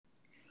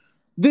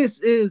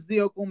This is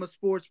the Oklahoma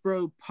Sports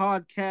Bro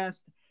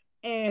podcast,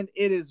 and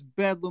it is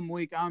Bedlam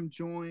week.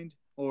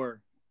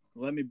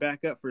 Let me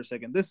back up for a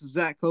second. This is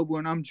Zach Coble,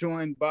 and I'm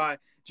joined by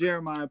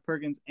Jeremiah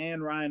Perkins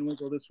and Ryan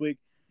Winkle this week.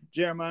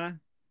 Jeremiah,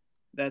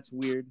 that's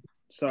weird.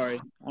 Sorry.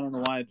 I don't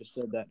know why I just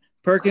said that.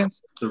 Perkins,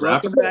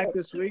 welcome back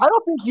this week. I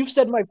don't think you've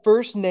said my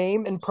first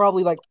name in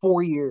probably like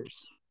 4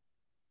 years.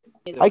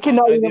 I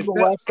cannot remember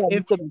the last time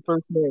you said my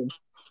first name.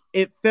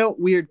 It felt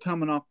weird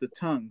coming off the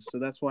tongue, so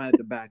that's why I had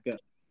to back up.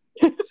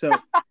 So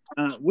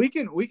we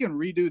can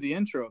redo the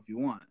intro if you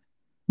want.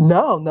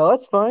 No,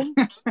 that's fine.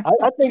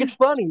 I think it's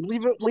funny.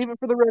 Leave it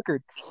for the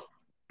record.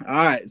 All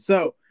right,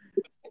 so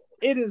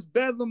it is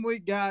Bedlam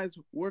week, guys.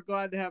 We're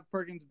glad to have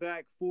Perkins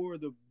back for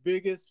the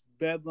biggest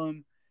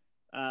Bedlam.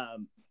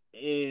 I'm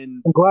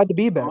glad to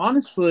be back.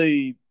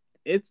 Honestly,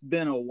 it's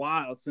been a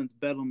while since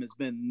Bedlam has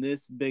been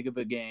this big of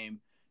a game.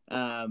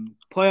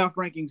 Playoff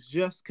rankings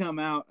just come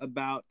out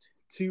about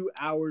 2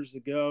 hours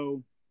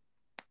ago,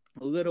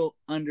 a little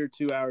under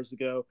 2 hours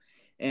ago,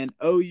 and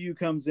OU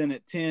comes in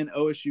at 10,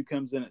 OSU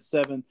comes in at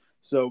 7.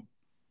 So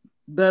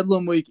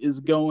Bedlam week is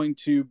going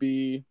to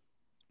be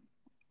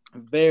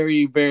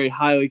very, very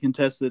highly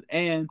contested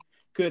and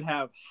could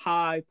have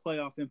high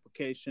playoff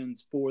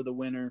implications for the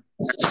winner.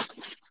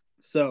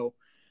 So,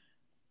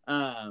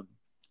 and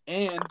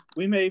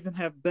we may even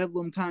have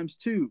Bedlam times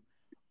 2.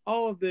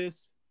 All of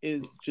this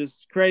is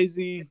just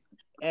crazy,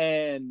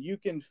 and you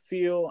can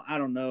feel, I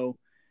don't know,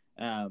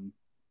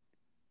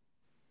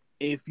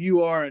 if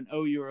you are an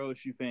OU or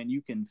OSU fan,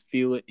 you can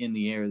feel it in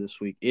the air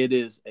this week. It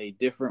is a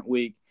different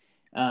week.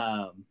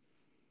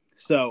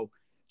 So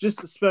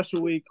just a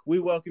special week. We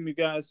welcome you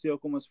guys to the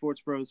Oklahoma Sports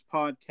Bros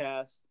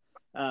podcast.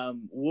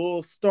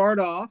 We'll start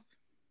off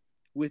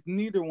with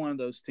neither one of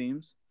those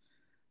teams,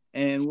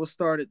 and we'll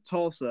start at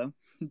Tulsa.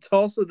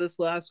 Tulsa this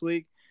last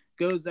week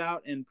goes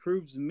out and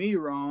proves me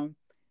wrong,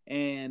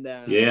 and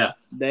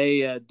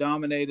they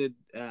dominated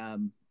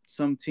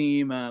some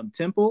team.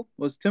 Temple?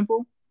 Was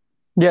Temple?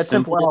 Yeah,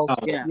 Temple.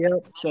 Yeah.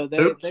 Yep. So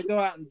they go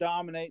out and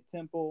dominate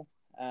Temple.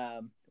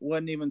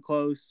 Wasn't even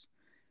close.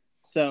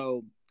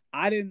 So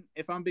I didn't,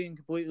 if I'm being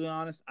completely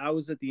honest, I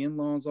was at the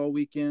in-laws all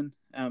weekend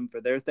for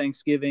their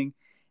Thanksgiving,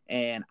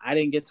 and I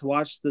didn't get to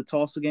watch the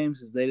Tulsa games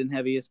because they didn't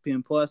have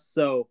ESPN Plus.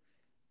 So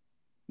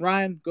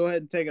Ryan, go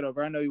ahead and take it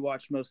over. I know you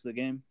watched most of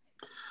the game.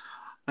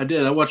 I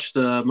did. I watched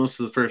most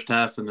of the first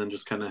half and then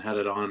just kind of had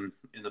it on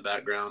in the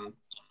background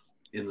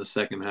in the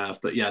second half.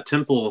 But yeah,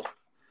 Temple,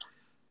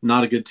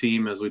 not a good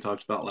team, as we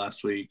talked about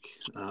last week.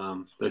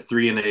 They're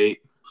 3-8,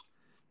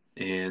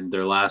 and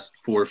their last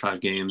 4 or 5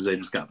 games, they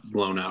just got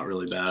blown out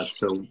really bad.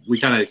 So we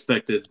kind of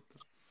expected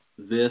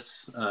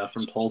this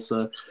from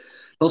Tulsa.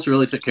 Tulsa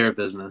really took care of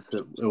business.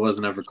 It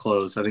wasn't ever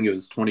close. I think it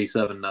was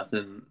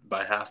 27-0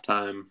 by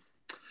halftime.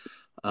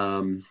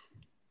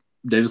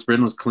 Davis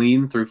Brin was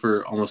clean, threw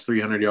for almost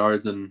 300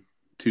 yards and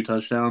 2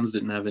 touchdowns,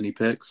 didn't have any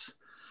picks.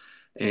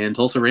 And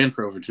Tulsa ran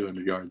for over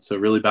 200 yards. So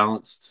really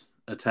balanced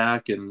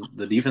attack, and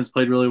the defense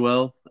played really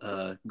well.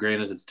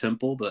 Granted, it's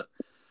Temple, but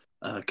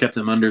kept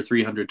them under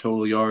 300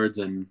 total yards,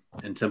 and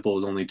Temple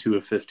was only 2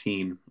 of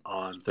 15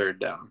 on third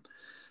down.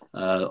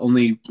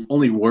 Only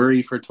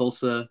worry for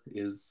Tulsa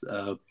is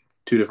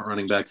 2 different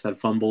running backs had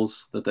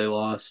fumbles that they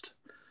lost.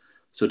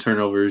 So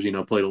turnovers,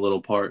 played a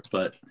little part,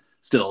 but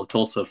still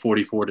Tulsa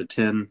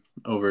 44-10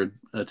 over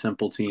a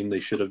Temple team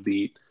they should have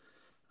beat.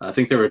 I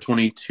think they were a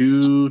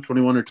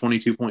 21 or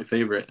 22 point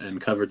favorite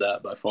and covered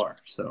that by far.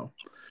 So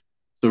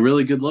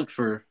really good look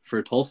for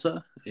Tulsa,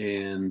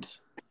 and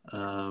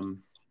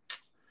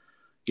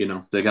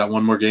they got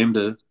one more game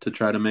to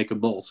try to make a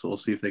bowl. So we'll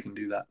see if they can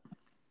do that.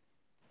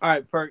 All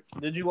right, Perk,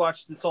 did you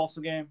watch the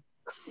Tulsa game?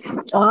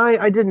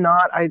 I did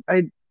not.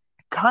 I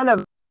kind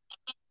of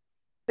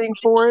think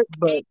for it,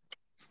 but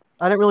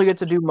I didn't really get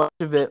to do much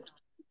of it.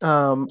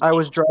 I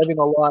was driving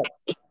a lot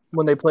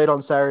when they played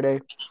on Saturday,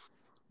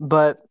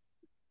 but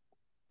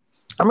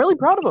I'm really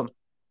proud of them.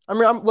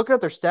 I'm looking at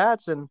their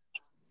stats, and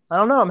I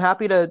don't know. I'm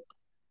happy to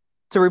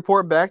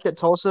report back that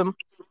Tulsa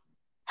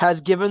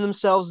has given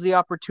themselves the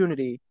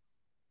opportunity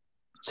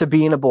to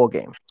be in a bowl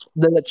game,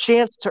 the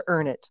chance to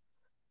earn it.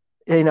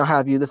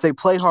 That they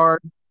play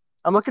hard.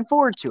 I'm looking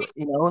forward to it.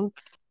 And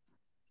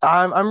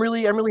I'm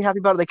really happy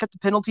about it. They kept the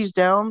penalties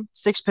down,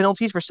 6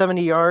 penalties for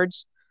 70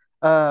 yards,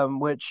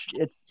 which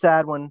it's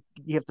sad when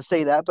you have to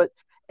say that, but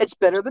it's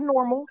better than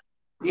normal.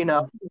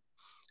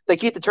 They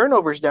keep the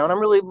turnovers down. I'm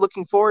really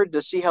looking forward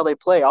to see how they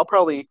play. I'll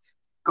probably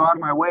go out of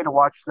my way to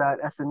watch that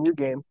SMU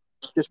game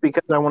just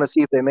because I want to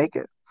see if they make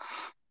it.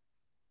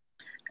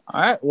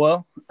 All right.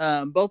 Well,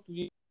 both of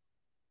you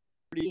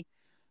are pretty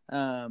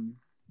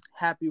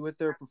happy with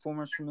their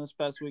performance from this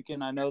past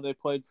weekend. I know they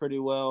played pretty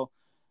well.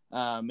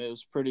 It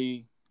was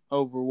pretty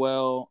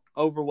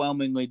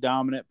overwhelmingly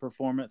dominant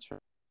performance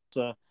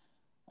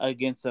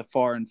against a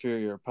far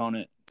inferior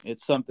opponent.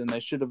 It's something they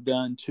should have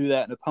done to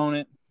that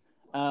opponent.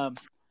 And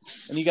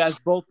you guys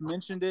both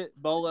mentioned it,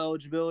 bowl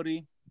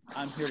eligibility.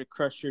 I'm here to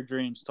crush your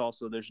dreams,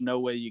 Tulsa. There's no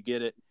way you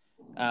get it.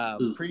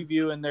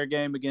 Previewing their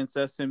game against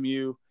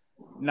SMU,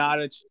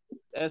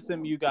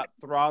 SMU got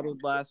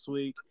throttled last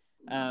week.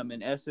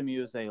 And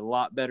SMU is a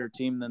lot better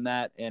team than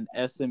that. And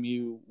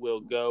SMU will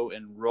go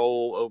and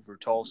roll over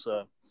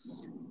Tulsa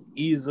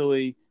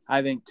easily.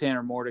 I think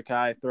Tanner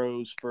Mordecai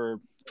throws for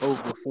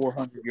over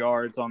 400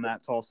 yards on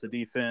that Tulsa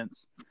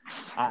defense.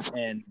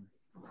 And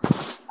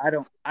I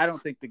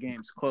don't think the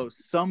game's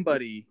close.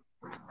 Somebody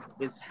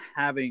is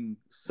having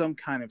some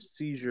kind of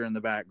seizure in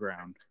the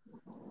background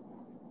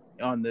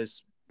on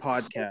this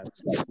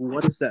podcast.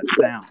 What is that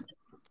sound?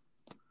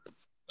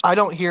 I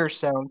don't hear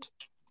sound.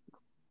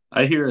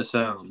 I hear a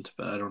sound,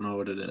 but I don't know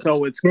what it is.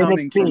 So it's Then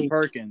coming it's from me.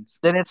 Perkins.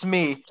 Then it's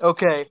me.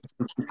 Okay.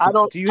 I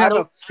don't. Do you have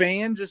a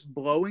fan just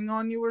blowing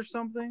on you or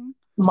something?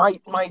 My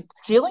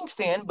ceiling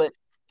fan, but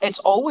it's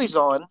always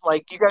on.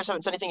 Like, you guys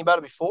haven't said anything about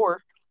it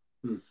before.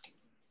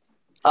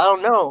 I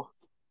don't know.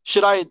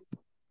 Should I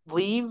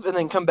leave and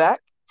then come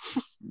back?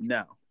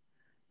 No,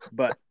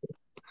 but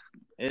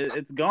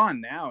it's gone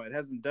now. It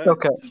hasn't done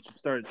Okay. it since you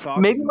started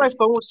talking. Maybe my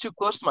phone was too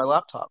close to my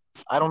laptop.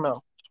 I don't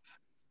know.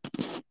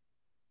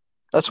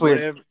 That's weird.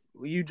 Whatever.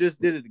 You just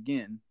did it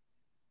again.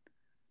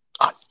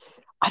 I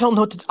don't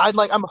know what to.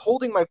 I'm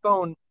holding my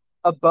phone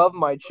above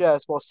my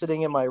chest while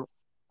sitting in my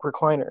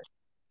recliner.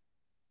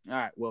 All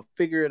right. Well,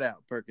 figure it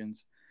out,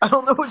 Perkins. I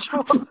don't know what you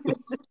want me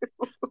to do.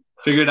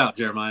 Figure it out,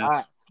 Jeremiah. All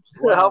right.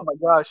 Well, Oh my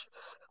gosh.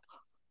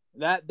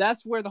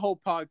 That's where the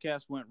whole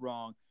podcast went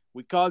wrong.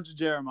 We called you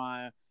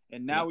Jeremiah,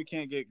 and now we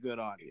can't get good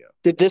audio.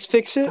 Did this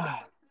fix it?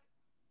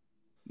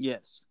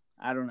 Yes.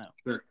 I don't know.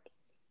 Sure.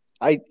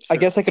 I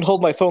guess I can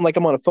hold my phone like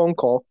I'm on a phone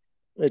call.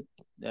 I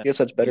guess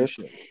that's better.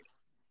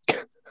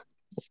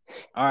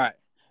 All right.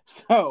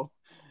 So,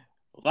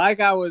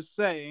 like I was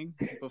saying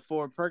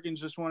before, Perkins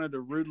just wanted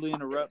to rudely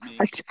interrupt me.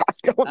 I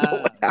don't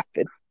know what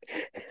happened.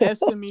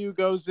 SMU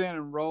goes in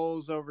and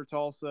rolls over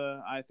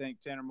Tulsa. I think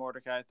Tanner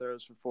Mordecai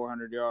throws for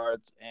 400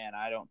 yards, and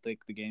I don't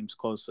think the game's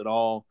close at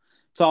all.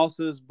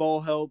 Tulsa's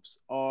bowl hopes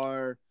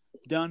are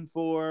done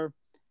for,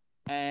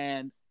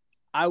 and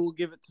I will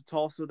give it to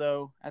Tulsa,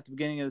 though. At the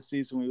beginning of the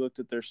season, we looked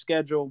at their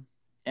schedule,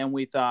 and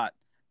we thought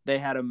they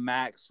had a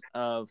max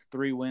of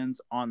 3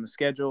 wins on the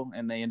schedule,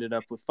 and they ended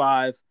up with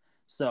 5.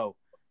 So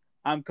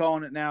I'm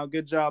calling it now.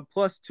 Good job.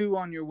 +2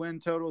 on your win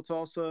total,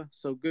 Tulsa.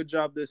 So good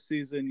job this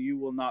season. You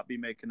will not be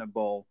making a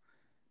bowl.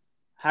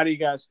 How do you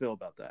guys feel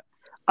about that?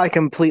 I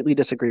completely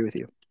disagree with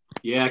you.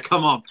 Yeah,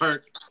 come on,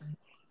 Perk.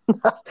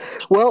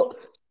 Well,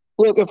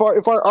 look, if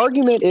our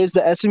argument is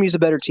that SMU's a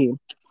better team,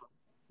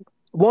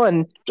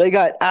 one, they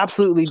got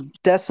absolutely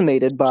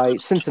decimated by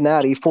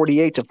Cincinnati,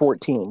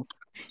 48-14.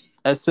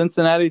 A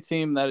Cincinnati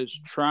team that is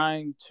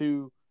trying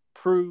to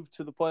prove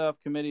to the playoff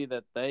committee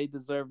that they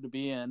deserve to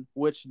be in,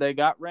 which they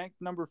got ranked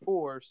number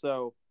 4.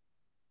 So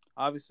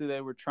obviously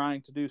they were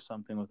trying to do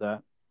something with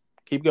that.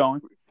 Keep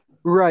going.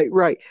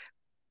 Right.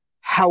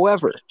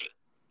 However,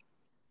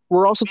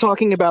 we're also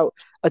talking about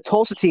a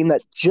Tulsa team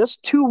that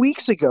just 2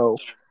 weeks ago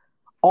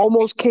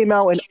almost came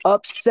out and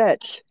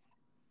upset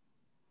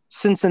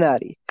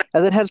Cincinnati,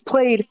 and that has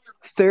played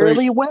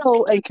fairly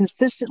well and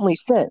consistently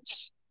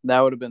since. That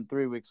would have been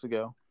 3 weeks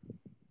ago.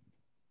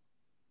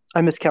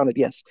 I miscounted,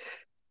 yes.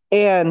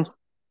 And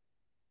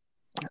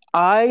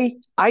I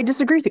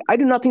disagree with you. I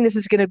do not think this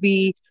is going to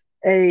be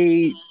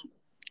a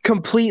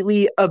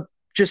completely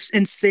just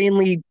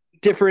insanely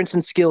difference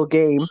in skill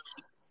game.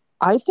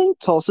 I think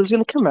Tulsa is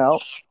going to come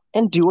out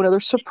and do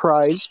another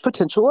surprise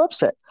potential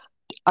upset.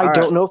 I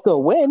don't know if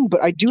they'll win,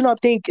 but I do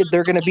not think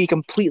they're going to be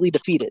completely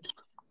defeated.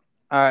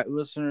 All right,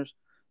 listeners.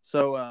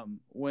 So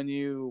when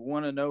you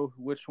want to know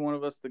which one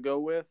of us to go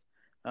with,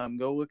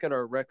 go look at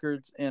our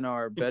records in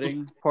our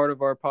betting part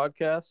of our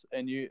podcast,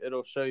 and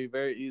it'll show you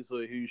very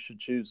easily who you should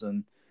choose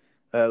and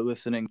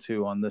listening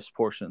to on this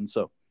portion.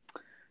 So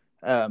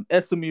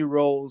SMU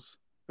rolls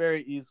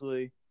very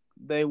easily.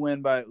 They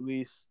win by at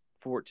least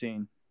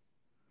 14.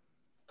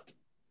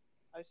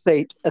 I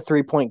say a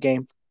 3-point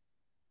game.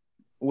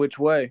 Which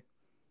way?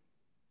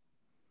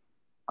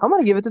 I'm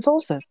going to give it to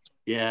Tulsa.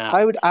 Yeah.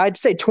 I'd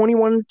say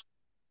 21-18.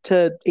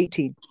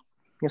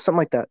 Yeah, something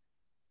like that.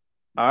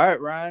 All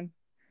right, Ryan.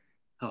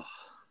 Oh.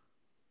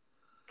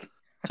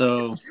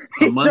 So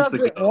He a month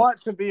doesn't ago,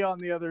 want to be on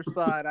the other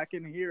side. I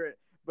can hear it,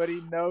 but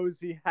he knows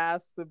he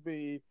has to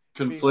be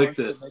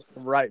conflicted. To make the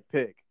right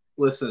pick.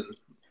 Listen,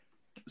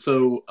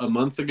 so a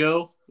month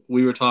ago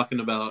we were talking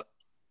about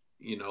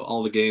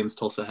all the games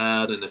Tulsa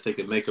had and if they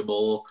could make a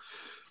bowl.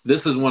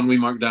 This is one we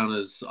marked down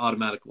as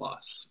automatic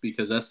loss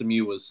because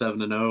SMU was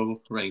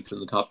 7-0, ranked in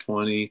the top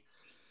 20.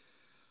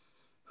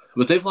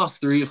 But they've lost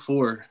 3 of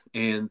 4,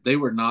 and they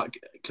were not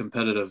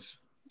competitive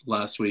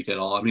last week at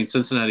all. I mean,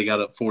 Cincinnati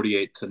got up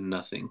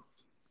 48-0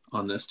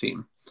 on this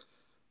team.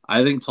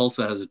 I think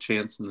Tulsa has a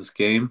chance in this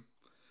game.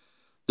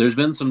 There's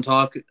been some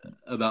talk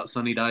about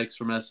Sonny Dykes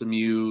from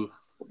SMU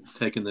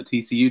taking the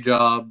TCU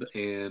job,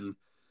 and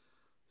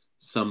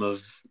some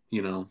of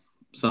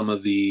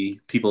the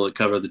people that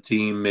cover the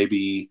team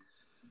maybe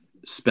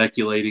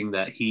speculating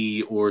that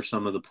he or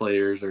some of the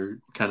players are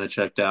kind of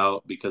checked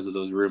out because of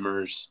those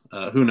rumors.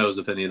 Who knows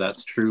if any of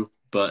that's true,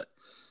 but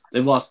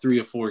they've lost 3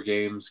 of 4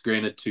 games,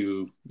 granted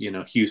to,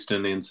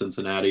 Houston and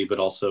Cincinnati, but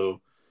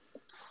also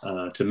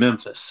to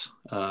Memphis,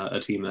 a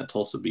team that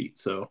Tulsa beat.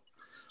 So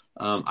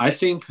I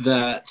think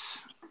that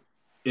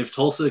if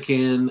Tulsa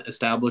can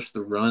establish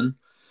the run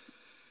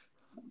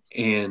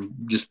and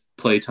just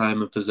play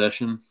time of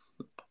possession,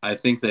 I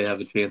think they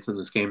have a chance in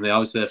this game. They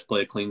obviously have to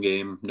play a clean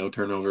game, no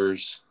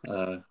turnovers,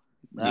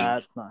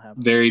 That's not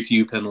happening. very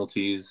few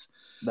penalties.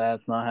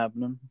 That's not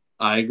happening.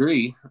 I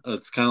agree.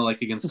 It's kind of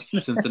like against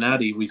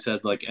Cincinnati. We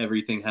said like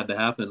everything had to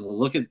happen. Well,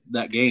 look at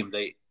that game.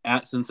 They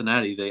at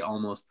Cincinnati, they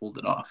almost pulled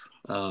it off.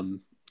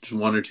 Just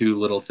one or two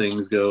little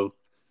things go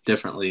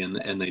differently,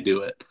 and they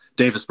do it.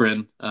 Davis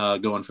Brin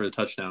going for a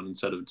touchdown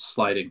instead of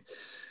sliding,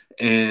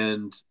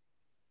 and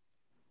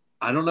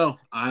I don't know.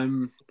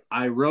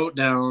 I wrote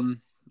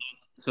down.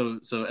 So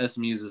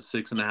SMU's a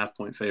 6.5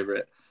 point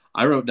favorite.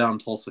 I wrote down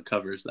Tulsa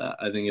covers that.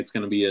 I think it's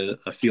going to be a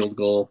field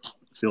goal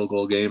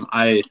game.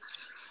 I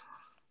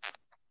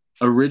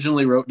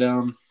originally wrote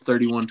down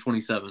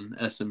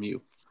 31-27 SMU.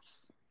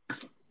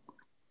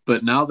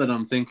 But now that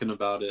I'm thinking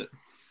about it,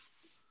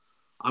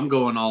 I'm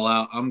going all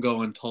out. I'm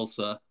going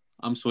Tulsa.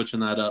 I'm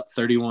switching that up.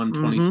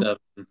 31-27.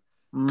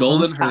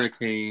 Golden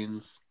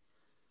Hurricanes.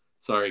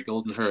 Sorry,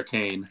 Golden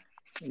Hurricane.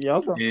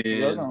 Y'all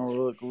gonna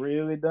look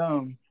really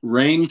dumb.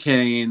 Rain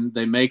Cane,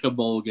 they make a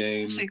bowl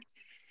game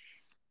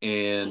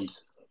and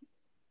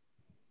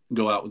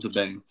go out with a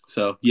bang.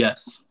 So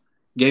yes,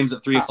 games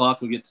at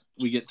 3:00.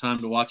 We get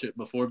time to watch it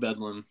before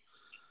Bedlam.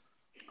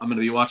 I'm going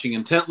to be watching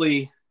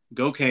intently.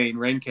 Go Cane,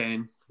 Rain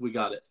Cane. We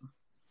got it.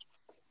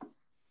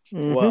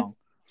 Well,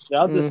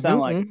 y'all just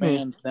sound like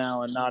fans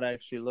now and not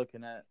actually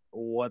looking at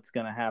what's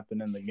going to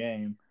happen in the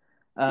game.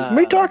 What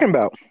are you talking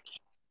about?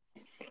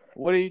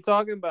 What are you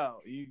talking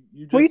about? You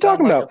just what are you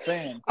talking like about? A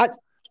fan.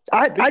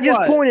 I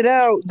just pointed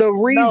out the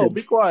reason. No,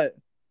 be quiet.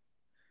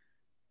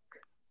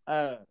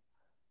 I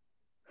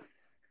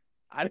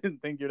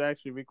didn't think you'd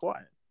actually be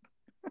quiet.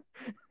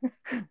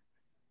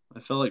 I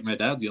feel like my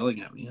dad's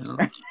yelling at me. I don't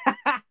know.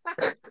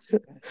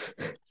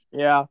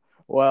 Yeah,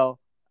 well,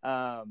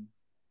 yeah,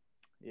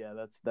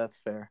 that's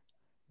fair.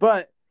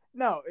 But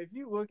no, if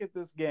you look at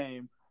this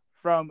game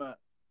from a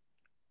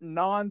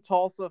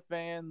non-Tulsa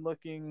fan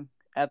looking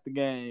at the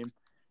game,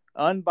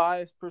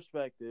 unbiased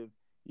perspective,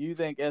 you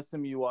think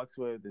SMU walks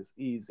away with this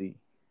easy?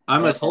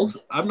 I'm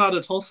not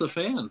a Tulsa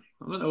fan.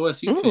 I'm an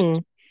OSU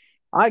fan.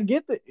 I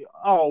get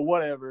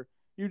whatever.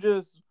 You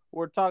just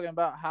were talking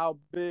about how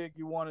big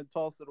you wanted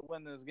Tulsa to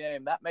win this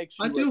game. That makes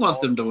you. I do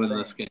want them to win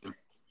this game.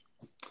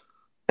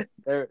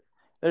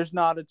 There's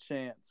not a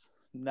chance.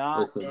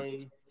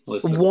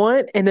 Listen.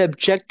 Want and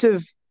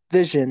objective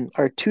vision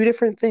are two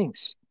different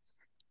things.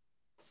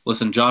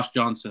 Listen, Josh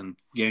Johnson,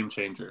 game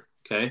changer.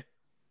 Okay,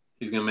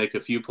 he's going to make a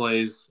few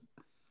plays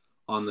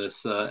on this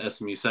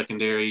SMU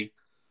secondary.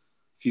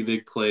 A few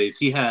big plays.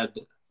 He had,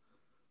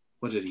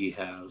 what did he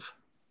have?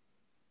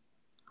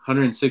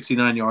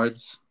 169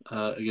 yards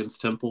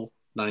against Temple,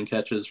 9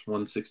 catches,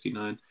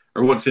 169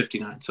 or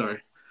 159.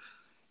 Sorry,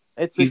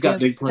 he's got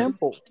big play.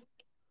 Temple.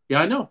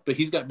 Yeah, I know, but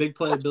he's got big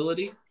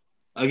playability.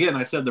 Again,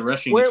 I said the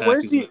rushing attack.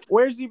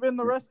 Where's he been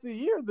the rest of the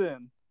year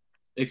then?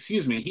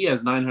 Excuse me, he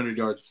has 900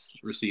 yards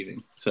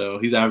receiving, so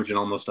he's averaging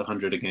almost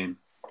 100 a game.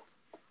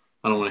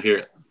 I don't want to hear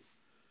it.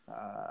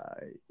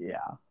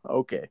 Yeah,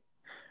 okay.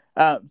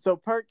 So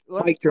Perk,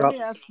 let me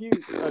ask you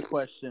a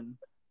question.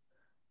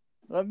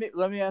 Let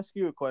me ask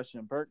you a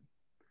question, Perk.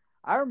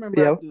 I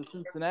remember after the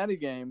Cincinnati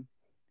game,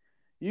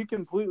 you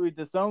completely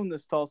disowned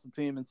this Tulsa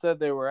team and said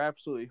they were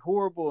absolutely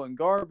horrible and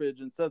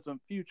garbage and said some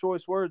few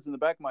choice words in the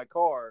back of my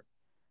car.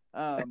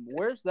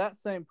 Where's that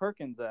same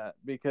Perkins at?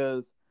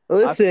 Because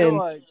I feel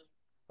like,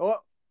 go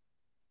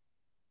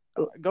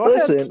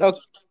ahead. Okay.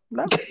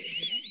 No.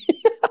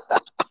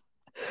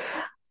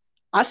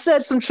 I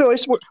said some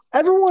choice words.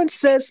 Everyone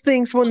says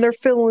things when they're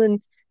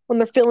feeling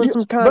some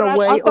kind of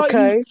way.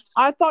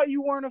 I thought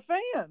you weren't a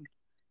fan.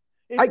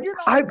 I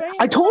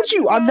told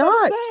you I'm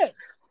not. Upset.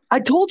 I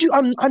told you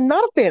I'm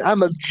not a fan.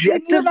 I'm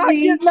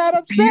objectively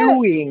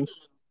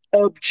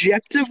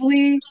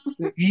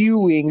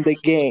viewing the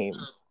game.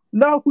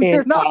 No,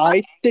 you're not.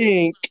 I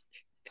think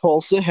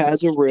Tulsa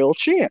has a real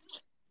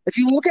chance. If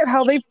you look at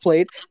how they've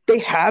played, they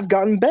have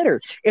gotten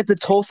better. If the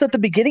Tulsa at the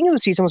beginning of the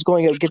season was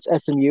going against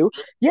SMU,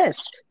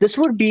 yes, this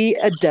would be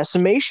a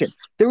decimation.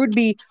 There would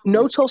be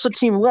no Tulsa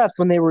team left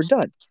when they were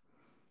done.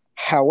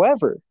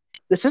 However,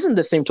 this isn't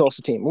the same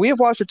Tulsa team. We have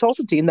watched a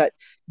Tulsa team that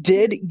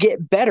did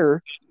get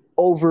better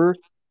over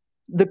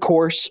the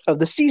course of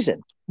the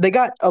season. They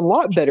got a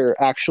lot better,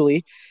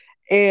 actually.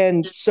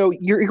 And so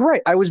you're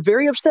right. I was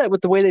very upset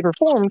with the way they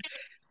performed,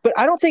 but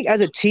I don't think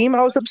as a team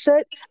I was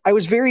upset. I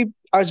was very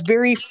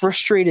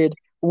frustrated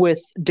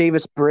with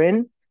Davis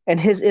Brin and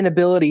his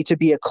inability to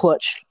be a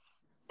clutch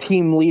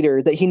team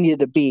leader that he needed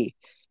to be.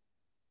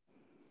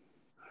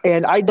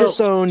 And I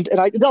disowned, and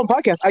I did on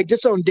podcast, I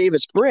disowned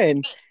Davis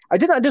Brin. I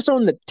did not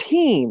disown the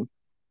team,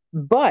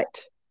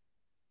 but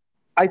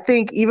I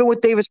think even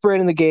with Davis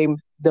Brin in the game,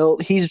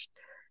 he's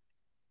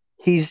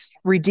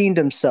redeemed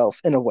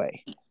himself in a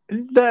way.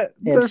 No.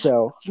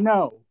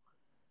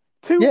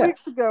 2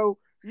 weeks ago,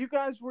 you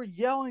guys were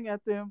yelling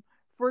at them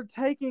for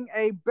taking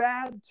a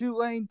bad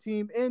Tulane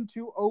team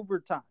into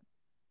overtime.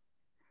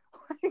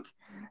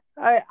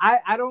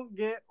 I don't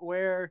get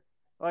where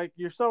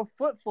you're so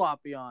flip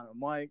floppy on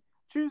them.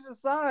 Choose a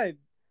side.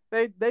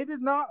 They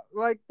did not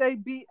they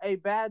beat a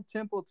bad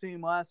Temple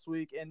team last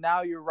week, and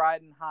now you're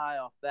riding high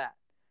off that.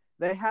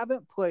 They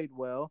haven't played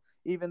well,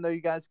 even though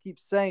you guys keep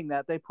saying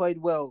that. They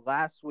played well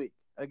last week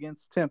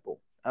against Temple,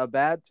 a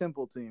bad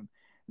Temple team.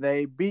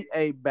 They beat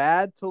a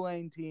bad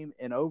Tulane team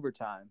in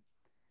overtime.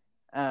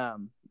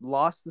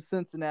 Lost to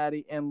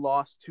Cincinnati and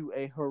lost to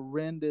a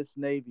horrendous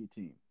Navy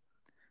team.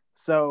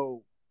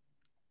 So,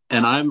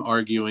 and I'm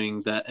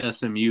arguing that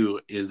SMU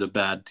is a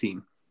bad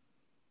team.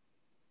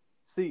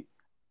 See,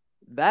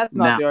 that's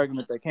not the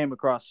argument that came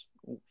across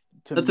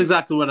to That's me.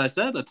 exactly what I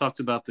said. I talked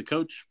about the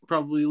coach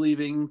probably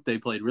leaving. They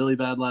played really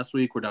bad last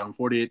week. We're down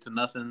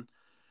 48-0,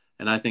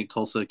 and I think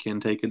Tulsa can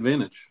take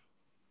advantage.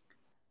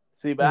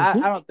 See, but I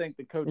don't think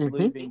the coach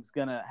leaving is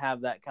going to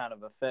have that kind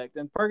of effect.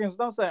 And Perkins,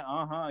 don't say,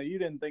 you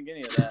didn't think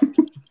any of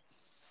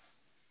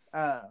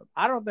that.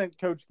 I don't think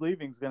coach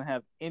leaving is going to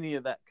have any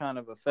of that kind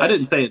of effect. I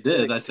didn't say it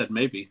did. I said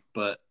maybe.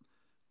 But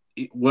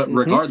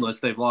regardless,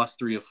 they've lost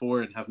 3 of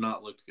 4 and have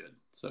not looked good.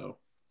 So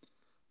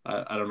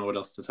I don't know what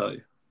else to tell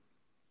you.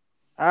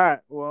 All right.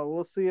 Well,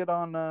 we'll see it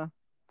on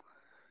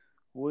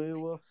we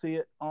will see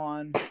it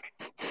on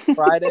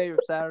Friday or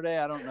Saturday.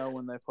 I don't know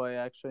when they play,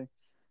 actually.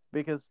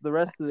 Because the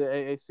rest of the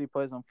AAC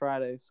plays on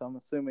Friday, so I'm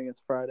assuming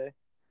it's Friday.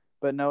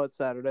 But no, it's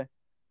Saturday.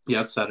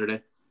 Yeah, it's Saturday.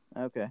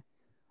 Okay.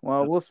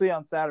 Well, we'll see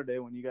on Saturday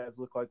when you guys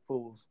look like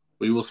fools.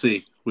 We will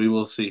see. We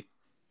will see.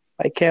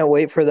 I can't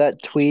wait for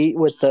that tweet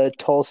with the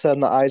Tulsa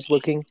and the eyes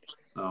looking.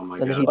 Oh, my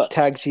God. And God. he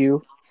tags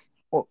you.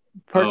 Well,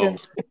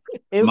 Perkins,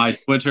 my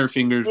Twitter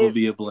fingers will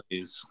be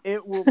ablaze.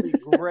 It will be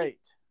great,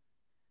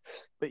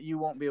 but you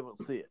won't be able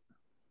to see it.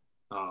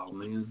 Oh,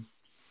 man.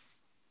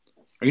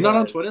 Are you not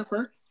on Twitter,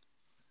 Perk?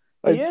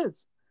 He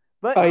is,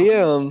 but I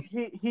am.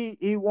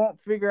 He won't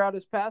figure out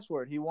his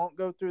password. He won't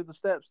go through the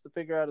steps to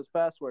figure out his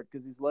password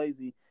because he's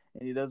lazy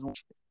and he doesn't.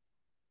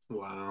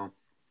 Wow.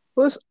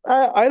 Listen,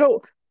 I'm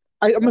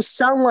gonna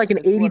sound like an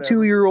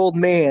 82-year-old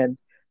man.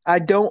 I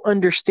don't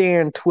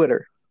understand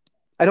Twitter.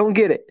 I don't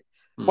get it.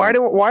 Why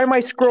am I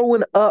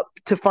scrolling up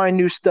to find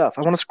new stuff?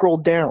 I want to scroll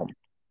down,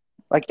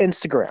 like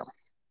Instagram.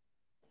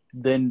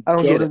 Then I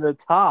don't go get to it. the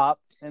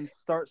top and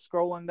start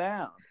scrolling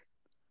down.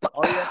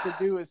 All you have to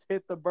do is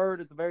hit the bird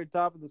at the very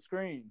top of the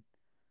screen.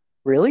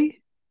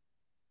 Really?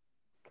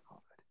 God.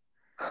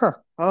 Huh.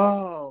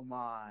 Oh,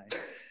 my.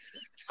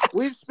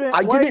 We've spent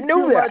way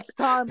too much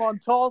time on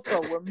Tulsa.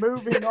 We're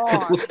moving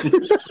on.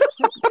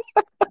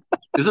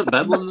 Isn't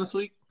Bedlam this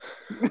week?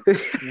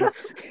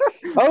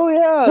 Oh,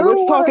 yeah.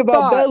 Let's talk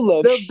about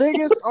Bedlam. The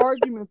biggest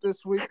argument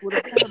this week would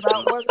have been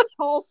about whether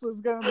Tulsa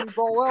is going to be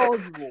bowl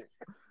eligible.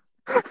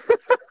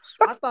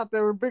 I thought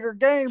there were bigger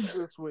games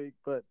this week,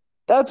 but.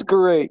 That's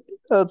great.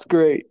 All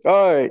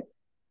right.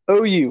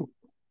 OU.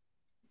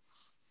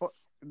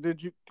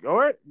 Did you? All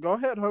right. Go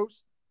ahead,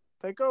 host.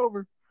 Take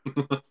over.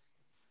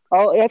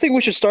 I think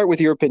we should start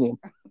with your opinion.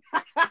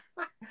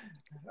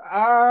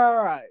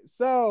 All right.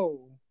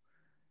 So,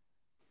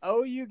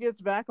 OU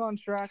gets back on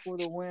track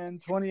with a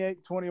win,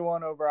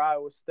 28-21 over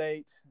Iowa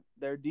State.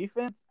 Their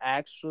defense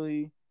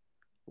actually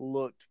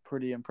looked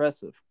pretty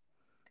impressive.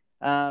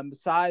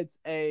 Besides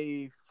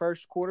a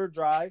first quarter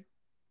drive,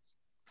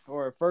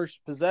 or a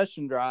first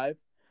possession drive,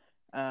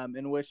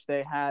 in which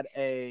they had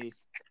a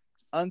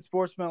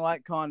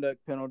unsportsmanlike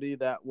conduct penalty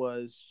that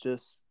was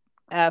just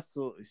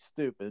absolutely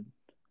stupid.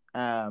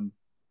 I'm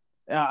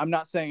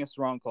not saying it's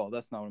the wrong call.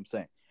 That's not what I'm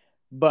saying.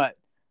 But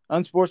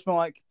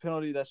unsportsmanlike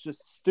penalty that's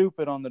just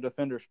stupid on the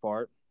defender's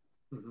part.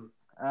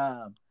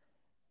 Mm-hmm.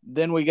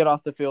 Then we get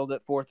off the field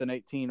at 4th and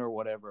 18 or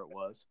whatever it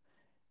was.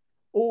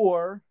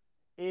 Or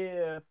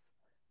if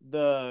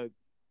the,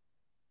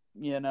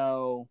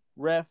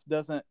 ref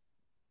doesn't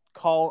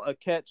call a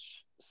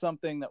catch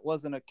something that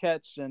wasn't a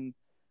catch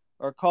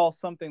or call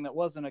something that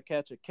wasn't a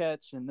catch,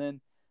 and then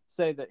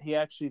say that he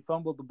actually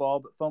fumbled the ball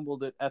but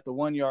fumbled it at the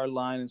 1-yard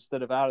line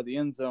instead of out of the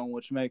end zone,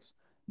 which makes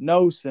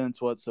no sense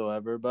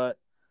whatsoever, but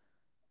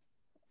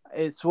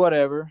it's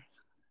whatever.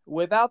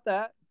 Without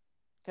that,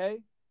 okay,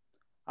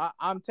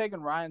 I'm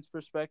taking Ryan's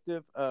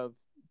perspective of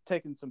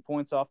taking some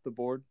points off the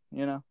board,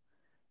 then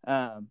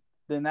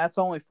that's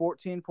only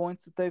 14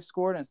 points that they've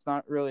scored, and it's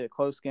not really a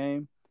close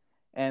game.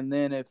 And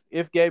then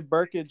if Gabe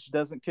Burkage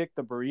doesn't kick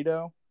the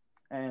burrito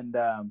and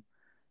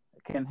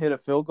can hit a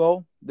field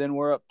goal, then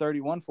we're up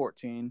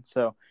 31-14.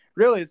 So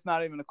really, it's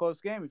not even a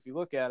close game if you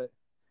look at it.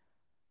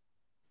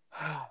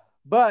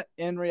 But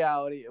in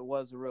reality, it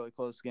was a really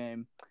close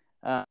game.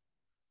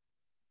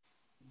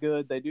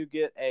 Good. They do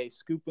get a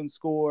scoop and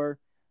score.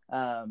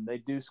 They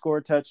do score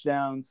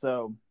touchdowns.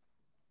 So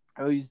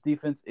OU's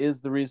defense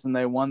is the reason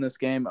they won this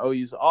game.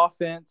 OU's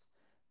offense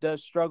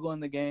does struggle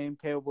in the game.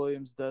 Caleb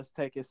Williams does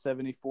take a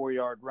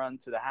 74-yard run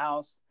to the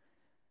house,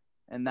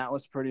 and that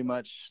was pretty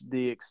much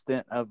the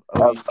extent of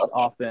OU's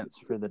offense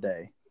for the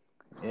day.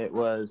 It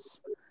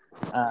was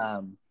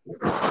I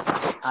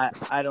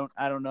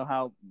don't know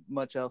how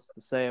much else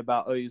to say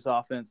about OU's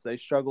offense. They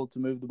struggled to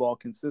move the ball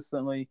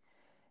consistently.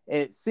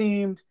 It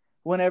seemed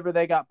whenever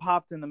they got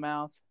popped in the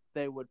mouth,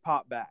 they would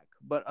pop back,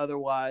 but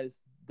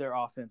otherwise their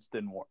offense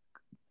didn't work.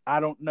 I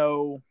don't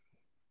know.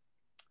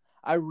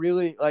 I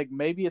really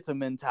maybe it's a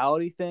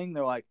mentality thing.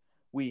 They're like,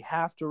 we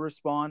have to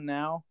respond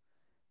now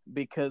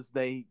because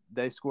they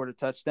scored a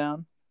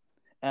touchdown.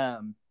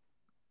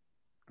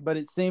 But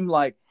it seemed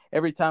like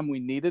every time we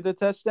needed a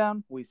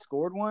touchdown, we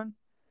scored one.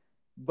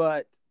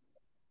 But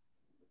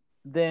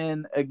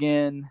then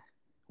again,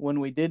 when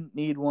we didn't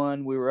need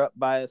one, we were up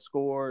by a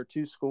score or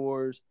 2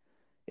 scores.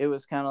 It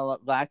was kind of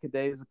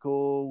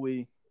lackadaisical.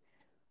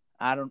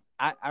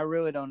 I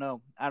really don't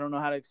know. I don't know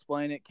how to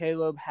explain it.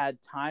 Caleb had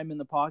time in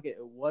the pocket.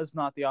 It was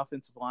not the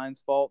offensive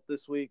line's fault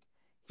this week.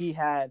 He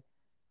had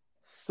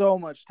so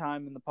much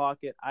time in the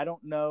pocket. I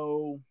don't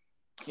know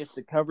if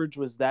the coverage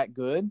was that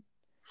good.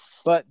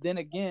 But then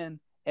again,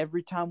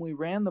 every time we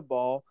ran the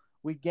ball,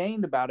 we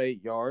gained about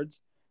 8 yards.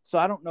 So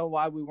I don't know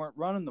why we weren't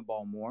running the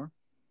ball more.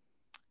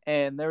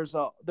 And there's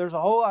a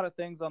whole lot of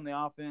things on the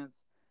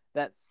offense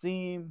that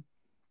seem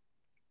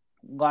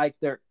like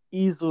they're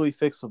easily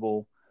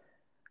fixable,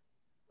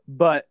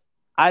 but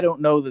I don't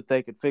know that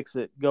they could fix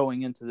it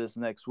going into this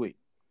next week.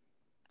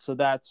 So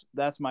that's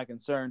my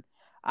concern.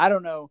 I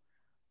don't know.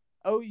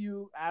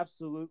 OU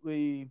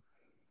absolutely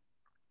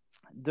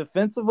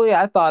defensively,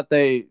 I thought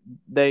they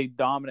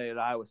dominated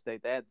Iowa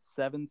State. They had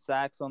 7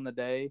 sacks on the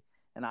day,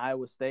 and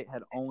Iowa State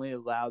had only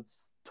allowed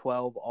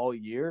 12 all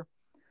year.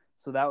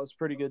 So that was a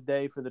pretty good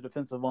day for the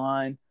defensive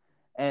line.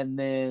 And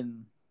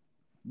then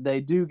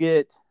they do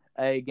get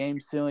a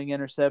game-sealing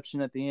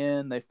interception at the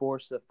end. They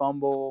force a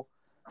fumble,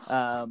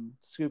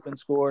 scoop and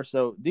score.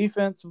 So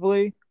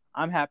defensively,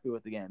 I'm happy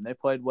with the game. They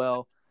played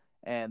well,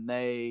 and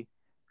they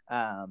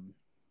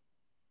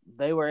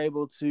were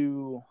able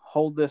to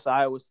hold this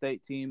Iowa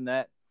State team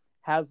that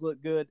has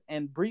looked good.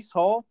 And Breece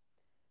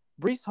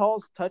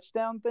Hall's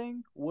touchdown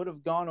thing would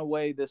have gone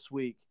away this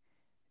week.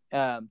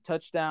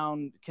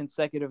 Touchdown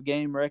consecutive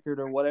game record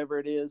or whatever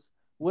it is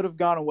would have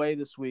gone away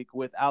this week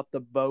without the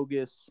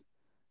bogus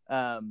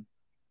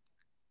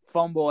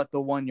fumble at the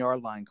 1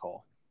 yard line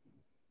call.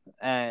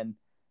 And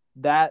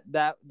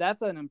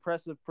that's an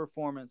impressive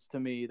performance to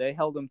me. They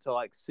held him to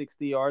like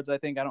 60 yards. I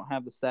think I don't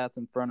have the stats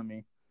in front of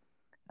me.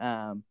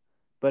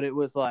 But it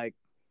was like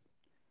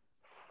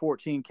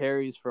 14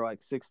 carries for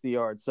like 60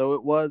 yards. So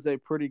it was a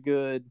pretty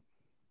good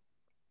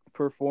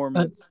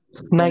performance.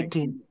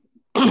 19.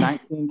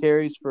 19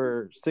 carries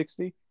for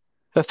 60?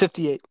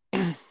 58.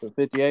 For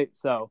 58.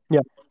 So, yeah,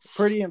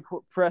 pretty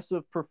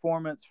impressive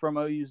performance from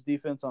OU's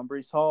defense on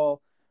Breece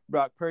Hall.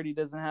 Brock Purdy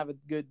doesn't have a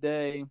good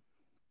day.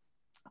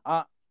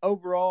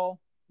 Overall,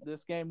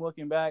 this game,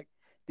 looking back,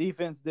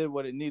 defense did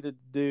what it needed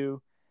to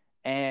do.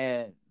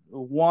 And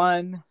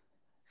one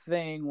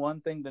thing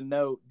to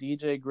note,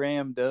 DJ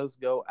Graham does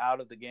go out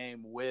of the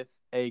game with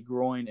a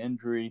groin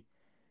injury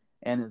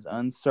and is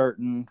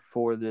uncertain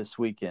for this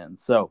weekend.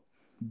 So,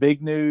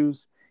 big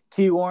news.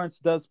 Key Lawrence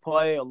does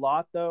play a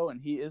lot, though, and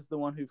he is the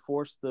one who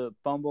forced the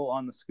fumble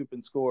on the scoop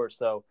and score.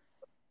 So,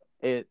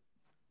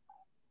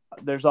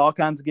 there's all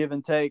kinds of give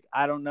and take.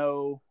 I don't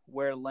know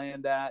where to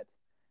land at.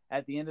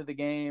 At the end of the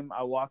game,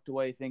 I walked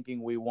away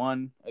thinking we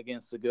won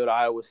against a good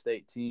Iowa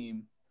State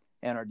team,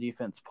 and our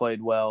defense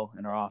played well,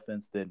 and our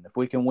offense didn't. If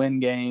we can win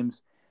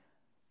games,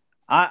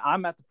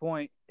 I'm at the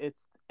point.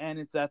 It's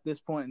at this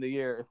point in the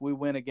year. If we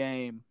win a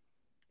game,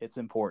 it's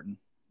important.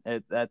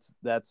 That's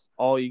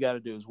all you got to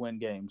do is win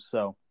games.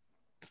 So,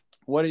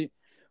 what are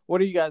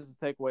you guys'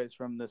 takeaways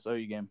from this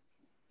OU game?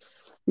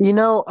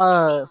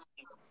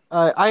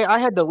 I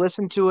had to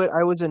listen to it.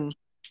 I was in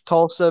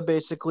Tulsa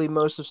basically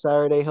most of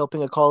Saturday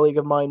helping a colleague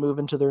of mine move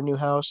into their new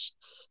house.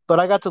 But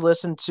I got to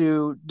listen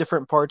to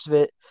different parts of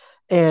it.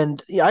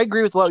 And yeah, I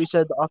agree with a lot you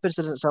said. The offense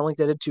doesn't sound like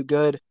they did too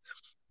good.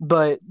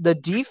 But the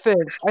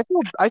defense, I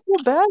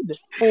feel bad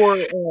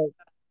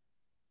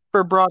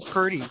for Brock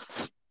Purdy.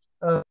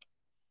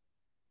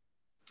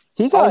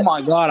 He got oh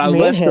my God,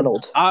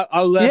 manhandled.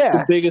 I left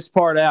the biggest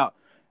part out.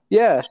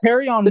 Yeah,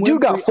 Carry-on the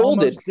dude got Winfrey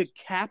folded. almost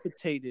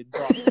decapitated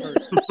Brock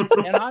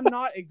Purdy. And I'm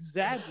not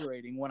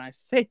exaggerating when I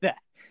say that.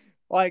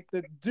 Like,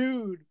 the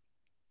dude,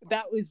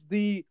 that was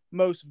the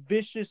most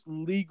vicious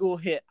legal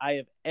hit I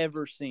have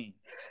ever seen.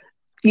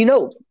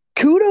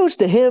 Kudos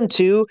to him,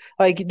 too.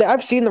 Like,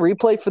 I've seen the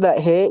replay for that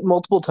hit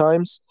multiple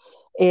times,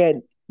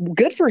 and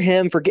good for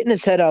him for getting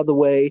his head out of the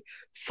way,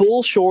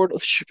 full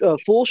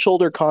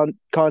shoulder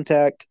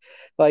contact.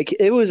 Like,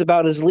 it was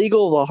about as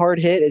legal of a hard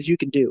hit as you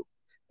can do.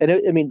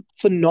 And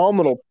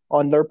phenomenal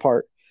on their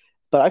part.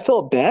 But I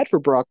felt bad for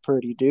Brock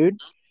Purdy, dude.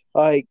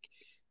 Like,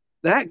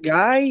 that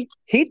guy,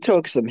 he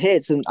took some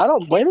hits, and I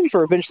don't blame him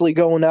for eventually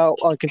going out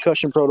on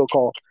concussion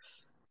protocol.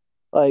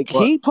 Like,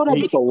 he put up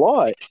with a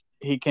lot.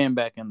 He came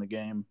back in the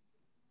game.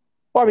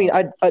 Well,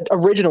 I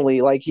originally,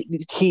 like,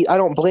 I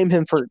don't blame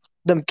him for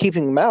them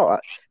keeping him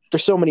out.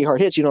 There's so many hard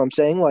hits, you know what I'm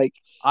saying? Like,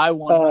 I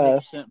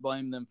 100%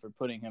 blame them for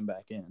putting him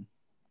back in.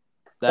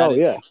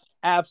 Yeah.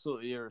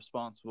 absolutely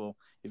irresponsible.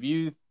 If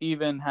you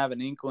even have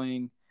an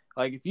inkling,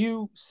 like if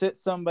you sit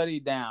somebody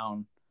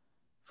down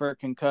for a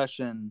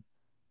concussion,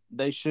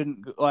 they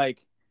shouldn't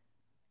like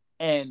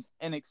and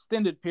an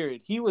extended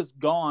period. He was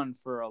gone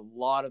for a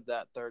lot of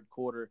that third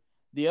quarter.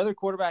 The other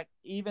quarterback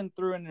even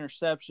threw an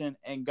interception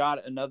and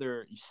got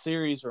another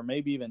series or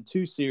maybe even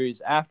 2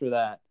 series after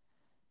that.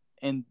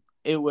 And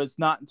it was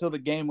not until the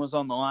game was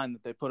on the line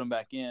that they put him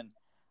back in.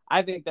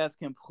 I think that's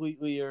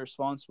completely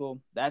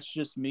irresponsible. That's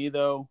just me,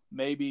 though.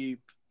 Maybe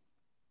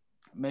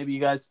you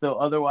guys feel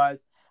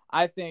otherwise.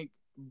 I think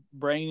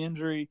brain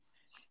injury,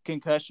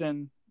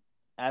 concussion,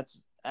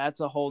 that's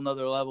a whole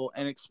nother level.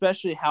 And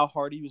especially how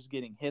hard he was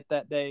getting hit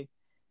that day,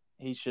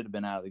 he should have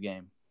been out of the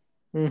game.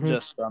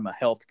 Just from a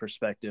health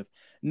perspective.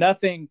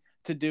 Nothing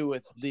to do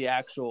with the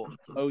actual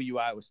OU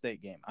Iowa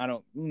State game.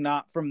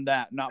 Not from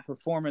that, not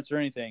performance or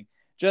anything.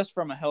 Just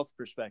from a health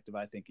perspective,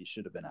 I think he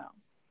should have been out.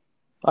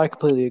 I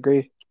completely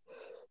agree.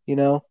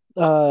 And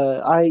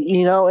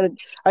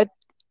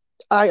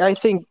I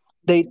think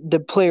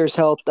the player's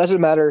health doesn't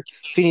matter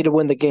if you need to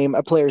win the game.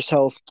 A player's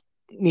health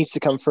needs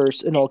to come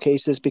first in all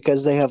cases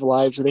because they have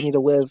lives they need to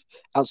live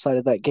outside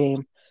of that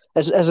game.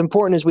 As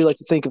important as we like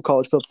to think of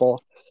college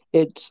football,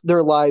 it's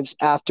their lives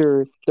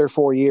after their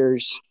 4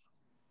 years.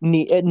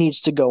 It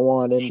needs to go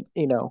on, and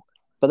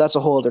but that's a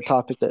whole other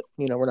topic that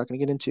we're not going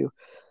to get into.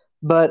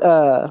 But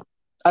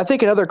I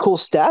think another cool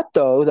stat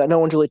though that no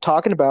one's really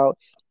talking about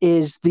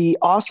is the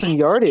awesome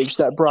yardage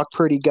that Brock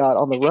Purdy got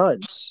on the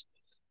runs.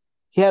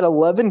 He had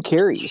 11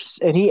 carries,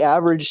 and he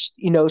averaged,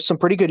 some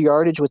pretty good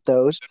yardage with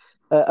those,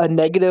 a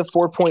negative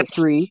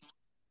 4.3,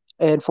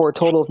 and for a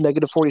total of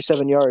negative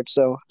 47 yards.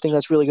 So I think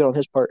that's really good on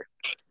his part.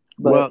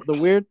 Well, the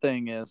weird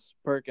thing is,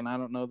 Perk, and I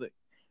don't know that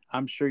 –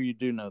 I'm sure you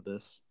do know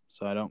this,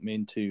 so I don't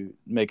mean to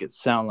make it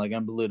sound like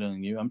I'm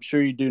belittling you. I'm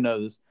sure you do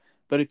know this.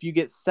 But if you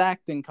get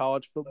sacked in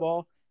college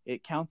football,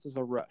 it counts as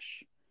a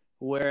rush.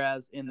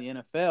 Whereas in the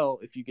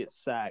NFL, if you get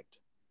sacked,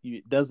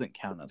 it doesn't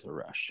count as a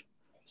rush.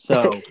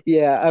 So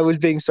yeah, I was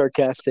being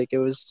sarcastic. I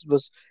was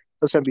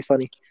trying to be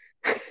funny.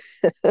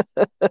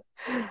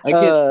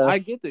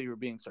 I get that you were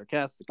being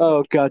sarcastic.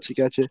 Oh, gotcha.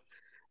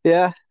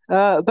 Yeah,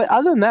 but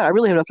other than that, I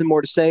really have nothing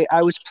more to say.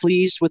 I was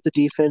pleased with the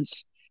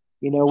defense.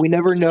 We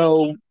never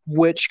know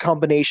which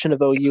combination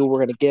of OU we're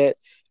going to get.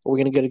 Are we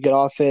going to get a good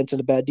offense and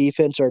a bad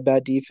defense, or a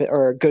bad defense,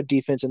 or a good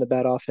defense and a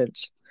bad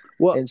offense?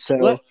 Well, and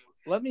so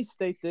let me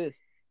state this: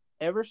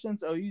 ever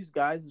since OU's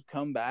guys have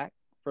come back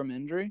from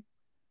injury,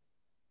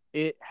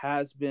 it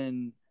has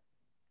been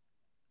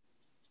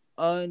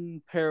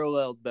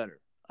unparalleled better.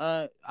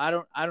 I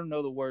don't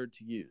know the word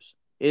to use.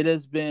 It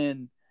has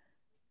been.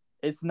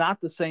 It's not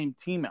the same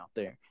team out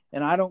there,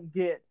 and I don't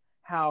get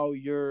how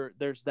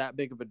there's that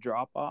big of a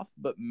drop off,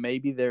 but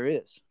maybe there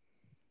is,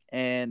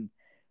 and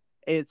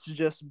it's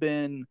just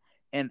been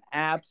an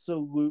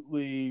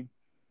absolutely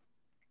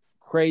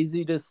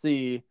crazy to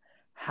see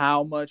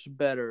how much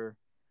better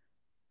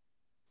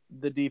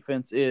the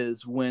defense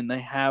is when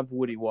they have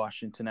Woody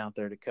Washington out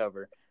there to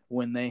cover,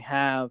 when they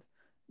have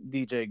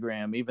DJ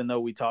Graham, even though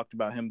we talked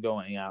about him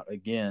going out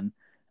again.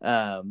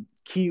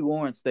 Key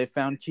Lawrence, they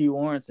found Key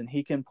Lawrence, and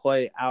he can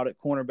play out at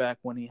cornerback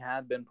when he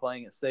had been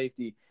playing at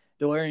safety.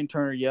 Delarian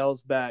Turner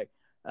yells back.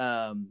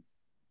 Perion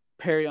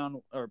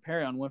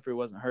Winfrey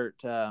wasn't hurt.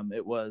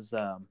 It was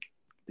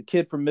the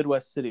kid from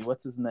Midwest City.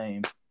 What's his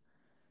name?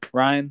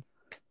 Ryan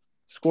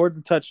scored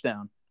the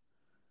touchdown.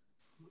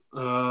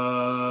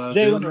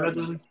 Jalen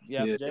Redmond.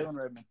 Yeah. Jalen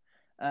Redmond.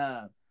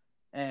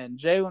 And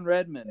Jalen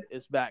Redmond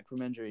is back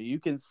from injury. You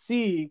can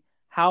see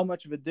how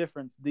much of a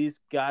difference these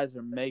guys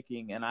are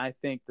making, and I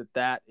think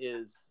that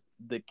is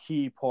the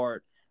key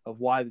part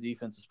of why the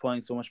defense is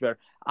playing so much better.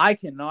 I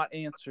cannot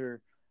answer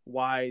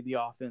why the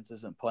offense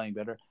isn't playing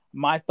better.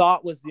 My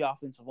thought was the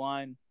offensive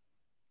line.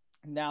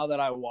 Now that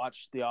I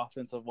watched the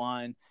offensive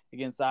line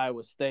against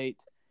Iowa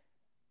State,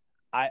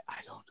 I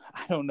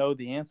don't know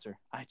the answer.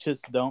 I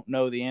just don't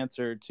know the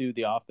answer to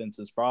the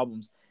offense's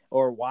problems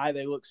or why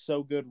they look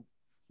so good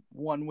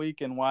one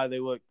week and why they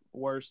look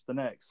worse the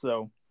next.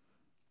 So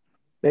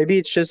maybe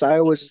it's just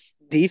Iowa's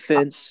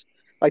defense,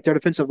 like their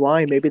defensive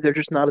line. Maybe they're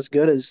just not as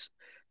good as,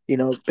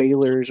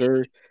 Baylor's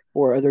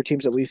or other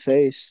teams that we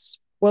faced.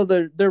 Well,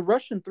 they're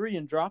rushing 3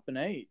 and dropping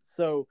 8,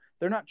 so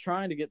they're not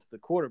trying to get to the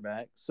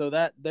quarterback. So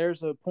that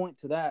there's a point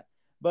to that.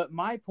 But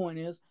my point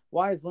is,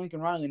 why is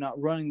Lincoln Riley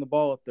not running the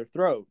ball up their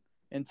throat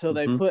until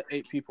they put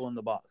 8 people in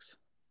the box?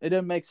 It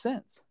doesn't make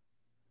sense.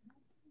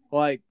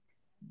 Like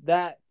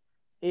that,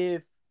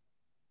 if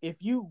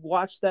you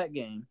watch that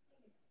game,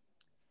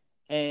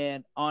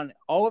 and on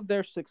all of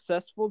their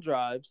successful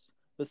drives,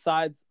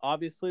 besides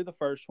obviously the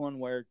first one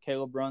where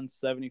Caleb runs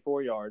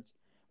 74 yards,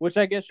 which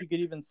I guess you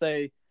could even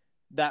say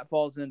that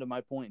falls into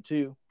my point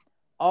too.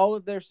 All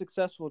of their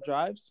successful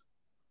drives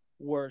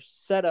were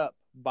set up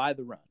by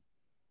the run.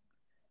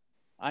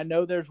 I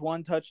know there's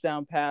one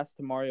touchdown pass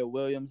to Mario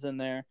Williams in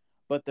there,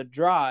 but the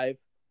drive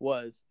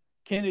was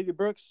Kennedy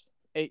Brooks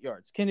 8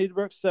 yards, Kennedy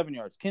Brooks 7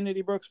 yards,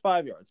 Kennedy Brooks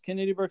 5 yards,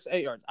 Kennedy Brooks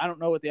 8 yards. I don't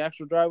know what the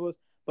actual drive was,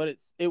 but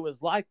it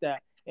was like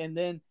that. And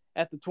then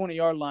at the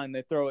 20-yard line,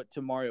 they throw it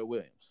to Mario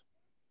Williams.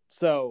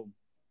 So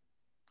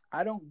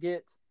I don't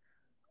get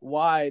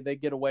why they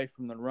get away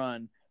from the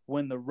run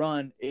when the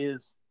run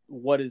is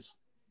what is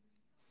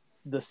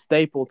the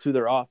staple to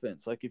their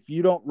offense. Like, if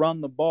you don't run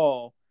the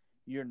ball,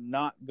 you're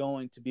not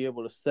going to be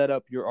able to set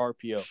up your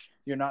RPO.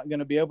 You're not going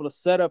to be able to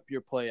set up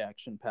your play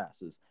action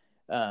passes.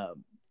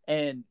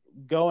 And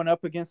going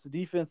up against the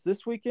defense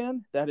this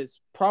weekend, that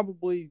is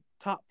probably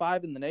top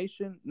 5 in the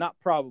nation. Not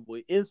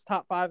probably, is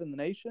top 5 in the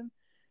nation.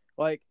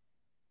 Like,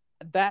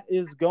 that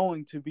is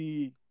going to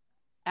be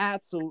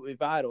absolutely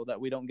vital that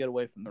we don't get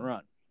away from the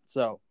run.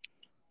 So,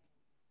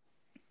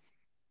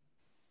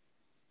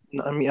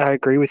 I mean, I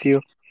agree with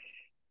you.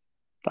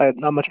 I have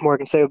not much more I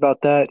can say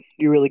about that.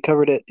 You really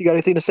covered it. You got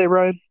anything to say,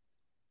 Ryan?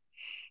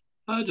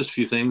 Just a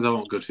few things. I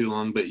won't go too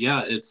long, but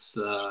yeah, it's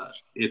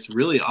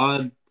really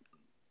odd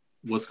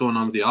what's going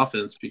on with the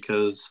offense,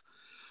 because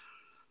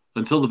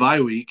until the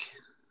bye week,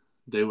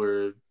 they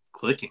were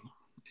clicking,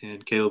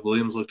 and Caleb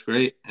Williams looked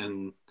great.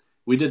 And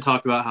we did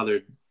talk about how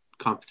their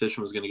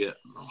competition was going to get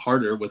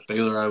harder with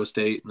Baylor, Iowa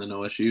State, and then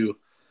OSU.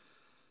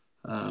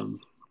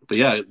 But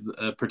yeah,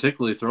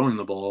 particularly throwing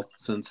the ball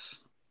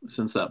since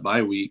that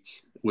bye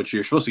week, which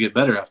you're supposed to get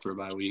better after a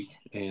bye week,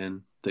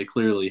 and they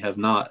clearly have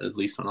not, at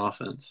least on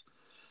offense.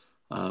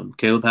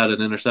 Caleb had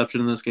an interception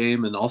in this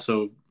game and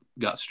also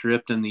got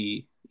stripped in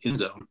the end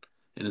zone,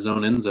 in his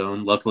own end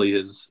zone. Luckily,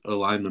 his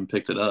O-lineman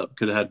picked it up.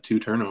 Could have had 2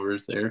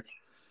 turnovers there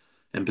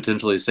and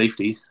potentially a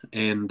safety.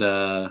 And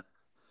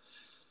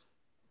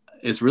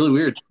it's really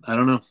weird. I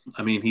don't know.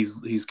 I mean,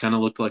 he's kind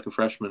of looked like a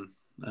freshman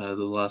the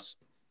last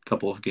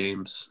couple of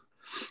games.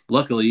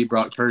 Luckily,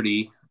 Brock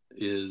Purdy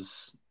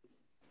is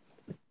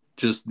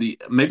just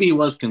maybe he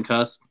was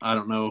concussed. I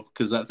don't know,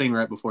 because that thing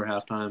right before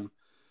halftime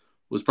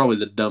was probably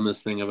the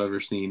dumbest thing I've ever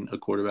seen a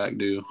quarterback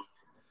do.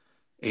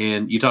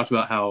 And you talked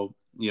about how,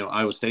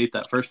 Iowa State,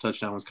 that first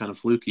touchdown was kind of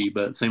fluky,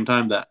 but at the same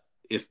time, that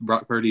if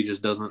Brock Purdy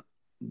just doesn't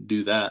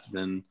do that,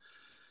 then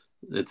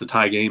it's a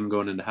tie game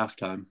going into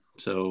halftime.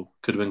 So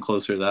could have been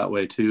closer that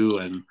way too.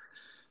 And,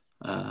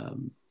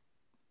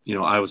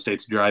 Iowa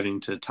State's driving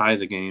to tie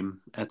the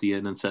game at the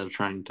end instead of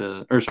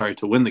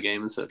to win the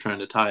game instead of trying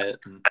to tie it.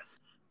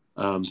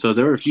 And so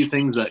there were a few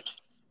things that,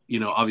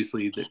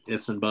 obviously the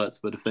ifs and buts,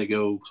 but if they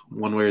go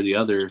one way or the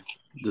other,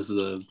 this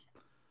is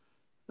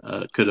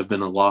could have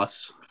been a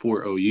loss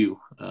for OU.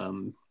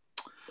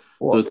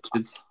 Well, so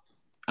it's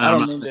I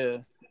don't mean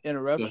to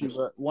interrupt you,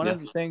 but one Yeah.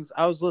 of the things,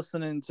 I was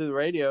listening to the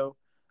radio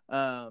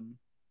on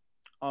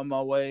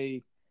my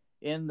way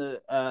in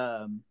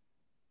the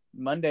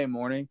Monday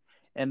morning,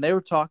 and they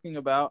were talking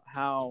about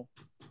how,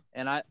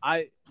 and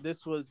I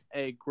this was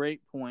a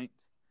great point,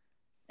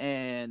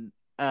 and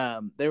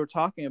they were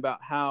talking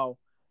about how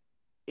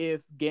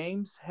if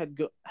games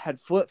had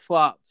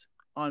flip-flopped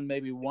on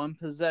maybe one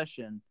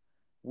possession,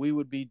 we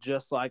would be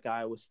just like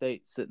Iowa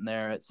State, sitting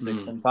there at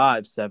 6-5,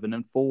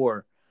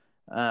 7-4.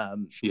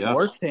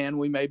 Worst hand,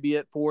 we may be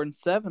at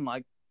 4-7,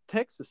 like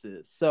Texas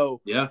is.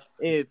 So Yeah.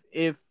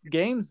 if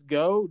games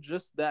go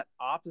just that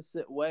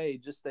opposite way,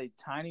 just a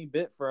tiny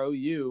bit for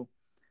OU,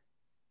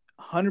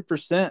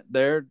 100%,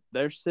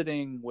 they're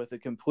sitting with a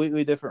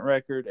completely different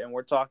record, and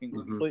we're talking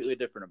completely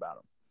different about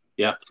them.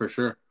 Yeah, for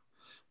sure.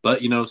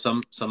 But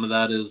some of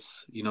that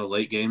is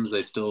late games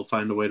they still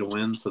find a way to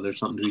win, so there's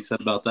something to be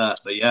said about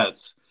that. But yeah,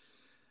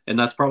 and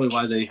that's probably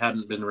why they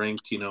hadn't been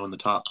ranked in the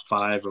top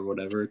 5 or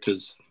whatever,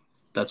 because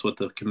that's what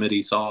the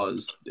committee saw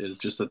is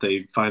just that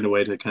they find a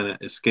way to kind of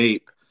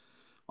escape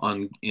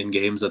in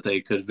games that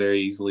they could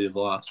very easily have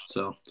lost.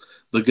 So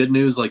the good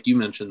news, like you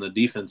mentioned, the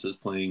defense is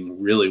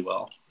playing really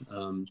well.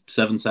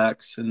 7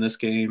 sacks in this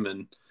game,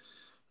 and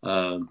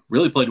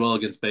really played well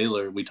against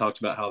Baylor. We talked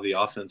about how the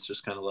offense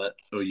just kind of let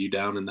OU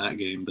down in that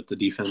game, but the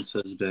defense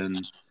has been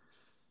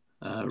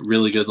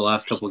really good the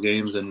last couple of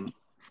games. And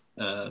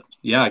I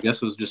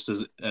guess it was just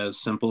as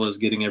simple as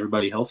getting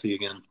everybody healthy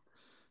again.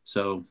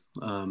 So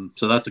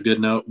that's a good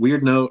note.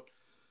 Weird note,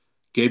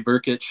 Gabe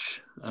Burkich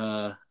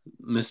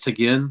missed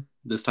again.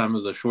 This time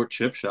was a short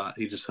chip shot.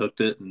 He just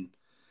hooked it and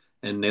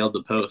nailed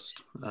the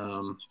post.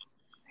 So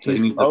he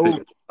needs to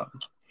figure it out.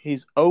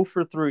 He's 0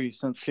 for 3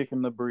 since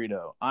kicking the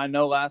burrito. I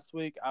know last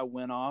week I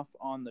went off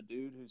on the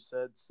dude who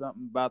said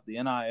something about the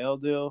NIL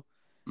deal,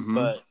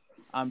 but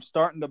I'm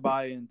starting to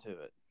buy into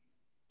it.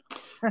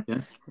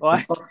 Yeah,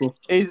 like,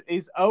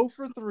 he's 0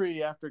 for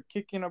 3 after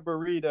kicking a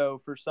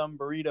burrito for some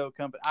burrito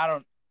company.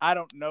 I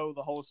don't know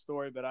the whole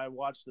story, but I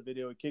watched the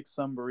video. He kicked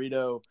some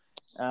burrito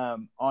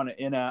on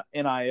an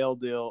NIL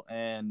deal,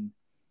 and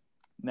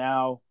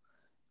now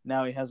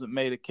he hasn't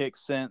made a kick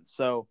since.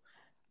 So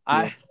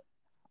I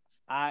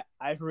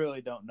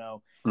really don't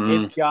know.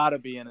 It's got to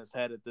be in his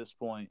head at this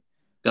point.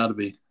 Got to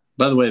be.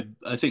 By the way,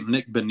 I think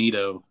Nick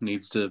Benito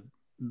needs to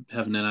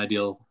have an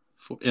NIL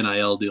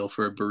deal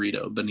for a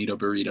burrito, Benito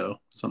burrito,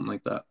 something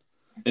like that.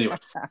 Anyway,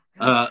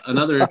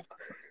 another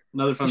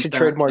fun you should stat.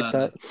 Trademark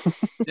that.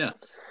 Yeah,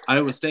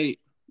 Iowa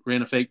State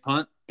ran a fake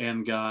punt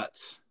and got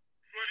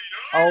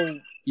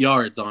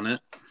yards on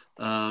it,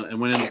 and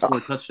went in to score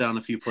a touchdown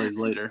a few plays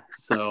later.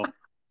 So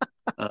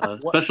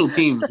Special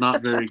teams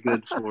not very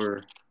good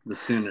for the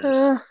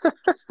Sooners.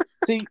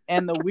 See,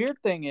 and the weird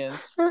thing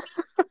is,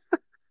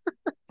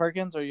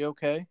 Perkins, are you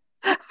okay?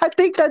 I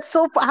think that's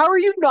so. How are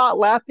you not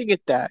laughing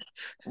at that?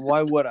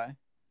 Why would I?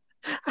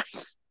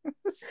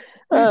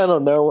 I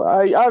don't know.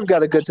 I've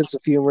got a good sense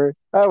of humor.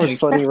 That was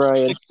funny,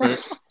 Ryan.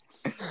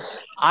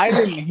 I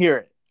didn't hear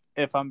it.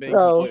 If I'm being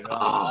completely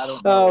honest, I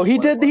don't know. Oh, he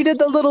did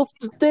the little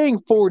thing,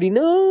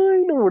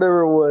 49 or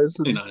whatever it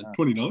was.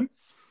 29.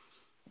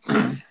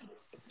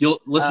 You'll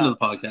listen to the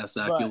podcast,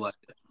 Zach. You'll like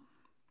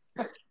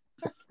it.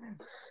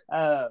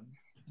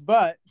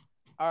 But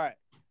all right.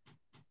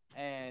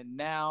 And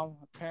now,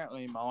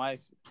 apparently, my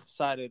wife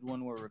decided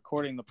when we're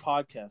recording the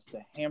podcast to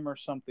hammer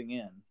something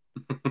in.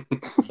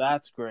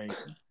 That's great.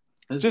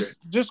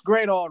 Just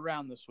great all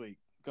around this week.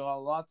 Got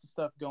lots of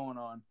stuff going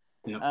on.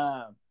 Yep.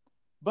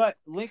 But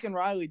Lincoln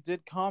Riley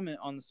did comment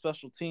on the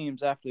special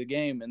teams after the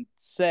game and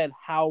said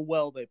how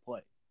well they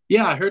played.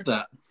 Yeah, I heard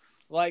that.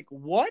 Like,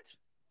 what?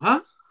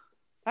 Huh?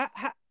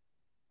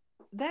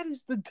 That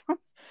is the dumb.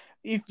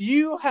 If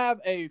you have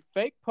a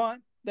fake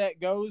punt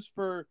that goes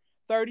for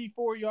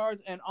 34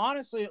 yards, and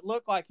honestly, it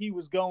looked like he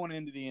was going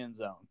into the end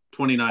zone.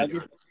 29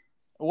 yards.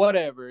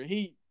 Whatever.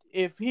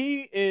 If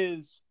he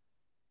is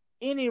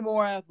any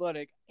more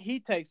athletic, he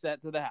takes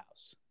that to the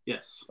house.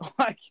 Yes.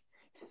 Like,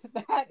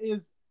 that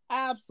is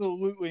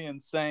absolutely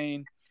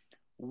insane.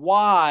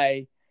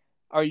 Why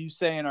are you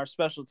saying our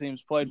special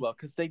teams played well?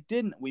 Because they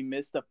didn't. We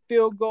missed a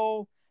field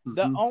goal. Mm-hmm.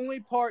 The only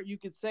part you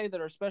could say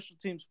that our special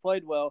teams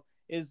played well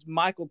is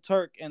Michael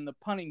Turk in the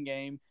punting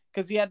game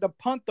because he had to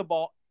punt the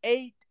ball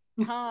 8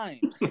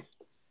 times.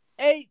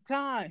 8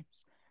 times.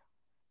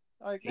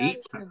 Like, that is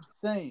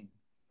insane.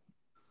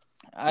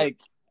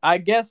 I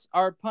guess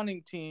our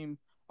punting team,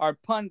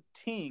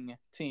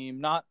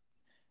 not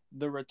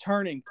the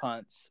returning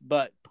punts,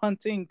 but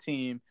punting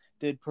team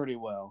did pretty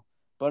well.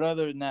 But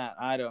other than that,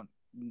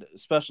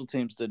 special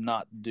teams did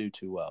not do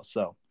too well.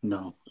 So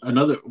no.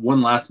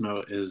 One last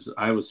note is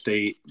Iowa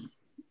State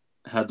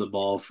had the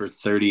ball for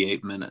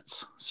 38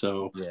 minutes.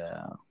 So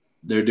yeah,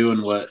 they're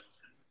doing what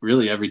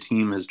really every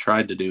team has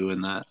tried to do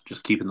in that,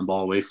 just keeping the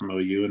ball away from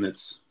OU, and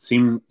it's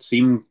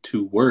seemed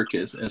to work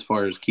as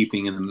far as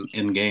keeping them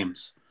in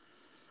games.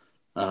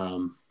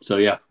 So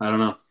yeah, I don't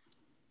know.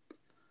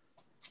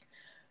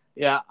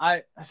 Yeah,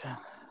 I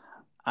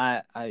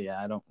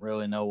don't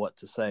really know what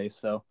to say.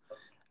 So,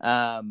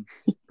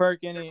 Perk,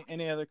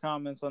 any other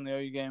comments on the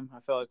OU game? I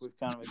feel like we've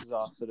kind of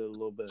exhausted it a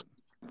little bit.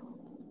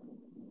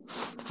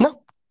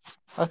 No,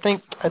 I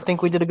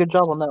think we did a good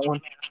job on that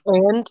one,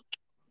 and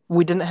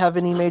we didn't have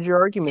any major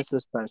arguments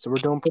this time, so we're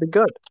doing pretty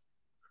good.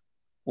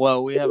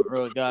 Well, we haven't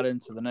really got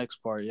into the next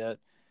part yet.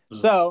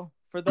 So,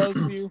 for those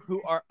of you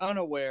who are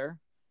unaware,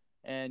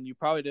 and you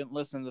probably didn't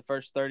listen to the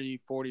first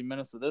 30, 40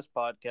 minutes of this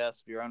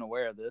podcast if you're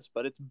unaware of this,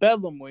 but it's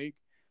Bedlam week.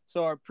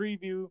 So our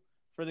preview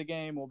for the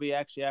game will be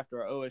actually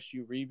after our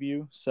OSU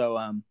review.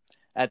 So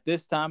at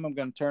this time, I'm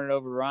going to turn it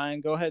over to Ryan.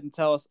 Go ahead and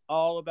tell us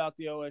all about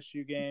the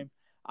OSU game.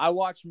 I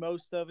watched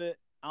most of it.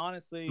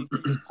 Honestly,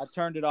 I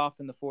turned it off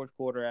in the fourth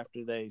quarter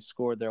after they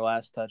scored their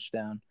last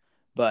touchdown.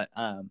 But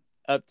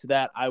up to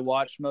that, I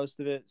watched most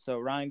of it. So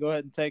Ryan, go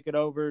ahead and take it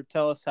over.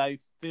 Tell us how you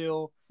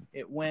feel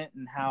it went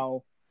and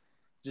how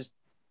just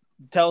 –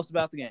 tell us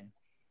about the game.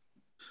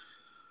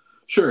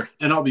 Sure,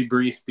 and I'll be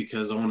brief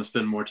because I want to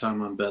spend more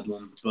time on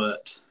Bedlam.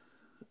 But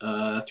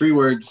 3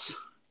 words: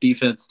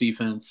 defense,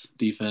 defense,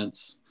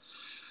 defense.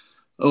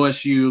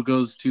 OSU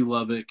goes to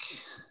Lubbock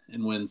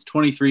and wins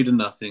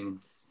 23-0.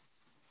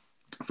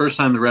 First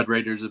time the Red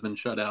Raiders have been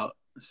shut out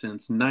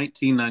since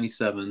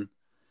 1997, and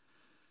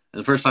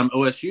the first time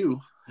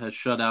OSU has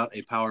shut out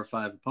a Power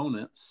 5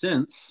 opponent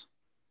since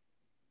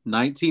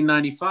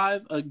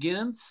 1995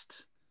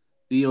 against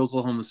the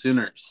Oklahoma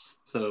Sooners.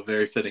 So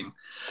very fitting.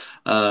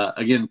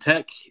 Again,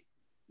 Tech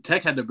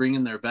had to bring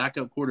in their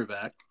backup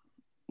quarterback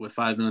with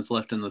 5 minutes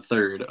left in the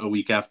third, a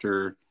week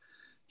after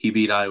he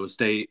beat Iowa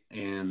State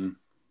and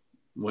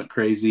went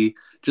crazy.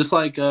 Just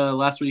like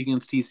last week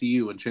against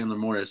TCU when Chandler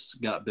Morris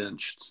got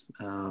benched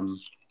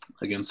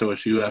against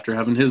OSU after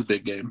having his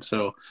big game.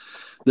 So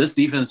this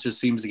defense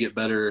just seems to get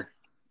better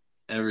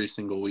every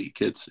single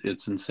week. It's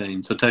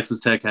insane. So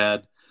Texas Tech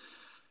had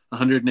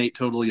 108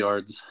 total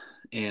yards,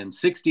 and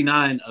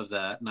 69 of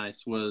that,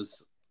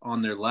 was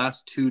on their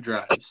last 2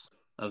 drives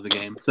of the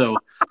game. So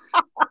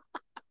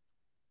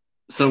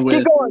with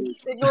keep going.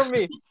 Ignore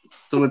me.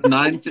 So with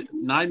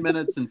 9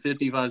 minutes and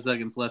 55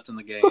 seconds left in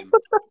the game,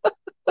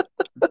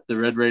 the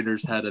Red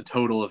Raiders had a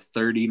total of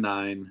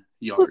 39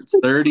 yards.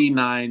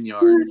 39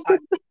 yards.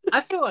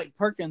 I feel like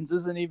Perkins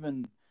isn't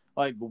even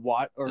like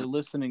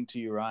listening to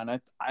you, Ryan.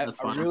 I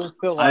really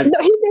feel like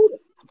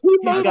he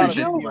made a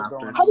joke.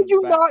 How did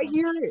you not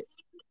hear it?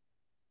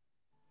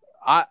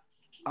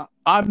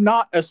 I'm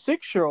not a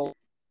 6-year-old.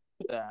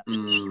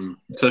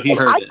 So he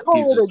heard it. I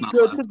call it a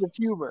good sense of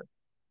humor.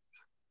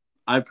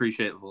 I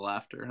appreciate the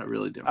laughter. I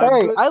really do.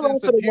 Hey, I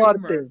laugh at a lot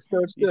of things, so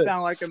it's good. You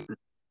sound like a...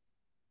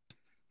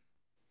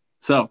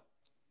 So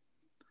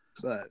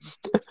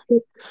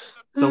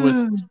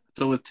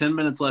So with 10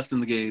 minutes left in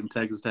the game,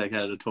 Texas Tech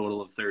had a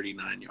total of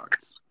 39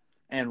 yards.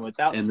 And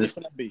without And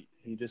skipping a beat,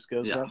 he just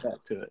goes right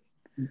back to it.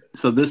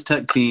 So this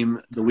Tech team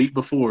the week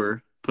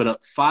before put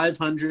up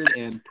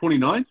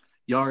 529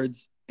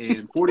 yards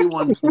and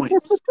 41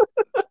 points.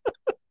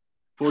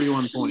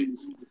 41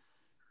 points.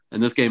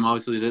 And this game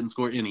obviously didn't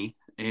score any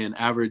and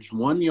averaged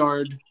 1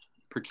 yard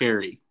per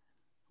carry.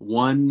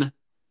 1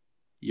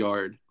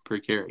 yard per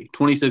carry.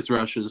 26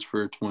 rushes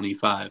for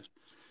 25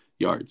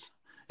 yards.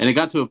 And it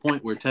got to a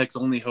point where Tech's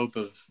only hope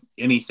of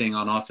anything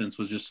on offense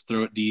was just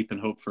throw it deep and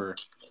hope for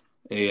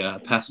a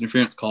pass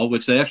interference call,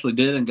 which they actually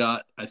did and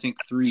got, I think,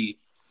 3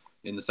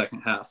 in the second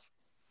half.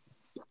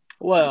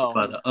 Well,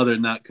 but other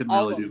than that, couldn't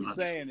really do much. All I'm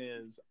saying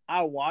is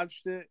I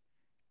watched it,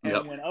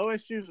 and when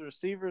OSU's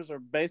receivers are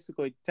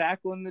basically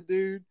tackling the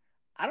dude,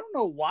 I don't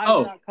know why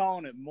they're not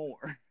calling it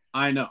more.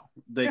 I know.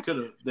 They could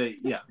have.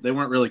 They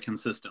weren't really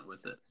consistent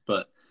with it.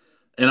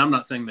 And I'm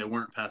not saying they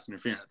weren't pass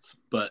interference,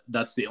 but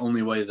that's the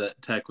only way that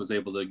Tech was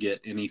able to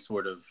get any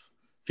sort of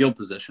field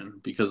position,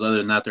 because other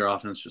than that, their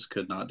offense just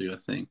could not do a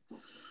thing.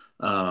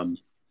 And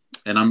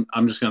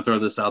I'm just going to throw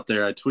this out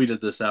there. I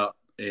tweeted this out,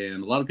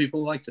 and a lot of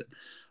people liked it.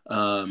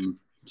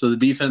 So the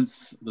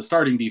defense, the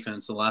starting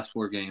defense, the last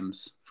 4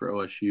 games for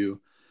OSU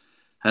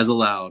has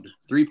allowed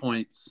 3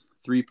 points,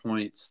 3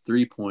 points,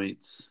 3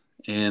 points,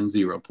 and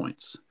 0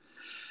 points.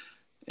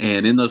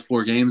 And in those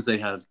 4 games, they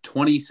have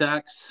 20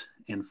 sacks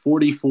and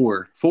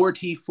 44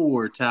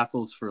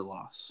 tackles for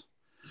loss.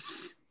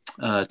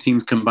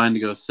 Teams combined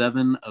to go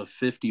 7 of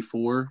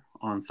 54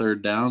 on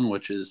third down,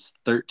 which is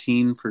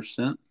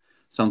 13%.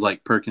 Sounds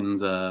like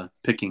Perkins'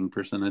 picking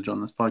percentage on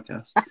this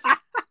podcast.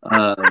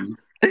 I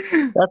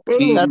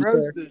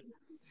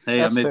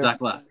made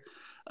Zach laugh.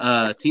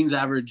 Teams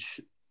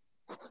average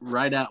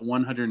right at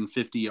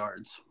 150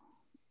 yards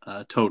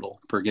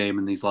total per game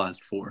in these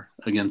last 4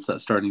 against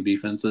that starting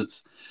defense.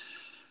 It's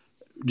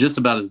just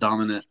about as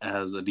dominant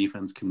as a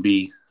defense can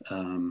be.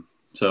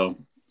 So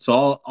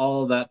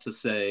all that to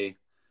say,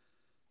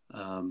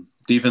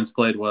 defense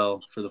played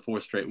well for the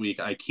 4th straight week.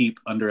 I keep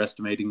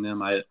underestimating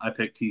them. I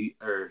picked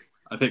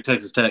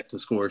Texas Tech to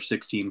score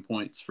 16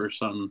 points for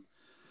some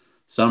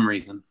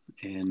reason,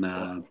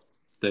 and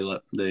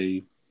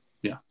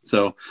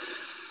So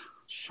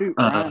shoot,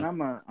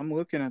 Ryan, I'm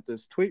looking at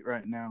this tweet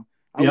right now.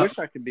 I wish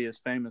I could be as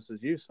famous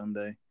as you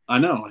someday. I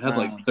know. I had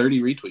like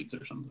 30 retweets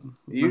or something.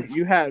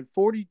 You had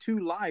 42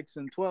 likes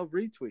and 12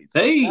 retweets.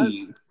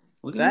 Hey,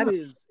 that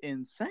is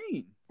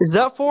insane. Is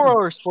that for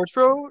our Sports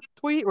Pro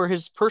tweet or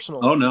his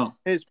personal? Oh no,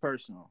 his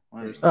personal.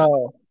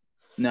 Oh,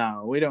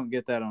 no, we don't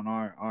get that on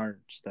our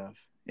stuff.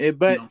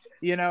 But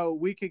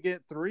we could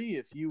get 3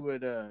 if you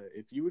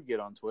would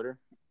get on Twitter.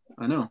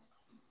 I know.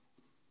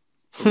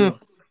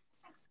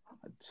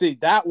 See,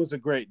 that was a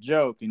great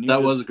joke, and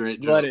was a great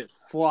joke. Let it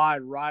fly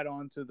right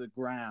onto the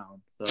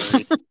ground.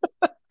 Sorry.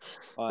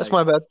 That's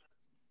my bad.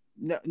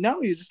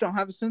 No, you just don't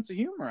have a sense of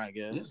humor, I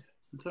guess. Yeah,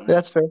 right.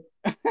 That's fair.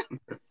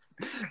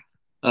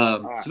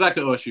 So back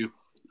to OSU.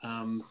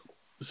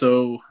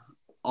 So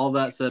all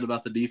that said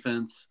about the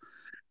defense,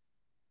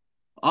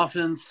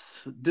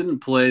 offense didn't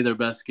play their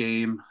best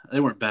game. They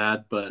weren't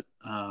bad, but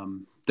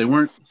they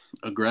weren't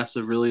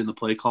aggressive really in the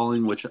play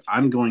calling, which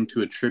I'm going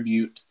to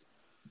attribute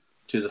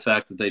to the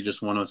fact that they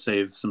just want to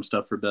save some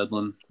stuff for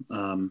Bedlam.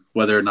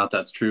 Whether or not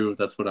that's true,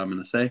 that's what I'm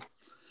going to say.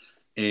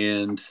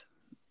 And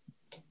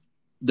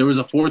there was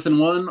a 4th and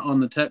 1 on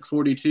the Tech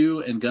 42,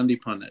 and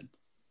Gundy punted.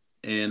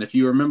 And if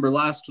you remember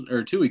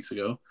 2 weeks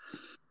ago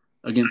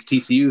against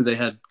TCU, they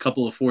had a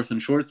couple of 4th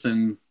and shorts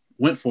and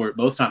went for it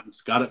both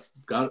times. Got it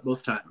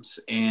both times.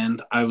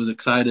 And I was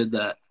excited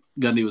that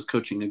Gundy was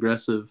coaching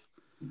aggressive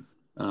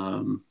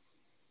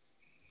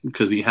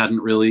because he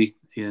hadn't really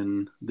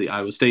in the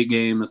Iowa State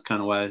game. That's kind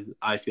of why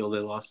I feel they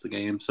lost the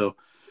game. So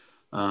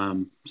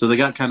they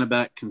got kind of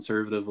back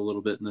conservative a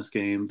little bit in this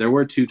game. There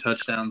were 2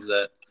 touchdowns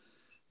that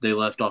they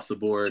left off the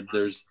board.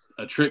 There's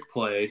a trick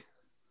play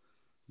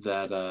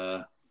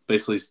that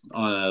basically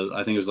on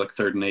I think it was like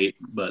 3rd and 8,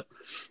 but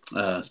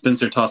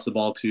Spencer tossed the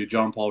ball to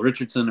John Paul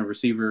Richardson, a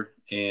receiver,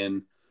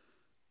 and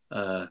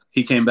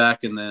he came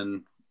back, and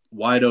then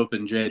wide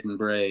open Jaden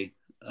Bray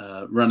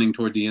running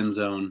toward the end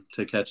zone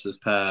to catch this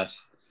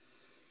pass.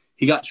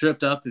 He got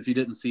tripped up, if you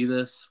didn't see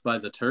this, by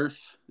the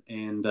turf,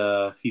 and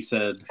he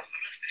said,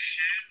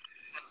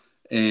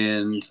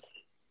 and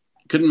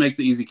couldn't make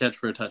the easy catch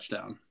for a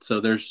touchdown.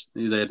 So they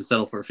had to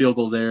settle for a field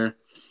goal there.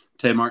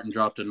 Tay Martin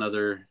dropped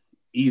another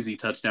easy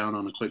touchdown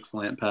on a quick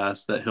slant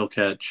pass that he'll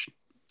catch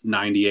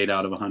 98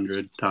 out of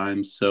 100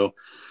 times. So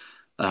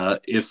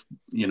if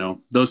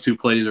those 2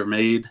 plays are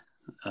made,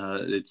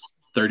 it's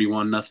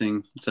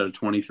 31-0 instead of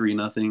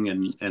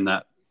 23-0, and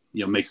that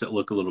makes it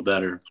look a little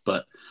better.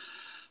 But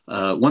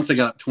once they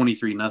got up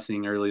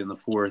 23-0 early in the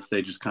 4th,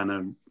 they just kind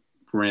of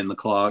ran the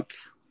clock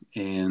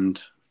and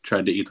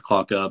tried to eat the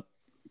clock up.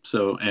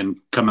 So, and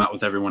come out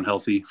with everyone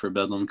healthy for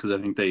Bedlam, because I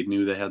think they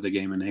knew they had the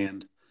game in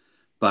hand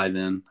by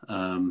then.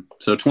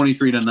 So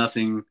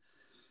 23-0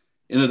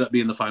 ended up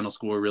being the final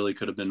score. Really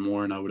could have been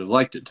more, and I would have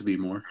liked it to be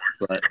more.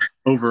 But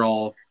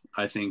overall,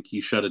 I think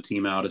you shut a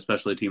team out,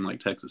 especially a team like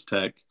Texas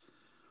Tech,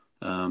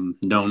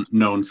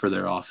 known for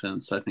their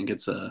offense. I think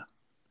it's a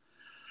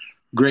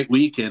great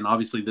week, and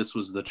obviously this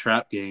was the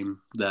trap game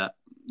that,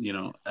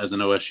 as an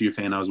OSU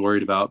fan, I was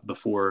worried about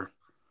before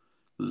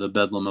the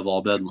Bedlam of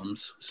all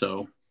Bedlams.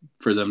 So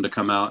for them to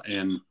come out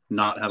and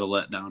not have a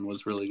letdown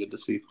was really good to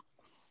see.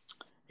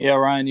 Yeah,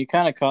 Ryan, you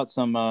kind of caught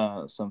some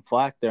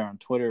flack there on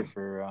Twitter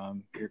for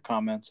your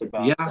comments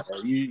about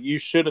you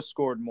should have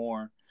scored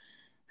more.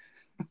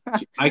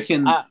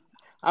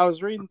 I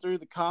was reading through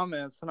the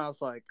comments and I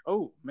was like,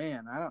 oh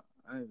man,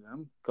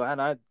 I'm glad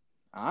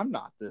I'm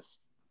not this.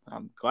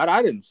 I'm glad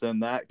I didn't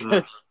send that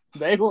because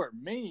they were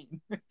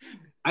mean.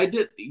 I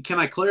did. Can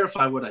I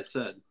clarify what I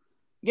said?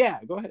 Yeah,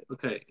 go ahead.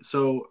 Okay,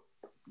 so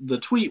the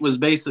tweet was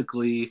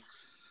basically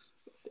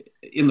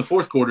in the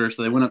fourth quarter,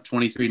 so they went up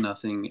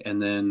 23-0,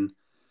 and then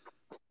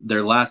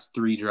their last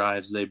 3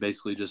 drives, they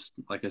basically just,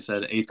 like I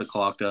said, ate the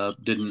clock up.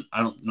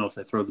 I don't know if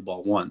they threw the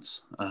ball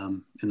once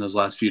in those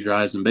last few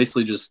drives, and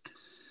basically just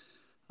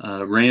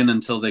ran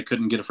until they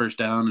couldn't get a first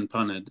down and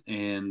punted.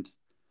 And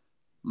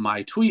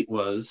my tweet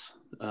was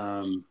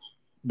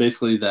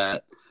basically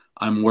that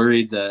I'm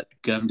worried that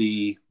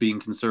Gundy being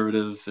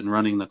conservative and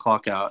running the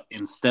clock out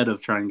instead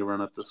of trying to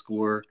run up the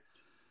score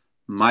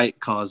might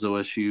cause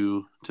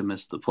OSU to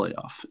miss the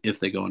playoff if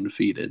they go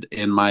undefeated.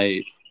 And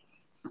I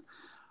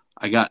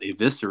got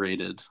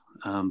eviscerated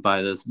by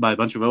a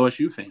bunch of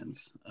OSU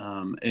fans,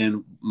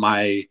 and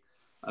my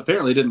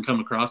apparently didn't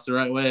come across the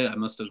right way. I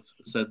must have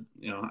said,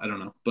 I don't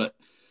know, but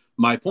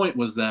my point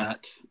was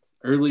that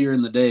earlier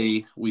in the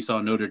day we saw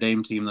a Notre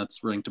Dame team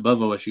that's ranked above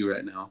OSU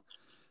right now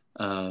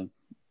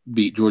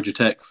beat Georgia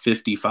Tech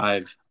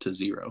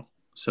 55-0.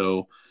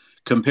 So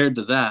compared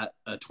to that,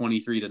 a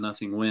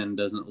 23-0 win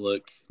doesn't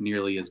look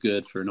nearly as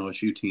good for an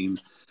OSU team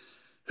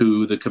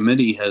who the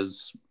committee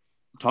has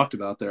talked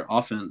about. Their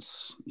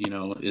offense,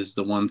 is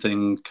the one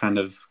thing kind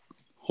of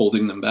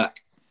holding them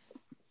back.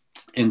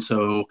 And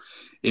so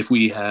if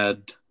we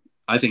had,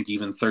 I think,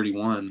 even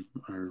 31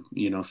 or,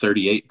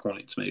 38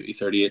 points, maybe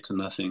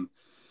 38-0,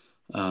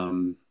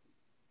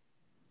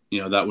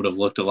 that would have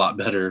looked a lot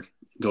better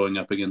going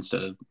up against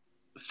a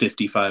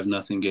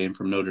 55-0 game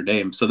from Notre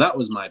Dame. So that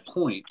was my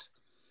point.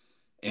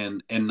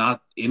 And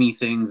not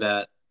anything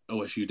that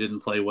OSU didn't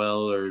play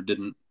well or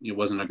it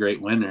wasn't a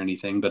great win or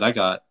anything, but I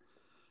got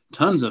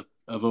tons of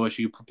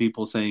OSU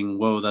people saying,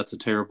 whoa, that's a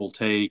terrible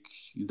take.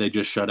 They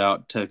just shut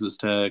out Texas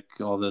Tech,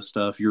 all this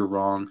stuff. You're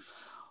wrong.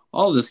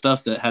 All this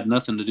stuff that had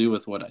nothing to do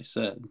with what I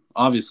said.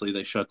 Obviously,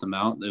 they shut them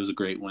out. It was a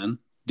great win.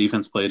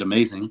 Defense played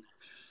amazing.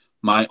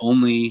 My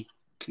only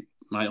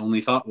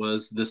thought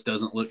was this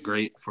doesn't look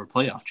great for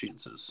playoff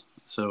chances.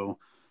 So,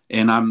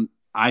 and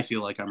I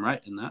feel like I'm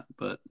right in that,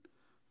 but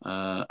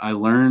I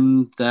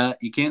learned that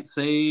you can't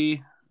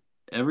say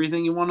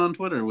everything you want on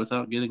Twitter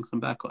without getting some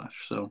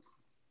backlash. So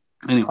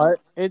anyway,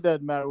 it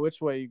doesn't matter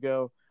which way you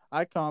go.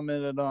 I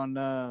commented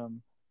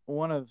on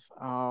one of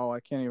I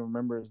can't even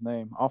remember his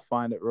name. I'll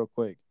find it real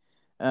quick.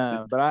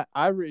 But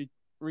I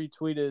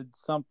retweeted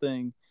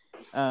something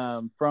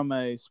from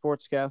a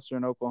sportscaster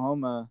in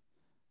Oklahoma,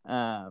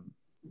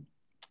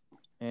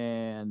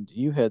 and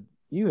you had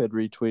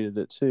retweeted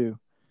it too.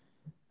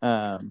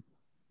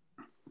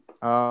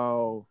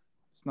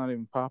 It's not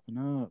even popping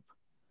up.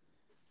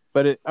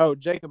 But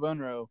Jacob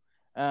Unroe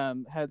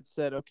had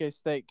said, okay,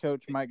 State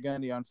coach Mike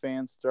Gundy on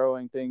fans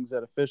throwing things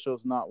at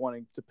officials not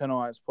wanting to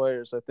penalize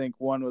players. I think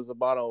one was a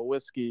bottle of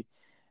whiskey,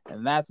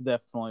 and that's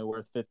definitely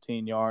worth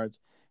 15 yards.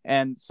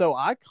 And so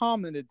I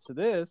commented to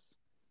this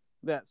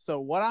so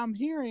what I'm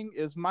hearing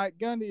is Mike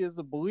Gundy is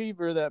a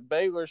believer that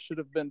Baylor should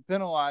have been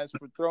penalized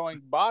for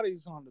throwing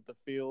bodies onto the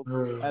field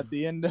at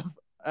the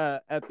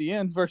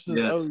end versus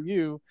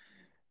OU.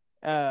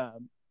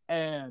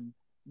 And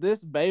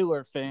this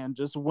Baylor fan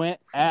just went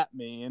at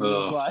me and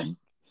was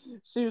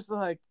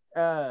like,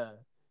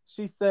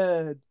 she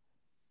said,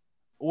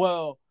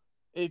 well,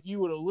 if you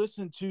would have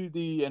listened to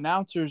the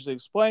announcers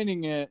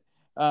explaining it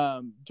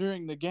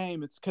during the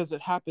game, it's because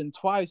it happened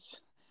twice.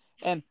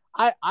 And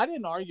I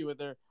didn't argue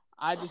with her.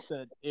 I just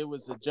said it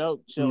was a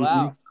joke. Chill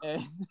out.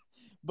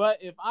 But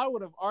if I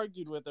would have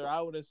argued with her, I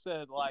would have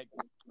said,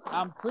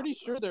 I'm pretty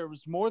sure there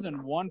was more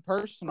than one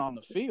person on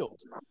the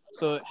field.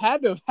 So it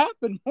had to have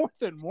happened more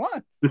than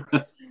once.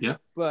 Yeah.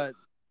 But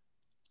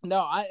no,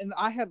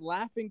 I had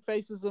laughing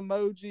faces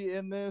emoji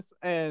in this,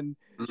 and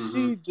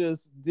she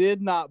just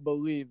did not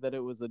believe that it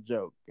was a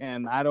joke.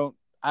 And I don't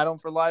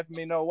for life of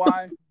me know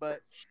why, but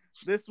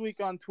this week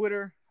on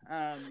Twitter,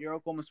 your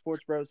Oklahoma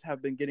Sports Bros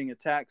have been getting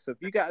attacked. So if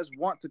you guys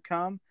want to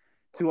come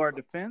to our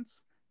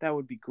defense, that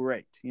would be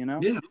great,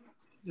 Yeah.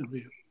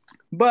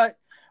 But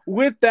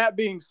with that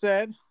being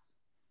said,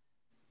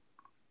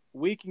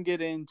 we can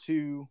get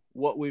into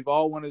what we've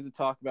all wanted to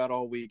talk about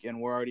all week, and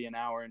we're already an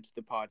hour into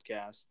the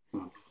podcast,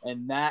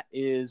 and that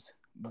is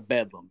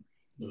Bedlam.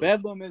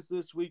 Bedlam is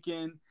this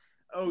weekend,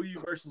 OU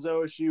versus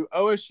OSU.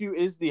 OSU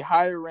is the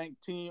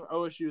higher-ranked team.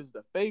 OSU is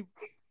the favorite.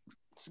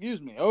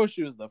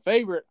 OSU is the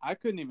favorite. I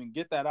couldn't even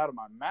get that out of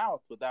my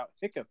mouth without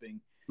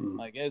hiccuping.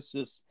 It's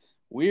just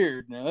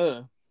weird.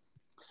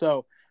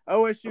 So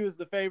OSU is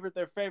the favorite.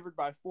 They're favored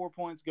by 4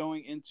 points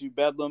going into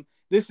Bedlam.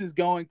 This is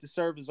going to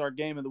serve as our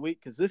game of the week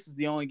because this is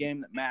the only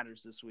game that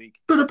matters this week.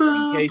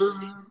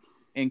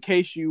 In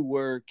case you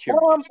were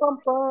curious.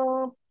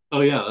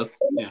 Oh yeah,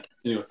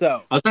 Anyway,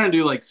 So I was trying to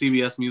do like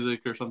CBS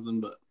music or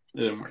something, but it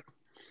didn't work.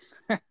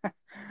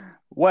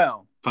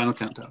 Well, final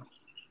countdown.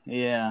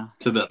 Yeah.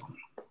 To Bedlam.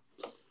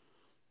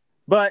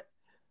 But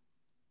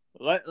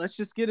let's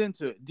just get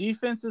into it.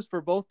 Defenses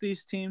for both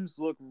these teams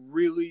look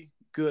really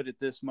good at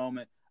this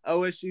moment.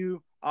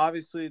 OSU,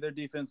 obviously, their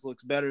defense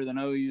looks better than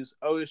OU's.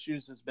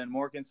 OSU's has been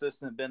more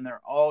consistent, been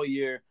there all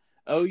year.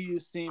 OU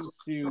seems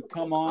to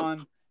come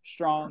on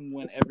strong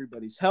when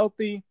everybody's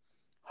healthy.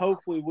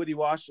 Hopefully,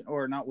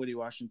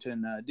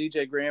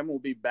 DJ Graham will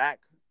be back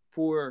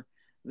for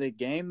the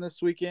game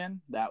this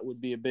weekend. That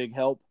would be a big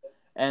help.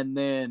 And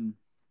then,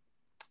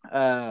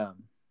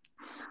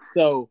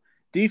 so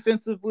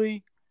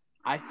defensively,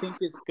 I think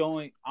it's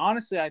going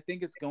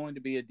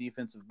to be a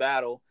defensive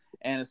battle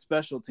and a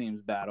special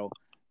teams battle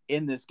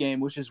in this game,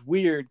 which is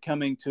weird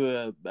coming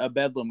to a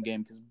Bedlam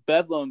game because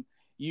Bedlam,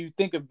 you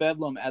think of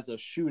Bedlam as a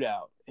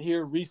shootout.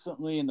 Here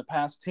recently in the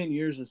past 10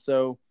 years or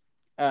so,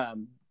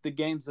 the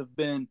games have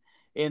been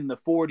in the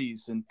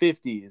 40s and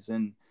 50s.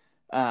 And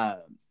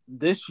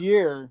this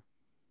year,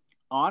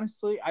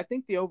 honestly, I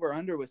think the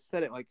over-under was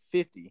set at like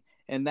 50.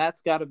 And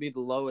that's got to be the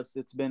lowest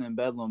it's been in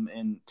Bedlam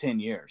in 10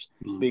 years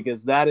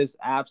because that is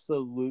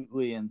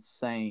absolutely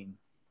insane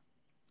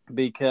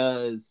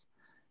because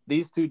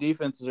these two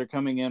defenses are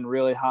coming in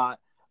really hot.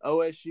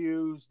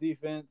 OSU's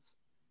defense,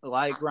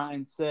 like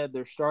Ryan said,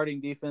 their starting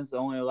defense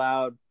only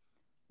allowed,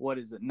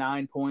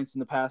 9 points in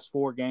the past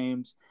 4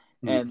 games.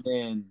 And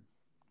then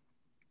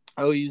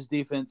OU's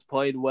defense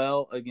played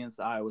well against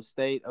Iowa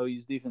State.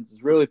 OU's defense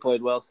has really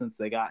played well since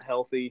they got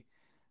healthy.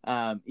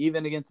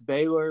 Even against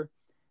Baylor,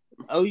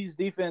 OU's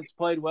defense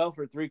played well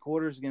for 3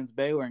 quarters against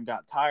Baylor and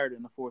got tired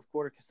in the 4th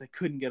quarter because they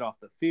couldn't get off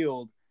the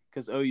field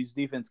because OU's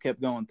defense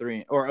kept going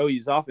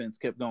OU's offense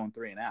kept going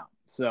 3 and out.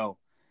 So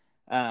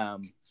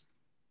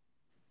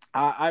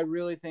I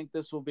really think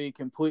this will be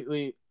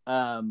completely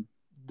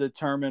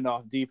determined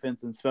off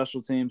defense and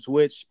special teams,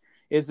 which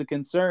is a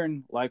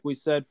concern, like we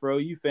said, for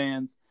OU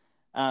fans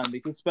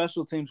because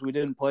special teams we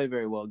didn't play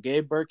very well.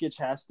 Gabe Burkich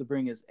has to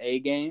bring his A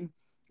game.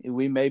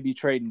 We may be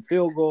trading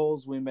field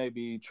goals. We may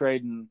be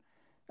trading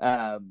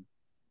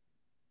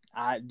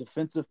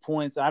defensive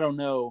points. I don't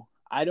know.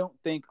 I don't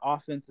think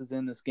offenses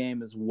in this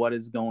game is what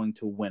is going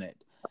to win it.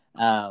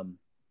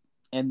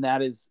 And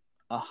that is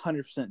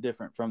 100%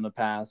 different from the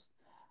past.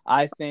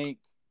 I think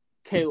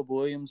Caleb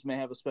Williams may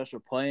have a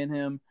special play in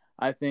him.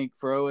 I think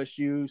for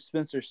OSU,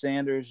 Spencer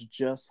Sanders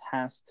just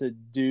has to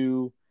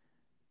do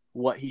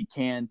what he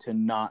can to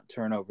not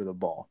turn over the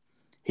ball.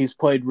 He's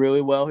played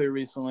really well here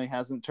recently,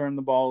 hasn't turned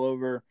the ball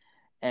over.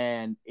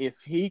 And if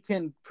he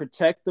can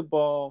protect the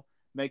ball,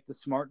 make the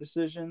smart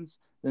decisions,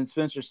 then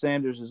Spencer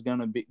Sanders is going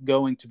to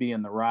be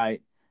in the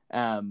right,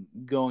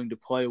 going to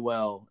play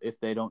well if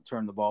they don't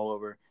turn the ball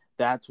over.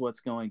 That's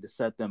what's going to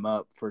set them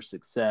up for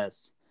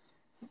success.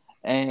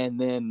 And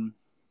then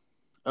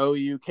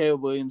OU,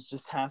 Caleb Williams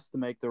just has to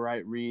make the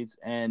right reads,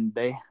 and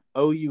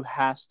OU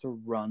has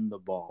to run the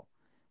ball.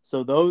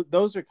 So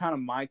those are kind of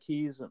my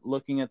keys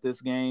looking at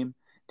this game.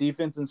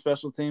 Defense and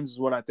special teams is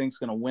what I think is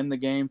going to win the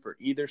game for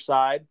either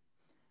side.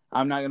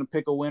 I'm not going to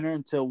pick a winner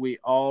until we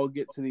all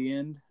get to the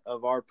end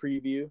of our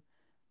preview.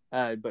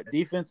 But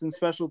defense and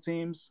special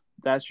teams,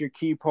 that's your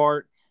key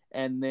part.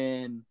 And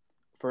then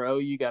for OU,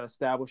 you got to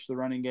establish the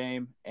running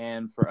game.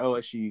 And for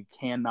OSU, you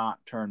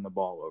cannot turn the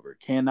ball over.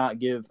 Cannot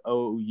give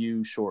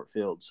OU short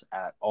fields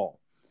at all.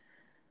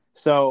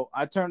 So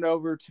I turned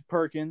over to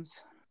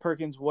Perkins.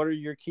 Perkins, what are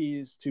your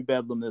keys to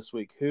Bedlam this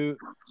week? You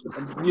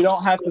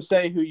don't have to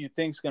say who you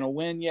think's going to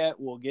win yet.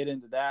 We'll get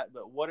into that.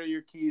 But what are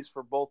your keys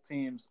for both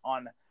teams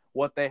on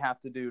what they have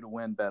to do to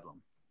win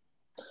Bedlam?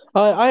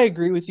 I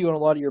agree with you on a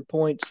lot of your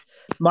points.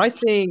 My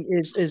thing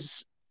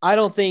is I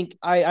don't think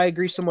I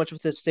agree so much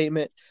with this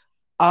statement.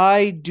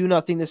 I do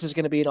not think this is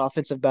going to be an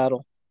offensive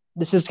battle.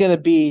 This is going to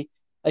be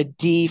a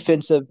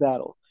defensive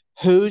battle.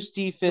 Whose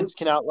defense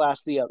can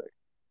outlast the other?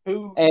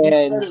 You said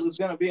it was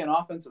going to be an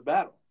offensive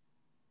battle.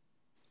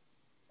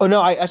 Oh no,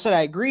 I said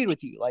I agreed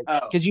with you,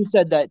 because you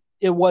said that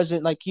it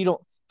wasn't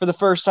for the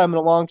first time in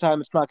a long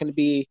time, it's not going to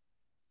be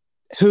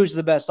who's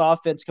the best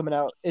offense coming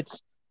out.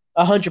 It's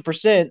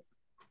 100%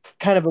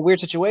 kind of a weird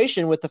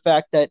situation with the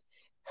fact that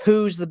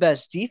who's the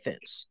best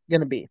defense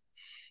going to be.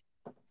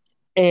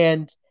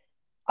 And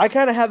I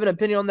kind of have an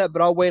opinion on that,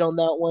 but I'll wait on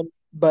that one.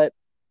 But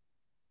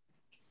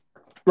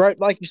right,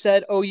 like you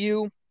said,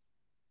 OU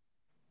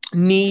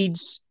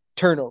needs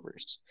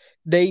turnovers.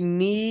 They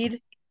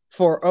need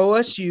for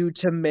OSU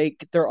to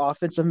make their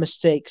offensive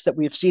mistakes that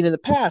we've seen in the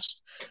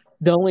past.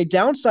 The only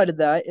downside of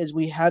that is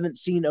we haven't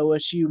seen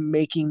OSU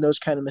making those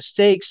kind of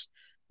mistakes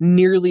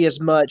nearly as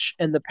much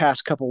in the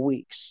past couple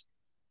weeks.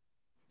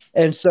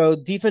 And so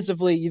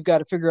defensively, you've got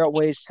to figure out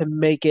ways to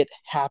make it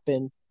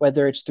happen,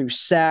 whether it's through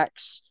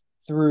sacks,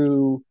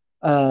 through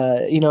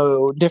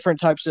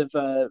different types of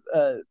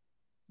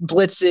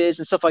blitzes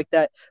and stuff like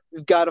that.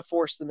 We've got to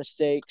force the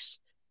mistakes.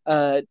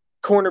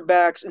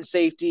 Cornerbacks and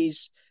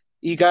safeties,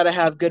 you got to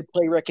have good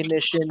play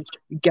recognition.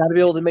 You got to be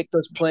able to make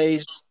those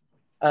plays,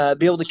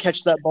 be able to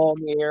catch that ball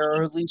in the air,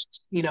 or at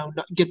least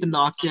get the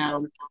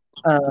knockdown.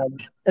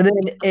 And then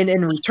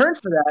in return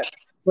for that,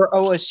 for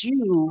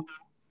OSU,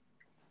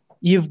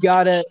 you've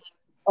got to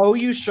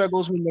OU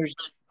struggles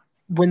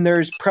when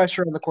there's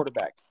pressure on the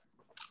quarterback.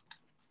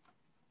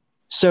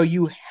 So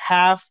you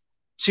have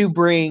to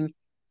bring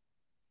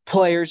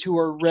players who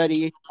are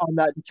ready on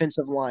that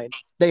defensive line.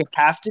 They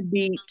have to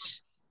beat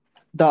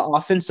the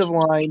offensive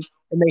line,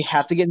 and they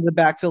have to get into the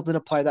backfield and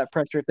apply that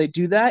pressure. If they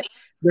do that,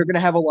 they're going to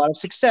have a lot of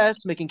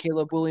success making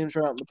Caleb Williams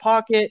run out in the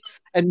pocket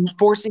and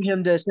forcing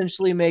him to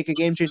essentially make a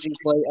game-changing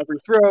play every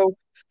throw,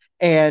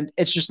 and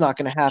it's just not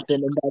going to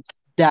happen, and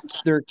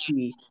that's their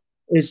key,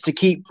 is to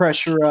keep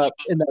pressure up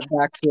in that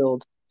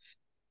backfield.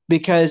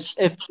 Because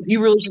if he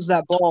releases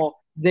that ball,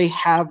 they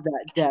have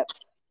that depth.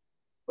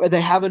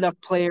 They have enough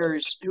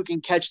players who can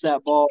catch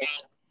that ball.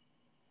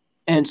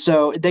 And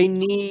so they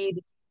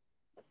need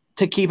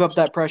to keep up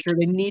that pressure.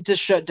 They need to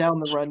shut down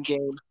the run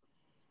game.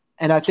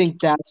 And I think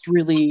that's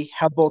really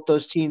how both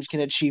those teams can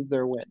achieve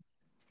their win.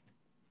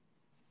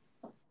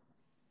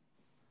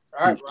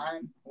 All right,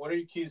 Ryan, what are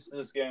your keys to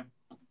this game?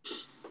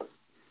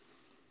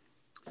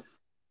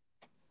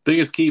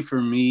 Biggest key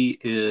for me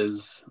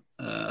is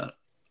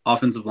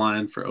offensive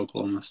line for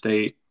Oklahoma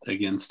State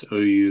against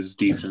OU's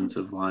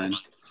defensive line.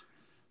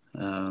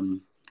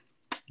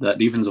 That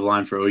defensive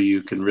line for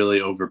OU can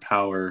really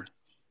overpower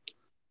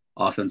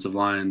offensive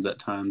lines at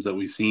times that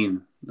we've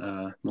seen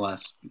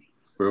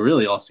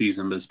really all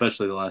season, but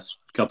especially the last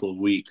couple of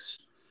weeks.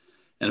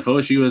 And if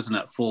OSU isn't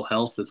at full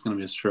health, it's going to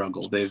be a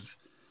struggle. They've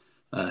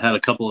had a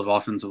couple of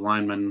offensive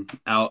linemen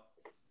out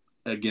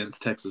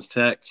against Texas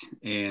Tech,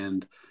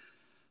 and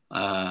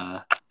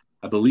I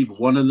believe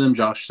one of them,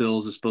 Josh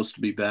Sills, is supposed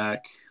to be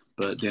back,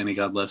 but Danny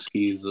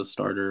Godlewski is a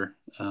starter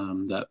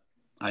that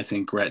I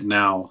think right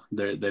now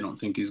they don't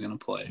think he's going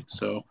to play.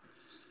 So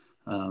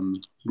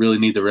really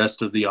need the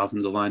rest of the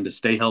offensive line to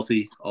stay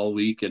healthy all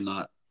week and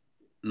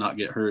not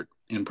get hurt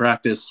in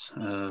practice,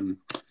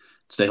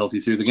 stay healthy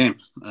through the game.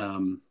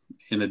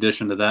 In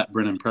addition to that,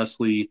 Brennan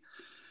Presley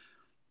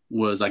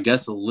was, I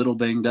guess, a little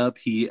banged up.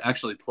 He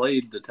actually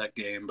played the Tech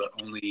game, but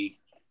only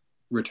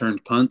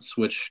returned punts,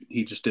 which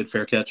he just did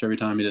fair catch every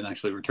time. He didn't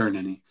actually return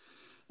any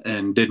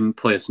and didn't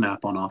play a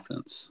snap on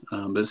offense.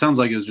 But it sounds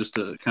like it was just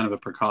a kind of a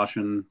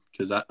precaution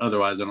because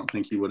otherwise I don't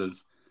think he would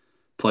have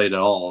played at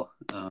all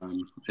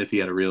if he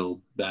had a real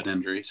bad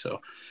injury.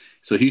 So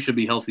he should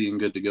be healthy and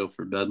good to go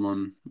for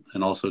Bedlam.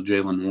 And also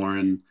Jalen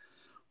Warren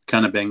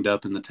kind of banged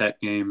up in the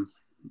Tech game.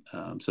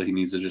 So he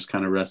needs to just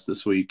kind of rest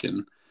this week,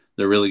 and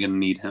they're really going to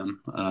need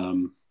him.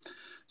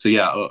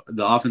 The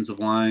offensive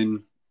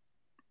line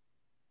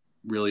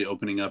really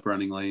opening up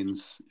running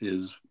lanes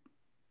is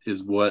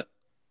what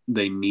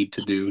they need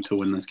to do to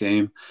win this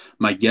game.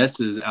 My guess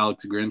is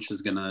Alex Grinch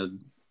is going to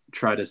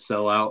try to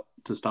sell out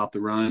to stop the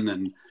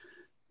run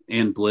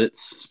and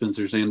blitz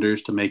Spencer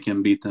Sanders to make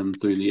him beat them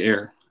through the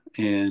air.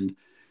 And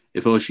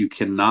if OSU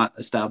cannot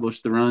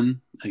establish the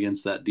run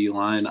against that D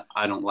line,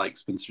 I don't like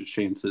Spencer's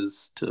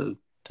chances to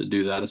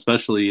do that,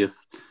 especially if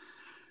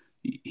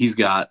he's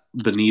got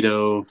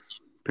Benito,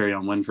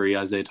 Perrion Winfrey,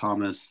 Isaiah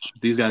Thomas.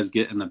 If these guys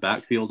get in the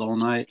backfield all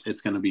night,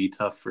 it's going to be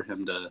tough for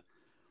him to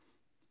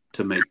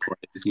make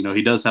plays.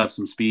 He does have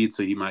some speed,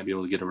 so he might be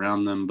able to get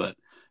around them, but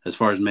as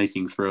far as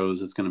making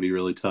throws, it's going to be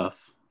really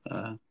tough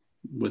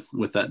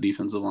with that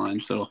defensive line.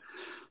 So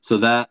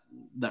that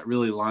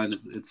really line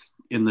it's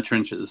in the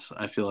trenches.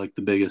 I feel like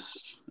the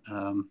biggest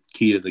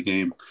key to the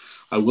game.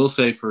 I will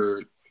say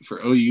for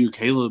OU,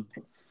 Caleb,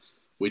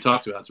 we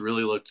talked about,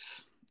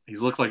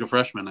 he's looked like a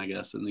freshman, I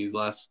guess, in these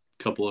last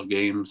couple of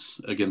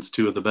games against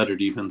two of the better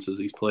defenses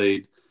he's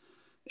played.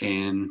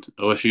 And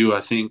OSU,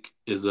 I think,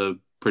 is a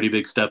pretty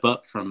big step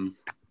up from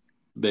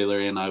Baylor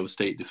and Iowa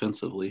State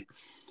defensively.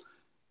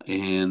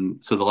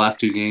 And so the last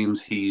two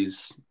games,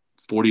 he's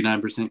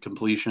 49%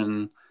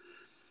 completion,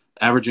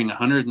 averaging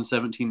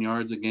 117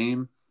 yards a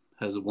game,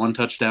 has 1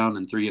 touchdown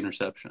and 3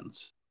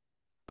 interceptions.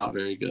 Not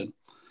very good.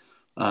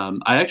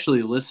 I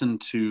actually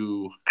listened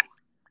to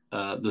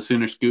the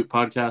Sooner Scoop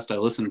podcast. I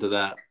listened to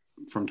that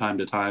from time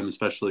to time,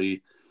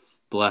 especially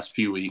the last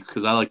few weeks,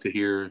 because I like to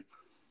hear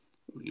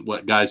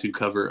what guys who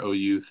cover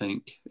OU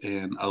think,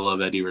 and I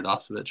love Eddie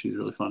Radosevich. He's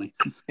really funny.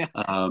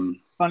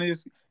 Funny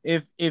is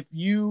if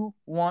you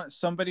want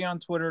somebody on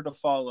Twitter to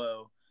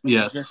follow,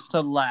 yes, just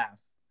to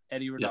laugh,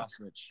 Eddie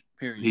Radosevich.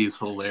 Period. He's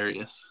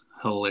hilarious.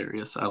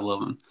 I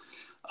love him.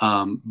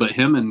 But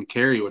him and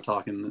Carrie were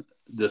talking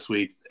this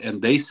week,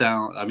 and they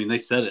said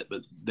it,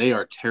 but they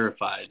are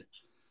terrified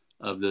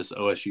of this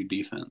OSU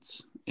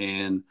defense.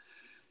 And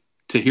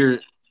to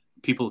hear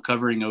people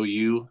covering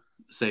OU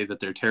say that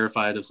they're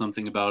terrified of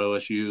something about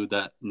OSU,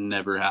 that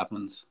never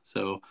happens.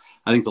 So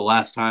I think the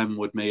last time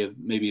would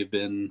maybe have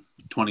been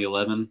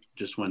 2011,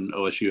 just when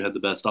OSU had the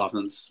best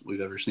offense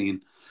we've ever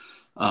seen.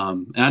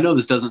 And I know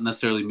this doesn't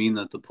necessarily mean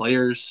that the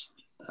players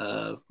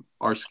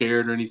are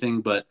scared or anything,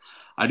 but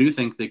I do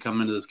think they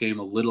come into this game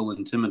a little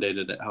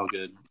intimidated at how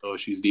good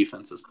OSU's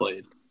defense has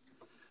played.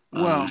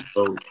 Well,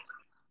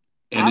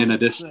 and I in would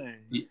addition,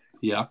 say,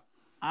 yeah,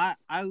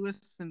 I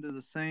listened to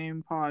the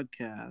same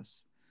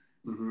podcast,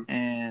 mm-hmm.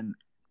 and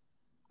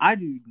I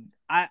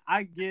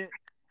get.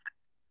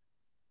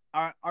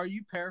 Are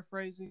you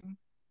paraphrasing?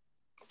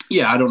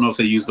 Yeah, I don't know if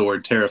they used the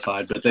word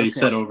terrified, but they Okay.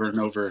 said over and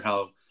over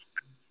how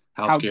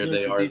scared good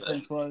they the are.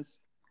 defense was.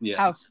 Yeah,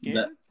 How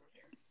scared?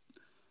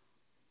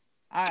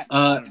 I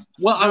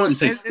wouldn't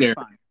say scared.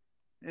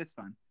 It's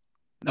fine.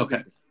 No okay.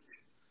 big deal.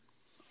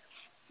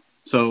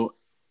 So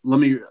let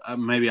me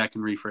maybe I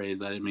can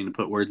rephrase. I didn't mean to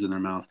put words in their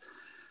mouth.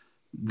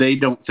 They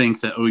don't think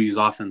that OU's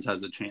offense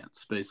has a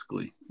chance,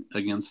 basically,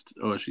 against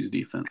OSU's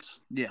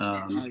defense.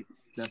 Yeah,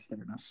 that's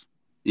fair enough.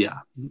 Yeah,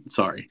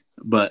 sorry,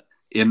 but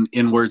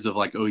in words of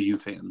like OU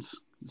fans,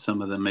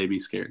 some of them may be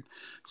scared.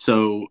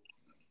 So,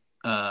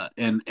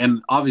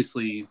 and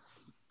obviously,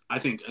 I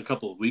think a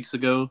couple of weeks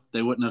ago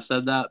they wouldn't have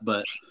said that,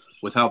 but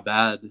with how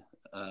bad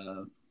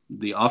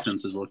the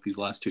offenses look these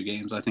last two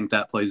games, I think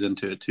that plays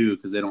into it too,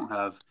 because they don't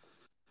have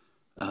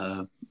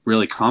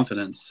really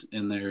confidence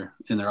in their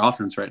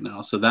offense right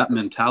now. So that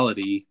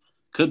mentality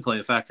could play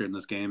a factor in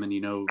this game. And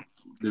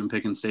Boone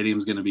Pickens Stadium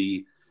is going to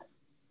be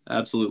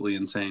absolutely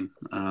insane.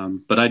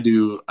 But I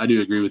do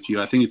agree with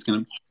you. I think it's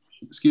going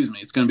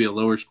to be a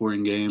lower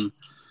scoring game.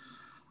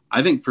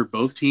 I think for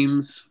both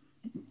teams,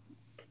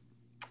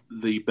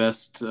 the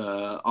best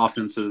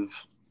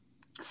offensive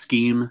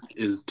scheme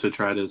is to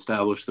try to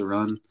establish the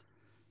run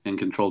and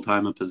control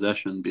time of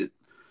possession. But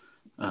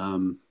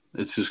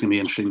it's just going to be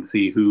interesting to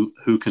see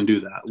who can do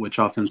that, which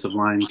offensive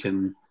line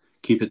can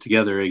keep it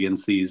together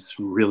against these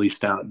really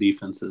stout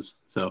defenses.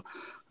 So,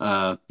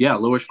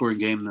 lower scoring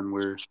game than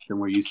we're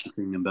used to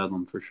seeing in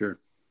Bedlam for sure.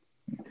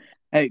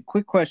 Hey,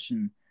 quick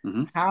question: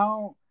 mm-hmm.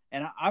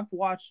 I've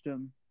watched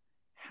him.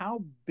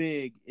 How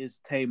big is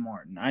Tay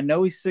Martin? I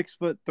know he's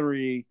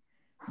 6'3",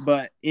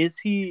 but is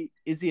he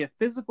a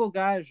physical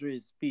guy or is he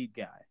a speed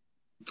guy?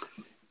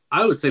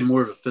 I would say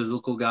more of a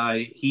physical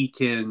guy. He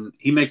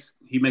makes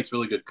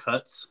really good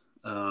cuts.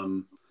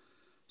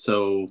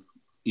 So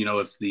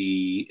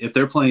if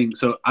they're playing,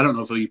 so I don't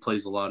know if he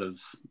plays a lot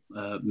of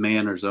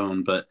man or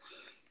zone, but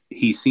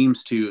he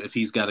seems to, if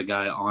he's got a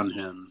guy on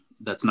him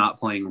that's not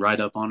playing right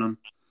up on him,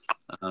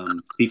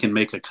 he can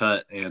make a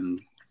cut and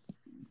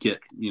get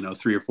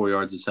 3 or 4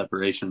 yards of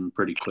separation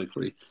pretty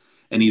quickly.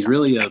 And he's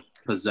really a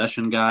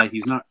possession guy.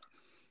 He's not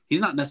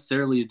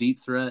necessarily a deep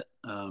threat.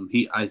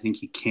 I think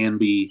he can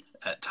be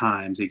at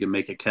times. He can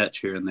make a catch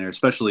here and there,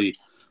 especially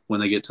when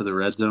they get to the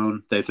red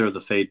zone. They throw the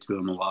fade to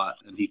him a lot,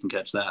 and he can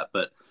catch that.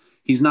 But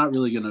he's not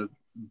really going to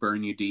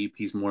burn you deep.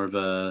 He's more of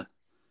a,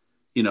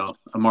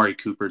 Amari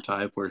Cooper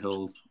type where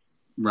he'll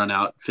run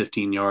out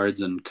 15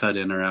 yards and cut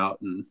in or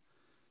out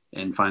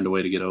and find a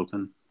way to get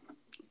open.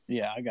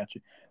 Yeah, I got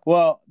you.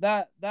 Well,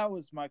 that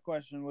was my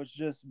question, was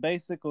just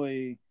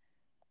basically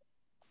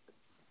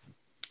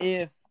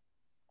if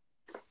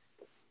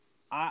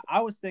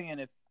I was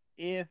thinking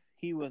if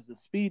he was a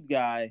speed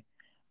guy,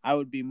 I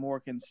would be more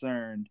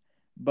concerned.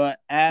 But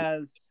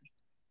as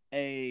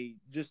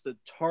just a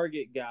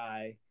target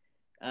guy,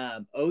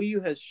 OU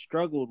has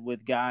struggled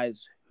with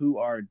guys who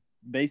are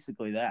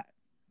basically that.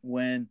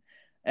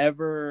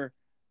 Whenever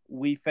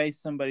we face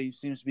somebody who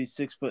seems to be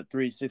 6'3",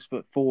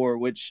 6'4",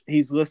 which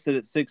he's listed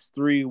at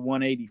 6'3",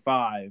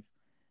 185,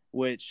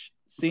 which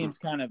seems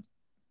kind of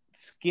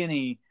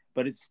skinny,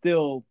 but it's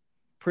still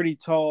pretty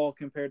tall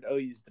compared to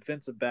OU's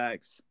defensive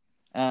backs.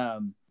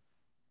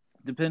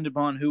 Depending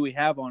upon who we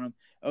have on them,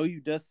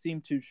 OU does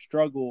seem to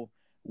struggle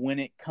when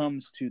it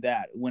comes to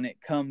that. When it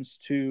comes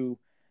to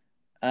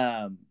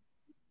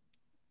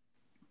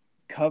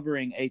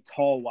covering a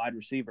tall wide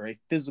receiver, a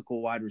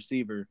physical wide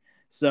receiver.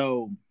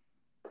 So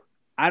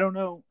I don't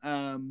know.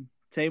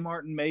 Tay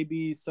Martin may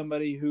be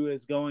somebody who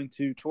is going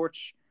to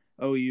torch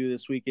OU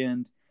this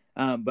weekend.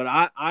 But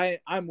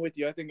I'm with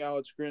you. I think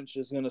Alex Grinch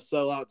is going to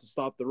sell out to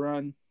stop the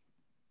run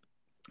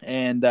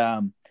and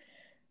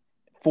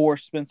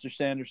force Spencer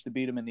Sanders to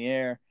beat him in the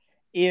air.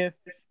 If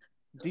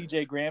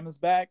DJ Graham is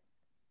back,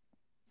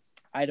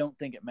 I don't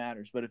think it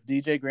matters. But if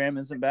DJ Graham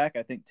isn't back,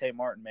 I think Tay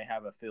Martin may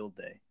have a field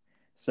day.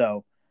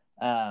 So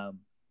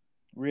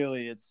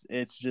really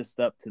it's just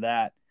up to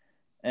that.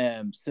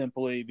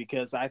 Simply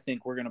because I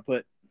think we're going to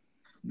put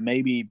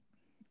maybe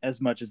as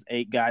much as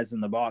 8 guys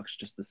in the box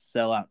just to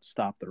sell out to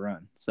stop the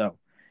run. So,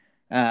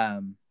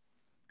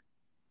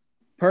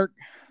 Perk.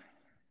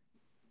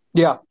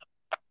 Yeah.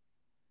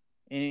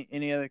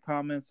 Any other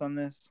comments on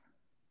this?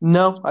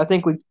 No, I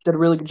think we did a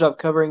really good job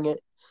covering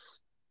it.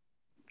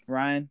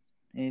 Ryan,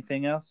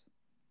 anything else?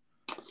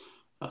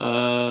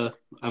 I've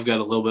got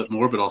a little bit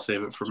more, but I'll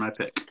save it for my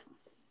pick.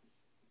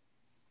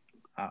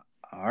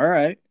 All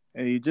right.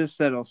 You just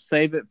said I'll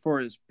save it for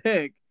his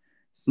pick.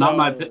 So...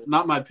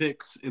 Not my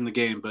picks in the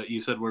game, but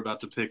you said we're about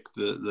to pick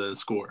the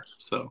score.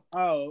 So.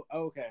 Oh,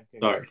 okay.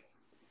 Sorry.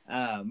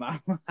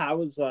 I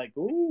was like,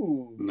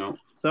 ooh, no,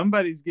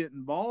 somebody's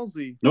getting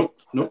ballsy. Nope.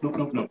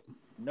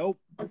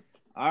 All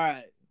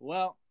right.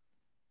 Well,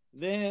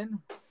 then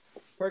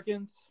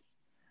Perkins,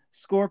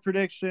 score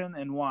prediction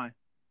and why?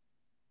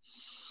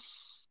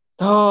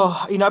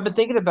 Oh, I've been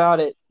thinking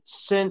about it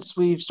since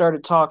we've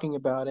started talking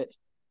about it.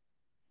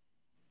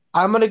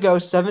 I'm going to go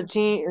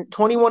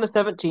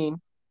 21-17,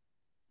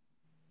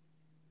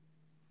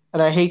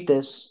 and I hate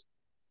this,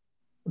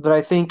 but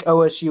I think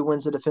OSU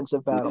wins the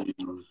defensive battle.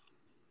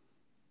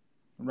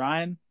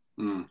 Ryan?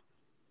 Oh,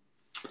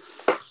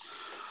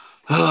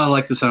 I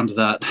like the sound of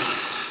that.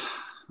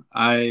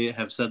 I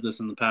have said this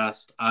in the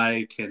past.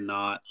 I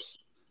cannot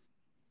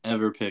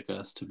ever pick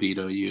us to beat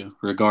OU,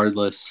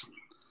 regardless.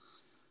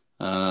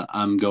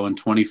 I'm going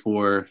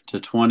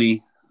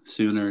 24-20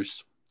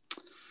 Sooners.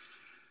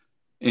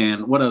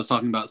 And what I was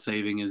talking about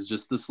saving is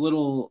just this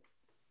little,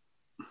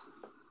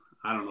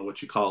 I don't know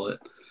what you call it,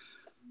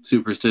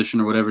 superstition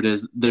or whatever it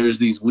is. There's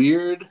these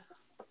weird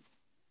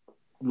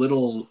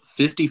little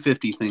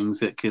 50-50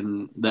 things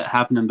that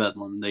happen in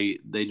Bedlam.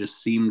 They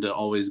just seem to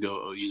always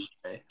go OU's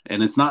way.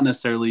 And it's not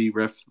necessarily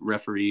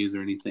referees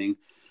or anything.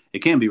 It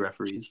can be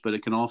referees, but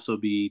it can also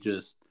be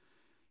just,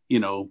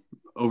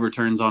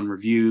 overturns on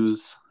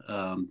reviews,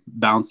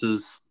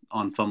 bounces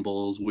on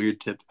fumbles, weird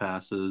tipped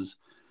passes.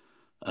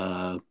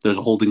 There's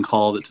a holding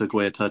call that took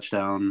away a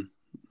touchdown,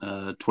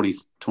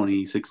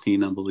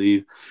 2016, I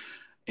believe.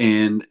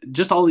 And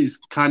just all these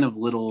kind of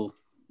little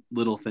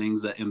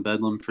things that in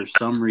Bedlam, for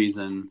some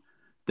reason,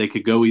 they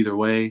could go either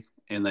way,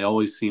 and they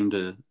always seem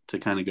to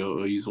kind of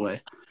go OU's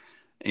way.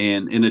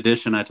 And in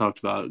addition, I talked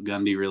about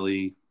Gundy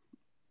really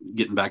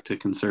getting back to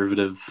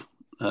conservative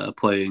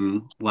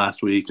playing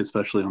last week,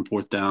 especially on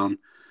fourth down.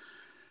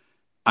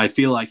 I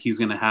feel like he's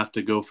going to have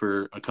to go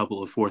for a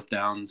couple of fourth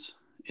downs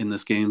in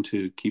this game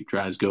to keep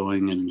drives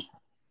going and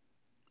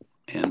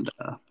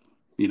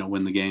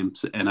win the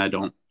games. And I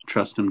don't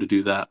trust him to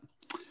do that.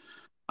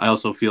 I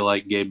also feel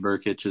like Gabe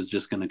Burkich is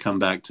just going to come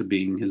back to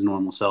being his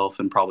normal self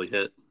and probably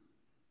hit,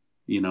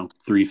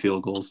 3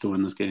 field goals to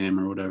win this game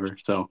or whatever.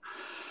 So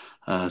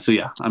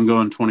yeah, I'm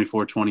going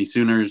 24-20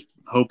 Sooners,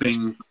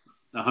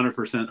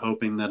 100%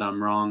 hoping that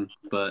I'm wrong,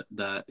 but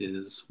that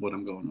is what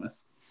I'm going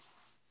with.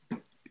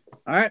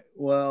 All right.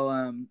 Well,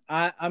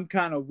 I'm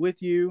kind of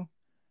with you,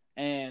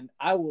 and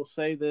I will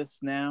say this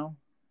now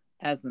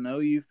as an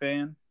OU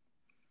fan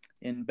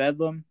in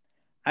Bedlam.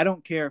 I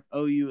don't care if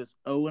OU is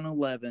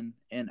 0-11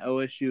 and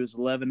OSU is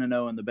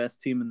 11-0 and the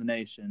best team in the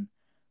nation.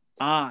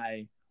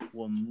 I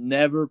will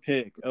never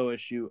pick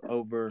OSU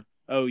over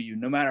OU,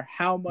 no matter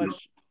how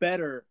much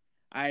better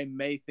I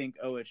may think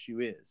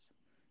OSU is.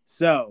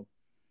 So,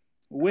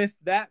 with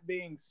that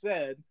being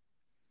said,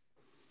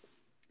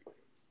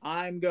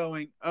 I'm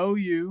going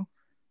OU,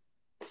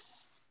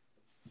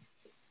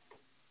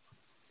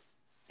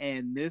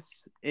 and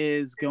this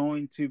is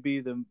going to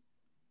be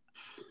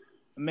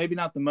maybe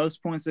not the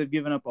most points they've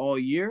given up all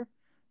year,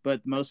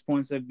 but the most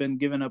points they've been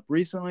given up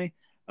recently.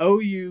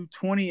 OU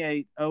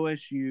 28,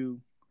 OSU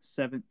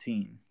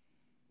 17.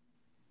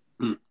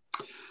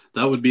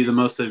 That would be the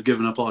most they've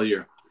given up all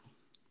year.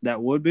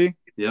 That would be?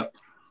 Yep.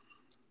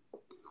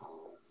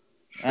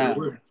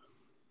 Sure.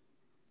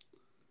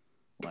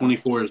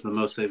 24 is the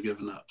most they've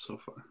given up so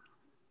far.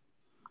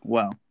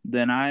 Well,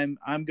 then I'm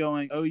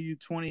going OU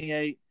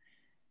 28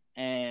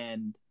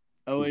 and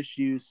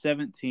OSU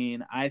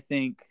 17. I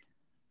think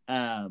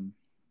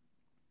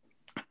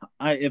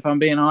if I'm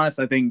being honest,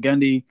 I think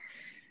Gundy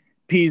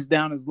pees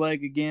down his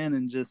leg again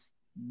and just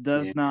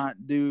does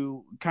not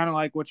do, kind of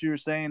like what you were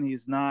saying.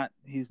 He's not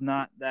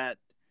that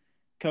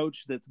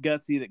coach that's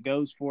gutsy that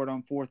goes for it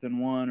on 4th and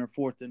 1 or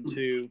 4th and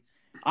 2.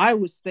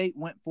 Iowa State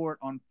went for it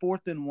on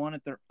 4th and 1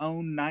 at their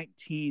own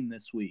 19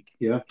 this week.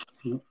 Yeah,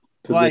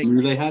 because they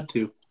knew they had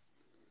to.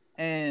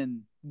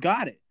 And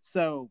got it.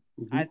 So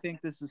I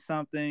think this is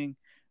something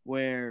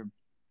where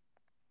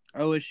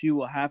OSU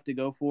will have to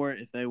go for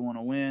it if they want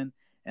to win.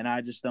 And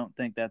I just don't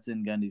think that's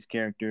in Gundy's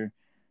character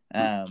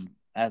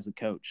as a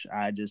coach.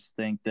 I just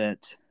think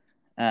that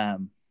I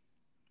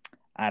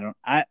don't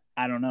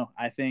know.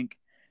 I think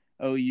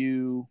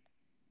OU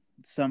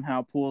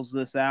somehow pulls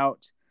this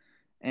out.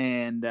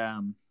 And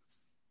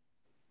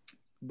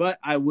but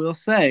I will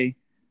say,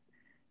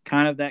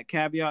 kind of that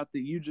caveat that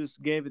you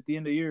just gave at the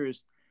end of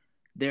yours,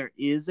 there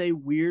is a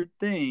weird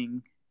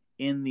thing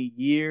in the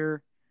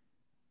year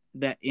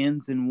that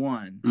ends in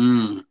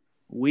 1.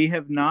 We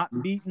have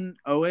not beaten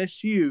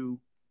OSU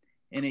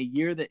in a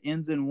year that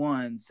ends in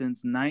 1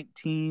 since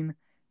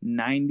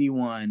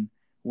 1991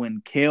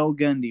 when Cale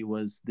Gundy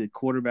was the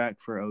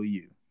quarterback for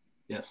OU.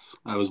 Yes,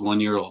 I was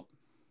 1 year old.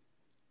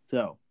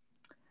 So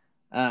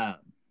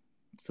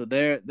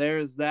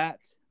there's that.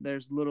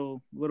 There's a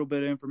little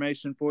bit of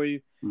information for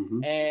you.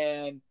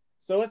 And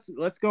so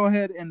let's go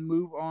ahead and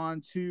move on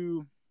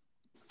to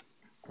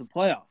the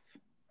playoff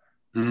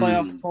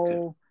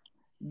poll.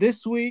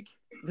 This week,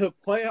 the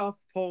playoff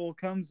poll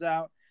comes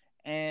out,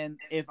 and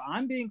if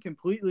I'm being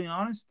completely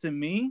honest, to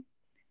me,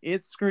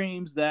 it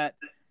screams that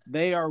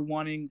they are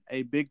wanting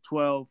a Big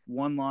 12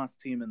 one-loss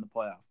team in the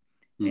playoff.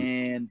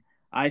 And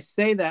I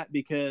say that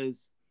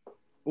because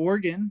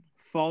Oregon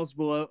falls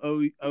below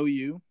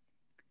OU.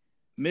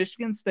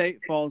 Michigan State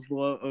falls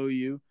below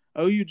OU.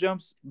 OU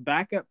jumps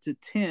back up to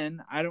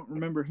 10. I don't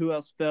remember who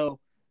else fell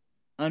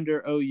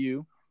under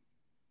OU.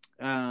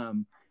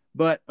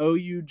 But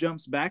OU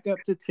jumps back up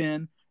to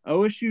 10.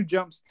 OSU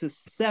jumps to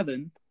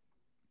 7.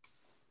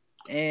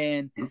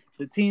 And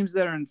the teams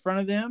that are in front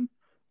of them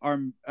are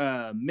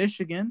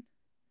Michigan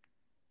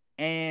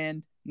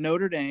and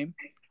Notre Dame.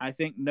 I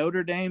think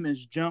Notre Dame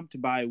is jumped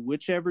by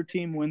whichever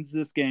team wins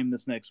this game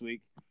this next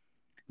week.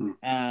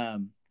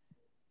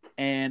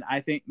 And I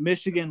think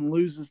Michigan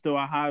loses to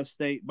Ohio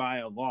State by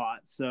a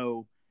lot.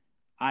 So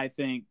I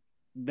think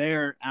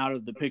they're out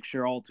of the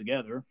picture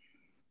altogether.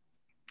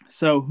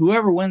 So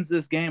whoever wins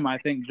this game, I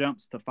think,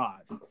 jumps to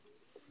 5.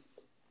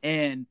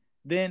 And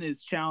then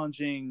is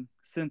challenging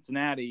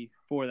Cincinnati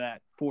for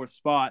that 4th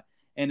spot.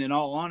 And in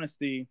all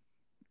honesty,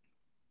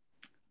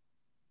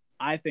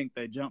 I think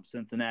they jump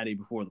Cincinnati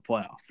before the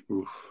playoff.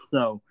 Oof.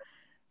 So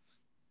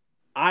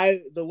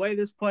the way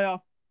this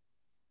playoff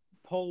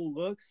poll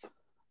looks,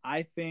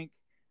 I think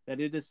that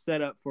it is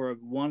set up for a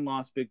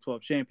 1-loss Big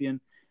 12 champion.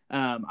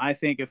 I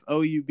think if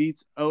OU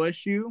beats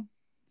OSU,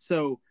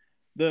 so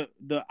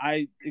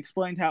I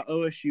explained how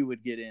OSU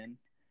would get in.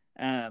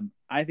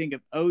 I think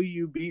if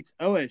OU beats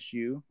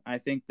OSU, I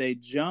think they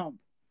jump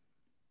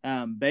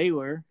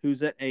Baylor,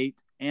 who's at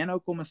 8, and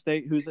Oklahoma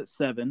State, who's at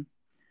 7,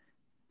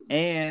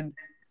 and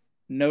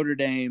Notre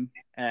Dame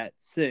at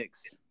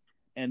 6.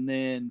 And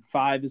then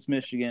 5 is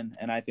Michigan,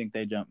 and I think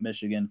they jump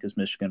Michigan because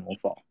Michigan will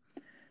fall.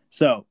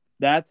 So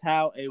that's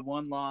how a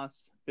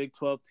 1-loss Big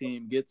 12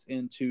 team gets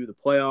into the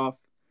playoff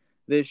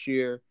this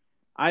year.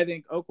 I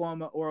think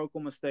Oklahoma or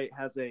Oklahoma State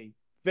has a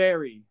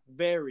very,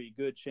 very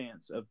good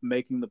chance of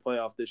making the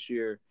playoff this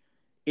year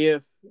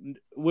if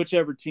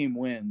whichever team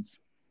wins,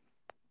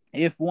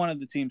 if one of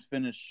the teams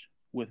finish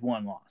with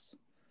 1 loss.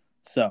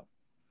 So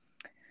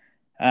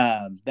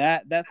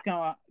that's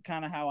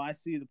kind of how I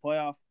see the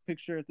playoff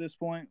picture at this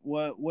point.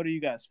 What are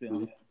you guys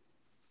feeling?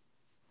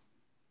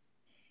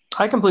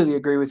 I completely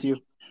agree with you.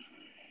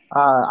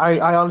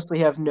 I honestly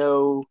have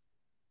no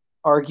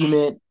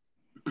argument.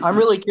 I'm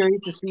really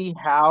curious to see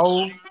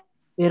how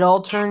it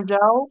all turns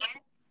out,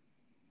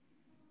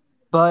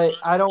 but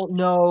I don't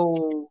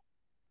know.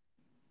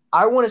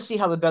 I want to see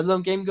how the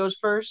Bedlam game goes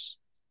first,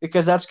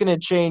 because that's going to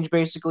change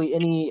basically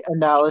any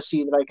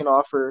analysis that I can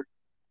offer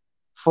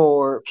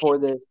for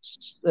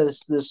this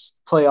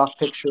playoff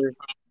picture.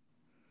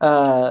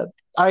 I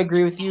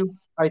agree with you.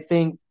 I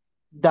think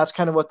that's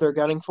kind of what they're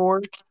gunning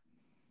for,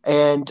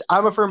 and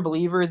I'm a firm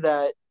believer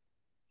that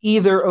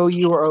either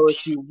OU or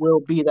OSU will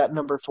be that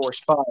number 4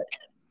 spot,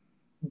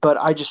 but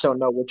I just don't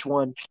know which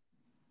one.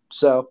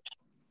 So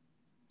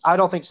I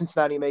don't think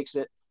Cincinnati makes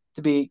it,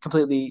 to be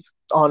completely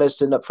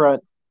honest and upfront.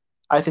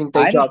 I think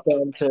they drop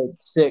down to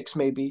 6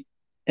 maybe.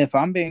 If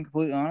I'm being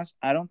completely honest,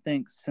 I don't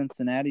think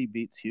Cincinnati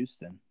beats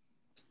Houston.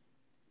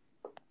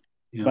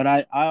 Yeah. But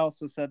I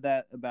also said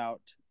that about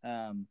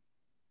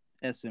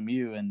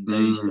SMU, and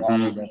they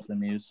swallowed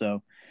SMU.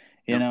 So,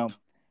 you know,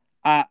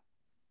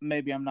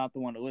 maybe I'm not the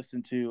one to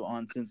listen to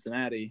on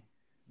Cincinnati,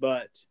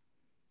 but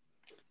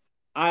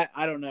I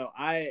don't know.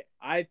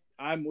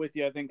 I'm with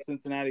you. I think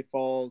Cincinnati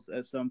falls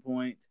at some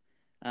point.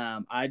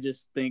 I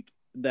just think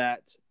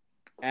that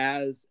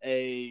as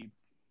a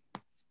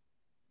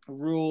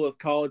rule of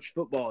college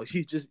football,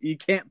 you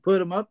can't put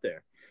them up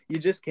there. You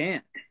just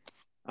can't.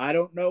 I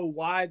don't know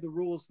why the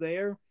rule's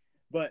there,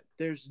 but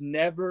there's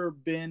never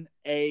been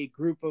a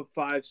group of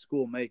 5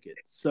 school make it.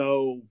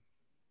 So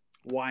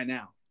why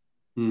now?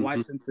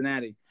 Why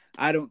Cincinnati?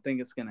 I don't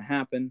think it's going to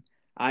happen.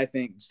 I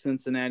think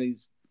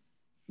Cincinnati's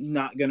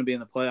not going to be in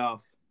the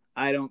playoff.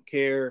 I don't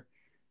care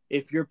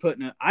if you're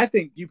I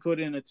think you put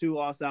in a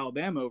 2-loss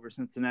Alabama over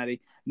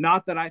Cincinnati.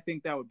 Not that I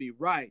think that would be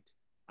right.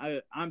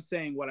 I'm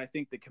saying what I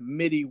think the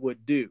committee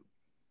would do.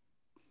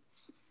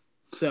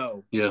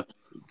 So, yeah.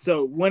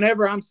 So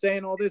whenever I'm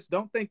saying all this,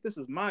 don't think this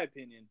is my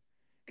opinion.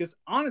 Because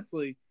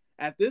honestly,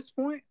 at this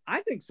point, I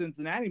think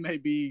Cincinnati may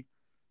be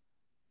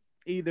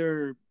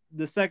either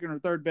the 2nd or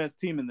 3rd best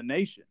team in the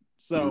nation.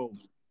 So,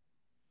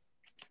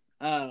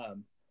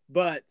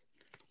 but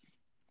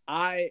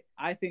I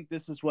think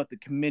this is what the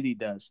committee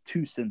does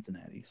to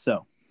Cincinnati.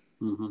 So,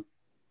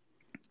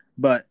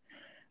 but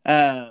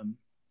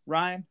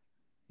Ryan,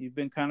 you've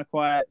been kind of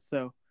quiet.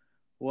 So,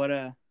 what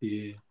are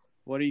you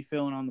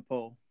feeling on the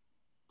poll?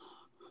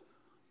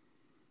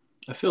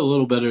 I feel a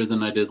little better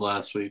than I did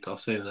last week. I'll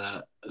say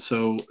that.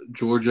 So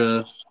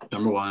Georgia,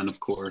 number 1, of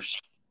course.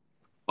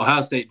 Ohio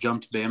State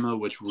jumped Bama,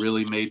 which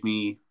really made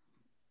me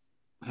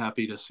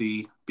happy to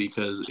see,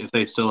 because if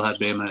they still had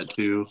Bama at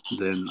 2,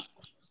 then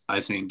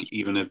I think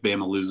even if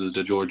Bama loses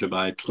to Georgia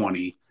by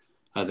 20,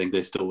 I think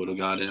they still would have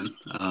got in.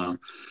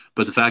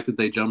 But the fact that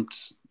they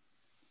jumped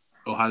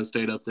Ohio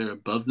State up there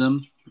above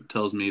them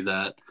tells me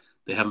that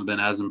they haven't been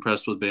as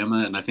impressed with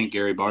Bama, and I think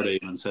Gary Barta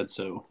even said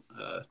so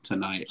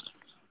tonight.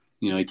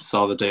 You know, he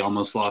saw that they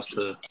almost lost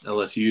to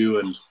LSU,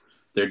 and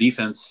their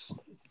defense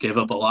gave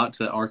up a lot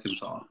to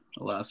Arkansas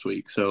last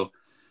week. So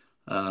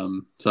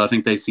I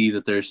think they see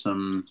that there's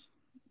some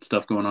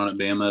stuff going on at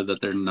Bama,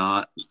 that they're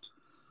not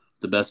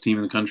the best team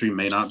in the country,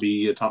 may not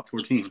be a top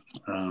 4 team.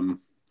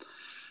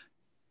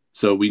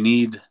 So we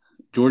need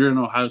Georgia and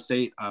Ohio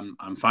State.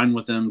 I'm fine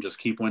with them. Just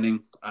keep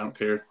winning. I don't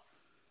care.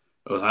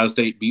 Ohio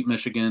State beat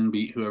Michigan,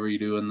 beat whoever you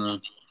do in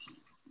the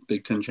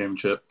Big Ten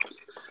championship.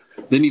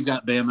 Then you've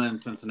got Bama and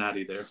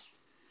Cincinnati there.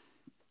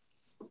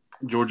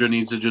 Georgia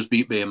needs to just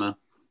beat Bama.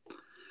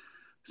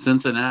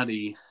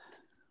 Cincinnati,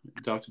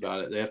 we talked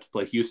about it. They have to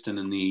play Houston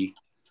in the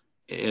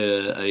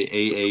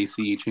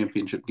AAC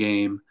championship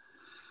game.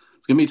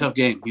 It's going to be a tough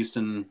game.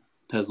 Houston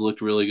has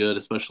looked really good,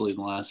 especially in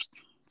the last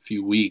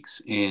few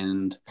weeks,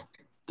 and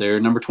they're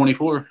number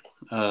 24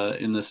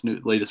 in this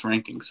latest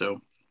ranking.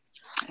 So,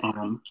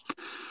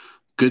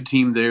 good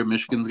team there.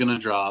 Michigan's going to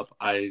drop.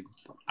 I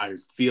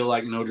feel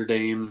like Notre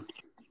Dame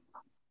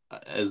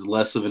is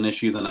less of an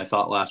issue than I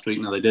thought last week.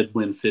 Now, they did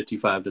win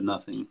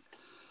 55-0,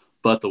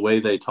 but the way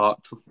they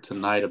talked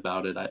tonight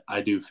about it,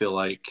 I do feel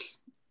like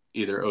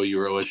either OU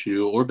or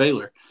OSU or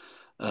Baylor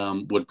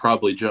would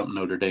probably jump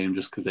Notre Dame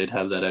just because they'd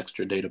have that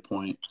extra data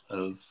point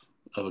of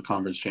a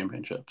conference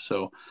championship.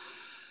 So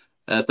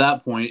at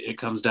that point, it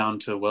comes down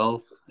to,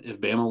 well, if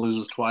Bama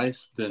loses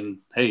twice, then,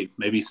 hey,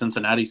 maybe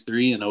Cincinnati's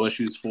 3 and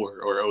OSU's 4,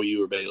 or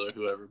OU or Baylor,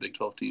 whoever, Big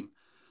 12 team.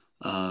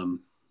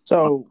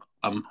 So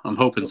I'm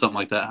hoping something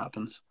like that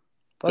happens.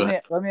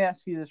 Let me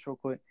ask you this real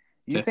quick.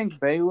 You think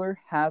Baylor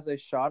has a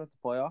shot at the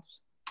playoffs?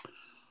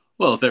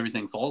 Well, if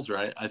everything falls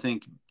right, I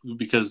think,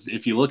 because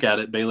if you look at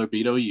it, Baylor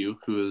beat OU,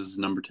 who is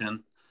number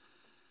 10,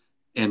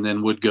 and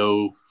then would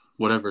go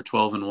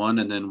 12-1,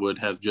 and then would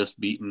have just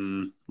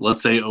beaten,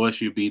 let's say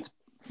OSU beats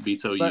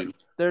OU. But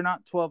they're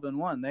not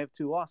 12-1. They have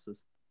 2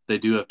 losses. They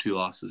do have 2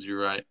 losses.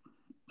 You're right.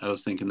 I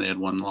was thinking they had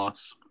 1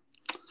 loss.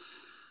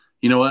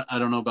 You know what? I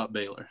don't know about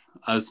Baylor.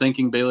 I was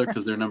thinking Baylor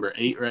because they're number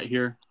 8 right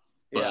here.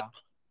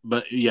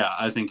 But yeah,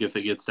 I think if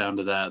it gets down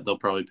to that, they'll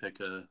probably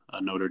pick a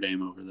Notre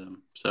Dame over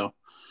them. So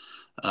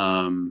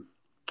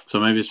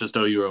maybe it's just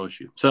OU or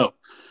OSU.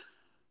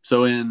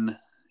 So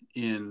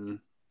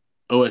in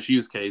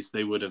OSU's case,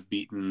 they would have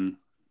beaten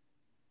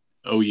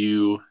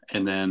OU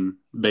and then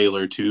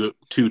Baylor, two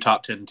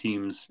top 10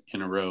 teams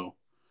in a row,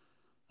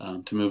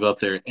 to move up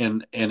there.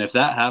 And if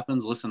that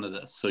happens, listen to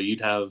this. So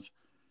you'd have,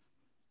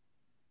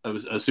 I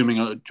was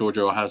assuming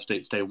Georgia, Ohio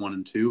State stay 1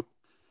 and 2.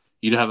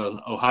 You'd have a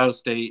Ohio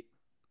State,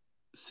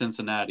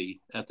 Cincinnati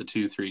at the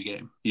 2-3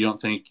 game. You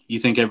think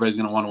everybody's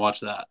going to want to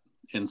watch that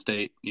in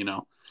state,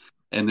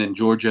 and then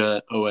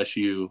Georgia,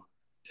 OSU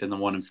in the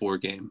 1 and 4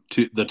 game,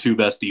 the 2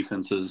 best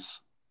defenses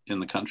in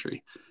the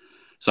country.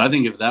 So I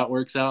think if that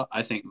works out,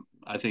 I think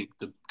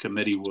the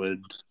committee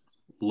would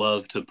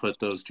love to put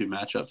those 2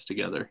 matchups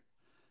together.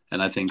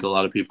 And I think a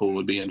lot of people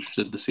would be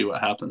interested to see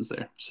what happens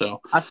there.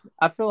 So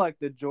I feel like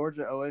the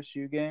Georgia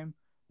OSU game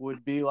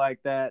would be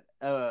like that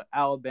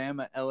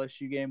Alabama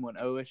LSU game when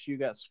OSU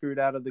got screwed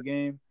out of the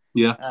game.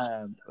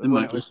 Yeah,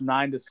 when it was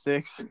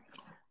 9-6.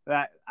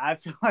 That I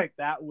feel like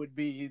that would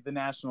be the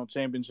national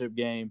championship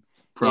game,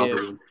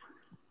 probably.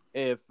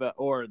 If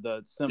or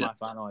the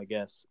semifinal, I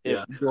guess,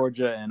 if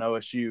Georgia and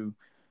OSU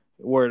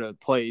were to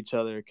play each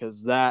other,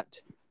 because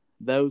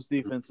those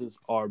defenses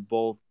are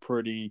both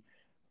pretty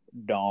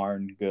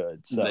darn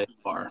good. So they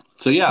are.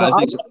 So yeah,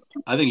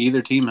 I think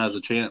either team has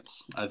a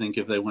chance. I think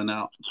if they win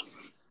out.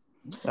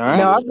 All right.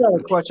 Now I've got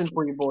a question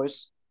for you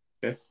boys.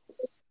 Okay.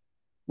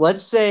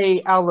 Let's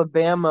say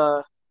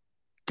Alabama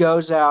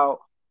goes out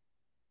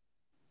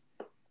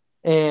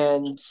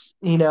and,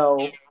 hang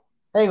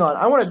on.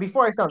 I want to,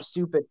 before I sound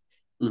stupid,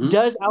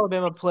 does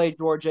Alabama play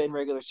Georgia in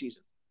regular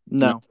season?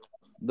 No.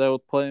 They will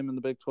play them in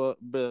the Big 12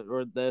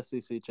 or the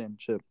SEC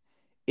championship.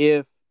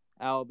 If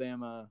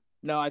Alabama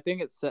 – no, I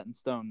think it's set in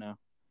stone now.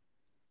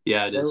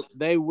 Yeah, it is.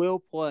 They will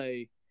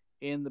play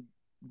in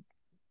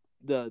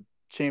the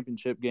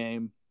championship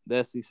game,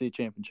 the SEC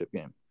championship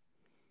game.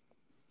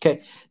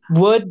 Okay.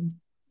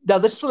 Now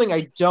this is something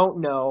I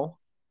don't know.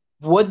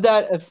 Would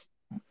that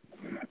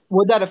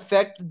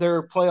affect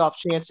their playoff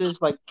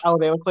chances, like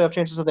Alabama playoff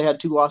chances, if they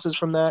had 2 losses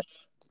from that?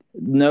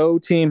 No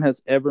team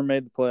has ever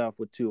made the playoff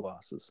with 2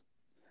 losses.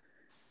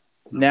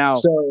 Now,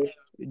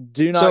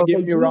 do not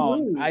get me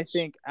wrong. I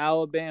think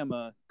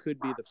Alabama could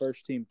be the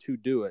first team to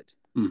do it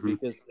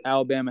because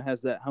Alabama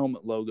has that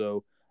helmet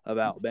logo of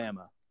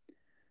Alabama.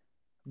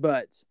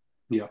 But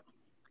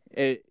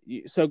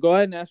so go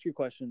ahead and ask your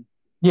question.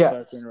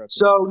 Yeah.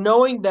 So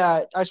knowing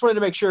that, I just wanted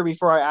to make sure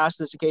before I asked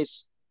this, in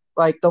case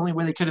the only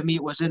way they could have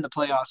meet was in the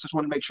playoffs. I just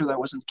wanted to make sure that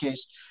wasn't the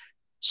case.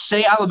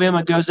 Say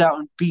Alabama goes out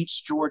and beats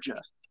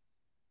Georgia.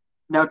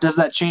 Now, does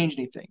that change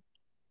anything?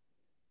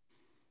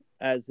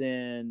 As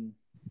in,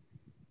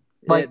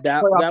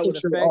 that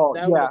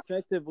would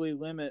effectively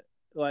limit.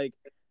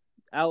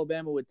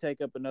 Alabama would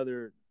take up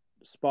another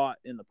spot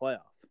in the playoff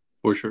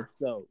for sure.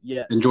 So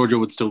yes, and Georgia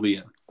would still be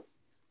in.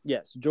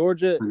 Yes,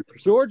 Georgia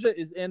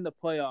is in the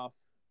playoff.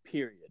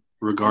 Period.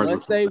 Regardless,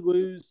 unless they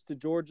lose to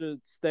Georgia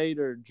State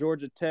or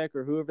Georgia Tech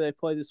or whoever they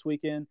play this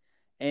weekend,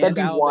 and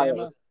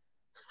Alabama,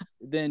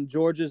 then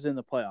Georgia's in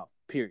the playoff.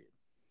 Period.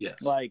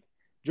 Yes.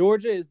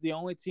 Georgia is the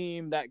only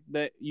team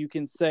that you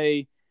can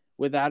say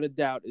without a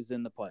doubt is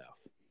in the playoff.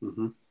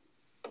 Mm-hmm.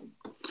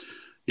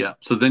 Yeah.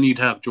 So then you'd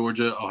have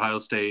Georgia, Ohio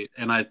State,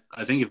 and I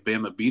think if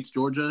Bama beats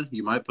Georgia,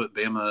 you might put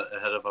Bama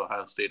ahead of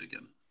Ohio State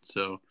again.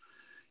 So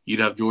you'd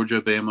have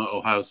Georgia, Bama,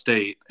 Ohio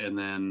State, and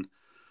then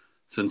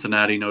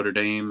Cincinnati, Notre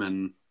Dame,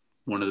 and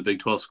one of the Big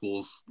 12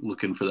 schools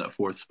looking for that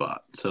fourth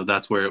spot. So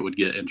that's where it would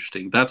get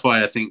interesting. That's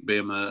why I think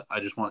Bama.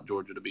 I just want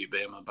Georgia to beat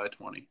Bama by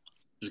 20.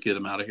 Just get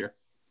them out of here.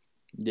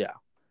 Yeah,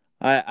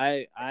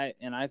 I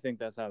think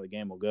that's how the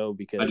game will go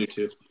because I do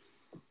too.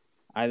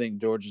 I think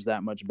Georgia's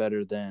that much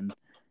better than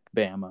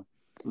Bama.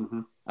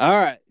 Mm-hmm.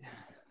 All right,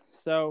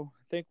 so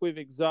I think we've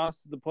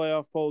exhausted the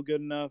playoff poll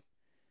good enough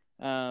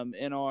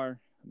in our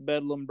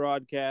Bedlam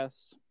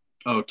broadcast.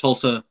 Oh,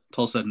 Tulsa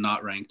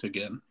not ranked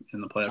again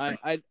in the playoff.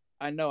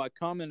 I know. I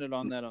commented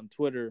on that on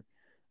Twitter.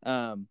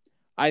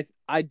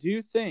 I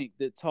do think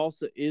that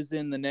Tulsa is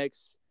in the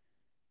next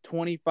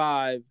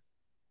 25,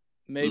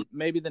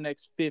 maybe the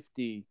next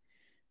 50.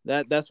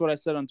 That's what I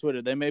said on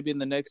Twitter. They may be in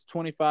the next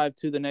 25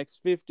 to the next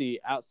 50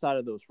 outside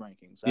of those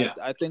rankings. Yeah.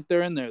 I think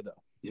they're in there though.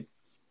 Yep.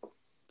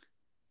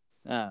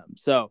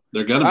 So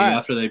they're gonna be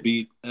after they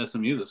beat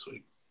SMU this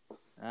week.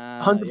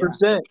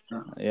 100%.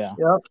 Yeah.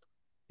 Yep.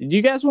 Do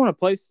you guys want to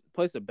place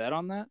a bet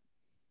on that?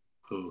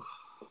 Ooh.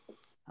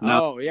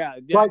 No. Oh yeah.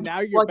 Like, now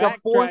you're like a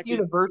fourth backtracking.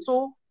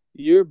 Universal.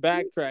 You're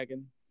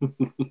backtracking.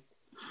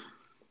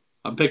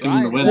 I'm picking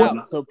them to win.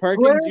 Wow. So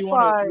Perkins, you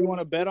want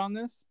to bet on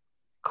this?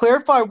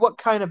 Clarify what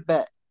kind of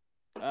bet.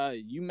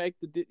 You make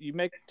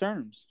the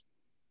terms.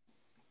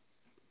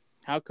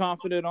 How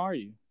confident are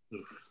you?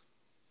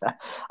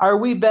 Are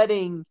we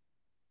betting?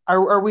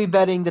 Are we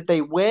betting that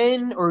they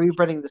win, or are we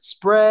betting the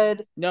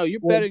spread? No, you're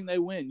betting they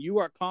win. You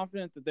are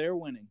confident that they're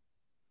winning.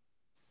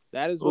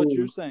 That is what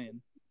you're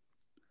saying.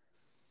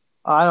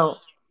 I don't.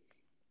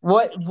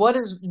 What?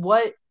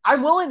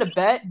 I'm willing to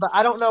bet, but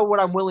I don't know what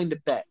I'm willing to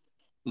bet.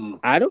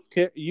 I don't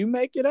care. You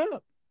make it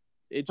up.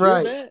 It's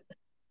right. your bet.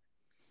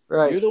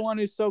 Right. You're the one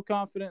who's so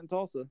confident in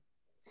Tulsa.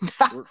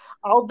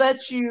 I'll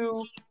bet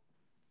you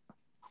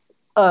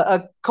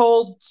a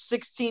cold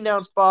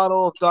 16-ounce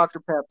bottle of Dr.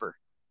 Pepper.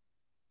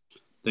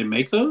 They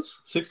make those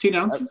 16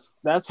 ounces?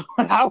 That's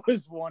what I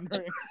was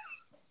wondering.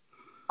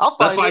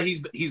 That's why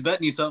he's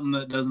betting you something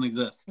that doesn't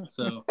exist.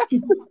 So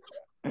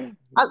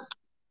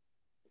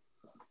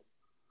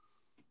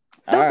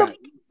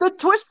the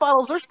twist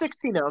bottles are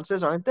 16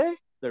 ounces, aren't they?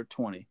 They're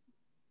 20.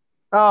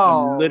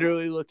 Oh, I'm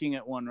literally looking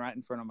at one right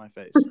in front of my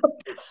face.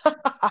 All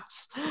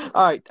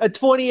right, a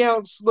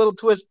 20-ounce little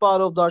twist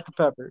bottle of Dr.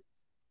 Pepper.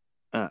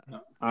 All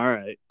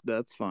right,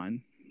 that's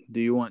fine. Do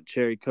you want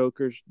cherry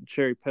Coke or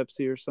cherry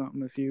Pepsi or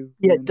something?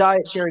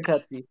 Diet cherry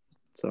Pepsi.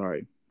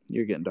 Sorry,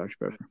 you're getting Dr.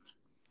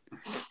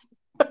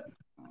 Pepper.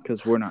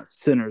 Because we're not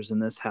sinners in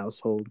this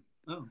household.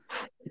 Oh,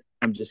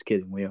 I'm just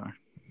kidding. We are.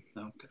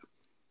 Okay.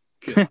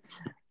 Good.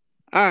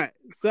 All right,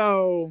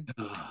 so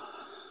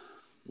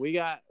we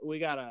got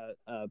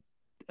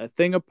a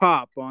thing of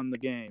pop on the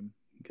game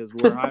because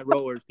we're high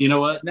rollers. You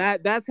know what?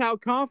 That's how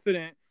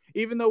confident.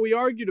 Even though we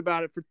argued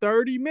about it for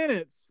 30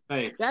 minutes,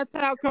 hey, that's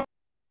how confident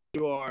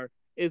you are.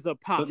 Is a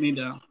pop.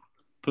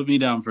 Put me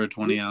down for a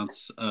 20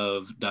 ounce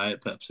of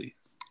Diet Pepsi.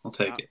 I'll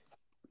take it.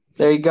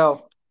 There you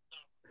go.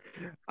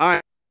 All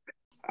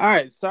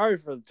right. Sorry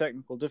for the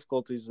technical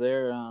difficulties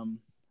there.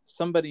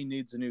 Somebody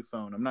needs a new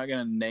phone. I'm not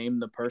going to name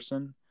the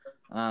person,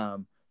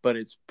 but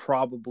it's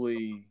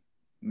probably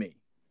me.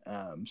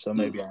 So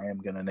maybe I am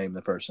going to name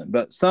the person.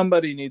 But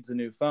somebody needs a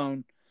new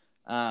phone,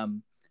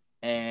 and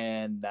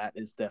that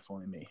is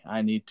definitely me.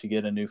 I need to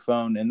get a new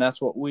phone, and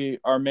that's what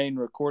our main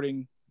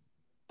recording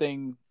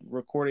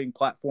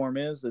platform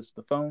is. It's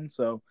the phone.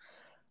 So,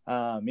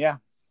 yeah.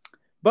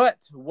 But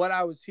what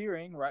I was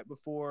hearing right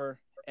before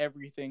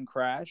everything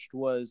crashed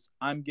was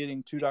I'm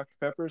getting 2 Dr.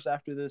 Peppers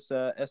after this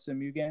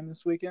SMU game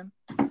this weekend.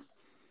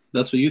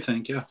 That's what you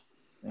think, yeah.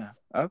 Yeah.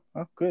 Oh,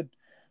 good.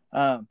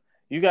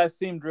 You guys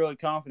seemed really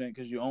confident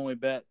because you only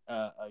bet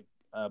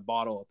a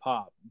bottle of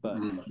pop. But,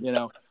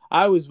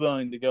 I was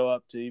willing to go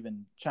up to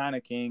even China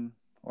King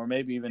or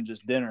maybe even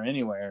just dinner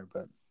anywhere.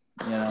 But,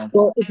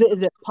 Well, is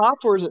it pop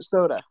or is it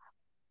soda?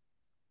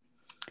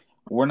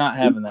 We're not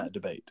having that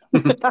debate.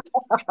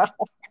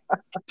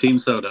 Team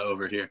soda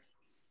over here.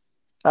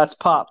 That's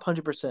pop,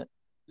 100%.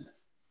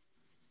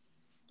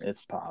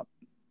 It's pop.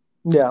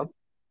 Yeah.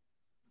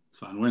 It's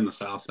fine. We're in the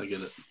South. I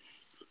get it.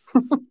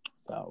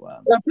 So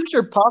I'm pretty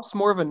sure pop's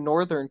more of a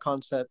northern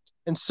concept,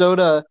 and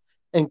soda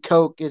and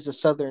Coke is a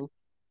southern.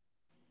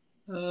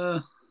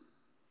 I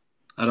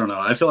don't know.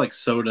 I feel like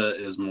soda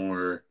is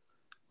more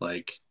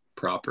like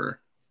proper.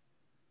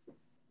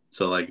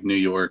 So like New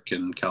York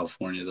and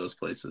California, those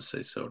places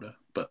say soda.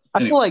 But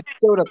anyway. I feel like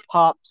soda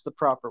pop's the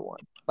proper one.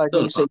 Like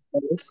when you say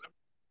soda.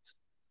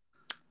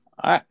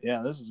 All right.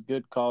 Yeah, this is a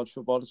good college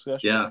football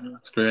discussion. Yeah,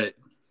 that's great.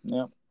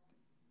 Yep.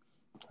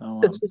 So,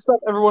 it's the stuff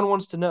everyone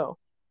wants to know.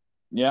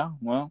 Yeah,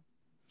 well,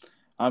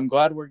 I'm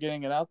glad we're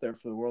getting it out there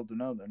for the world to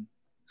know then.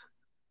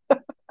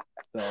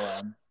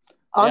 So,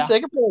 honestly, I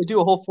could probably do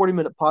a whole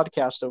 40-minute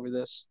podcast over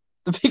this.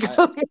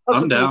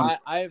 I'm down.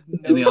 I have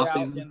no doubt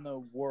in the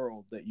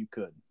world that you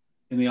could.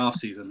 In the off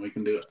season, we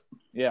can do it.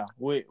 Yeah,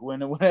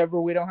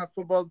 whenever we don't have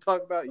football to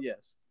talk about,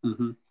 yes.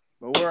 Mm-hmm.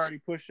 But we're already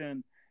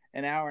pushing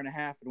an hour and a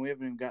half, and we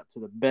haven't even got to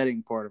the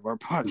betting part of our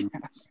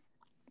podcast.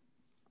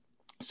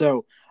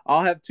 So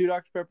I'll have 2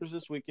 Dr. Peppers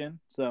this weekend,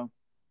 so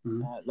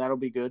that'll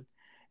be good.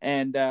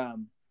 And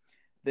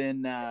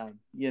then,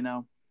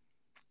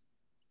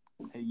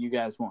 you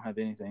guys won't have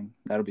anything.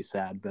 That'll be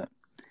sad, but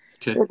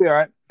it'll be all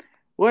right.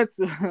 Let's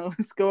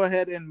go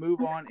ahead and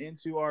move on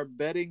into our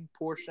betting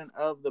portion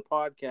of the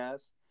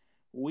podcast.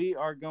 We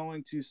are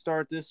going to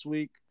start this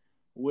week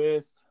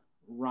with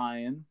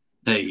Ryan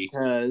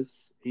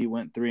because he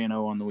went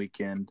 3-0 on the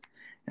weekend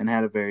and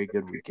had a very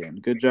good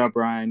weekend. Good job,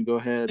 Ryan. Go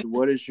ahead.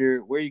 Where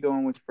are you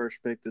going with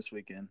first pick this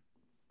weekend?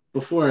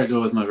 Before I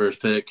go with my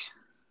first pick,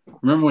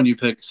 remember when you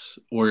picked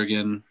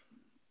Oregon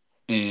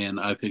and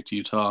I picked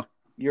Utah?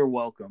 You're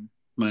welcome.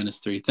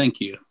 -3.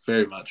 Thank you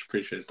very much.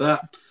 Appreciate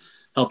that.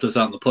 Helped us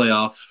out in the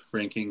playoff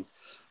ranking.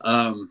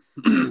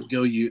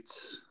 Go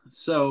Utes.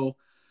 So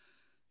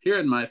here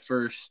in my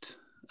first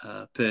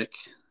pick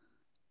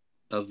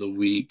of the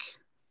week,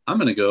 I'm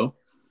going to go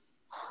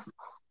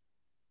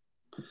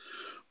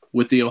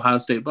with the Ohio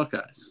State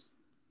Buckeyes.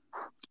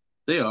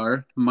 They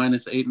are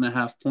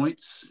 -8.5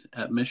 points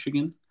at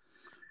Michigan.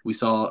 We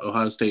saw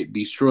Ohio State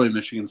destroy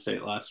Michigan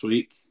State last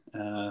week.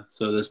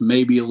 So this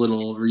may be a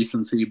little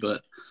recency,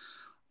 but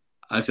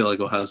I feel like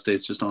Ohio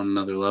State's just on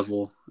another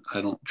level.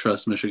 I don't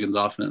trust Michigan's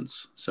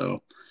offense.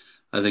 So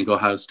I think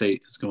Ohio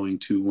State is going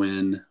to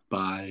win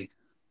by,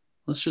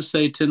 let's just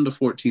say 10 to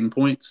 14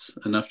 points,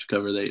 enough to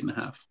cover the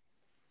 8.5.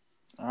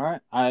 All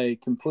right. I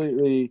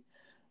completely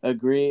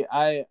agree.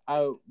 I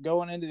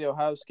going into the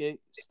Ohio State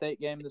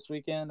game this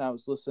weekend, I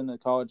was listening to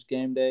College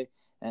Game Day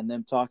and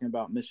them talking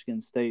about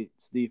Michigan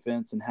State's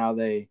defense and how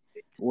they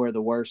were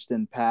the worst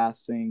in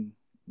passing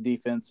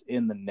defense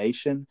in the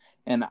nation.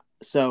 And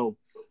so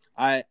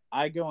I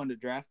go into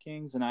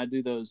DraftKings and I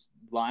do those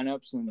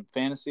lineups and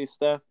fantasy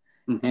stuff,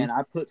 and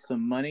I put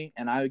some money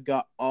and I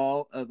got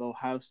all of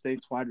Ohio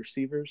State's wide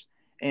receivers,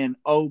 and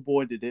oh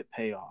boy, did it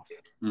pay off.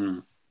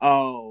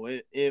 Oh,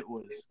 it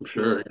was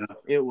sure. Yeah.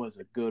 It was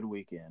a good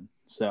weekend.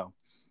 So,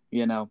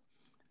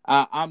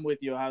 I'm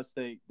with you, Ohio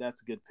State.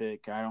 That's a good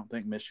pick. I don't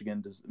think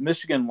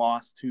Michigan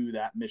lost to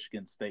that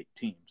Michigan State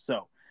team.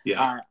 So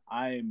yeah,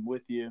 I'm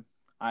with you.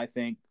 I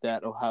think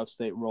that Ohio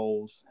State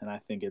rolls, and I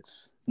think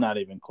it's not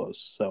even close.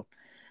 So,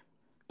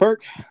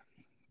 Perk,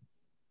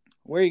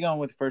 where are you going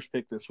with the first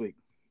pick this week?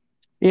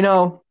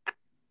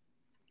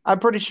 I'm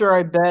pretty sure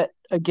I bet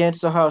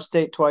against Ohio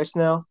State twice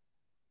now,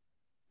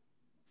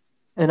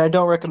 and I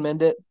don't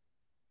recommend it.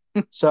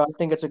 So I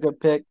think it's a good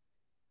pick.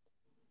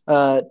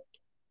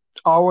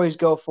 Always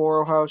go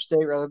for Ohio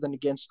State rather than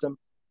against them.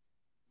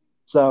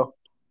 So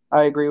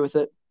I agree with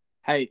it.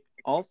 Hey,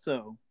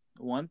 also,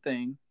 one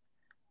thing,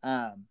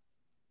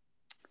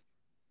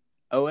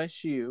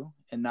 OSU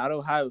and not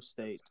Ohio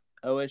State,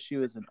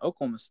 OSU is in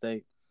Oklahoma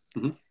State,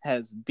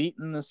 has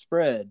beaten the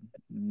spread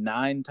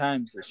 9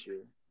 times this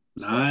year.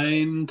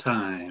 9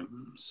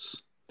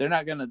 times. They're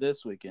not going to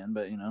this weekend,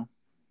 but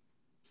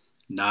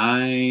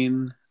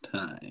 9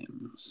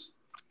 times.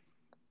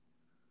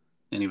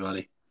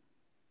 Anybody?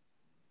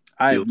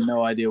 I have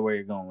no idea where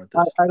you're going with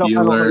this.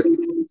 Bueller.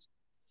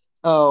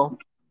 Oh.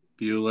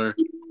 Bueller.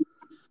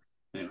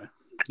 Anyway,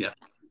 yeah.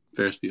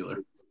 Ferris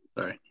Bueller.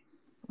 Sorry.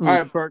 All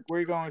right, Perk, where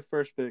are you going with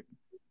first pick?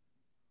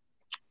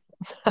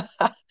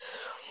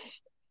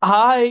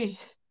 I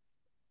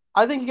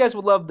think you guys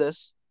would love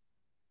this.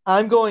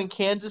 I'm going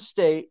Kansas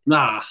State.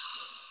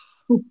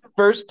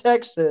 Versus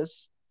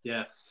Texas.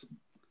 Yes.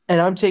 And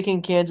I'm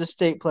taking Kansas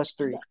State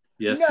 +3.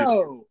 Yes.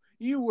 No,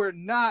 you were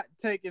not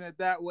taking it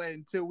that way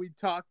until we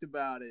talked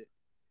about it.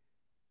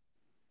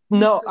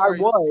 No, I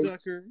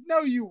was. Sucker. No,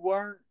 you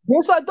weren't.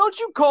 Yes, don't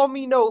you call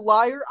me no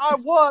liar. I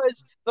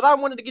was, but I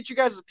wanted to get you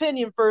guys'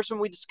 opinion first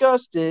when we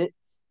discussed it.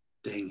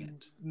 Dang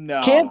it.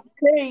 No.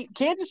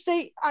 Kansas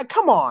State,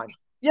 come on.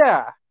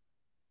 Yeah.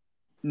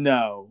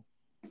 No.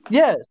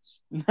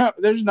 Yes. No,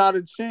 there's not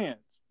a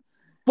chance.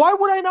 Why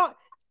would I not?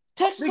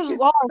 Texas has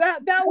lost.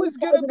 That was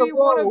going to be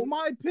one of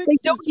my picks. They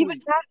don't even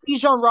have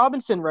Bijan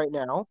Robinson right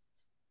now.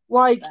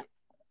 Why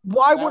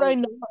would I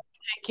not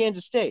take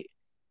Kansas State?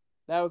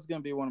 That was going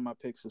to be one of my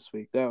picks this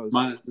week. That was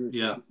one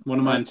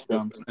of mine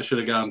too. I should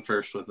have gone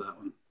first with that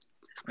one.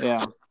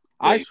 Yeah.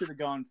 I should have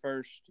gone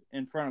first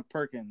in front of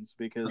Perkins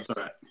because that's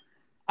all right.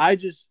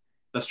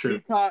 That's true.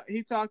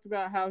 He talked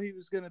about how he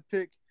was going to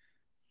pick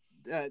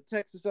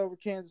Texas over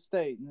Kansas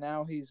State, and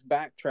now he's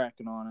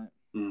backtracking on it.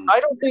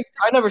 I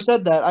never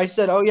said that. I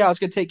said, oh, yeah, I was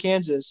going to take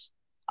Kansas.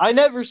 I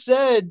never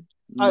said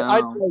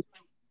no.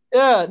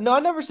 I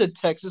never said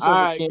Texas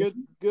over Kansas.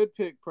 Good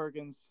pick,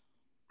 Perkins.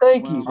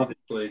 Thank you.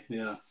 Obviously,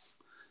 yeah.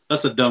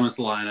 That's the dumbest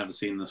line I've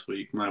seen this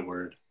week. My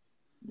word.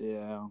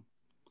 Yeah.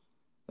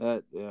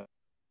 All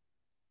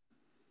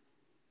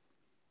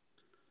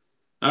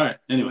right.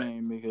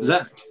 Anyway,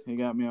 Zach. He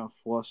got me all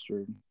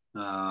flustered.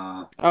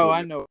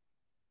 I know.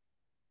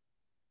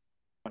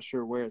 Not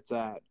sure where it's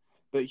at,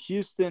 but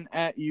Houston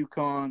at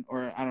UConn,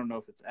 or I don't know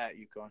if it's at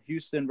UConn.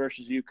 Houston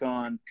versus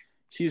UConn.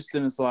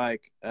 Houston is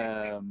like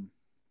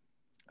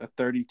a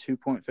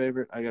 32-point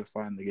favorite. I got to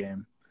find the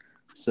game.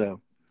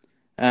 So,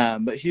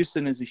 but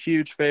Houston is a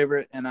huge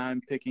favorite, and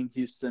I'm picking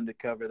Houston to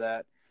cover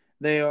that.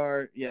 They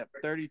are,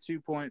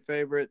 32-point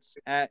favorites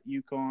at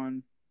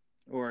UConn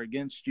or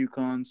against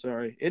UConn.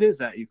 Sorry, it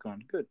is at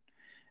UConn. Good.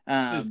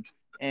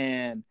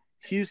 And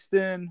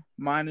Houston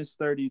minus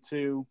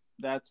 32.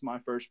 That's my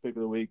first pick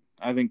of the week.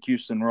 I think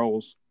Houston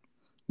rolls.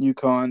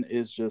 UConn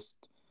is just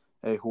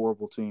a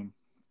horrible team.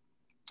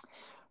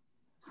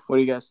 What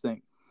do you guys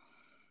think?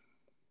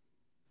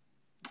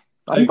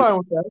 I'm fine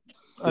with that.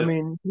 Yeah. I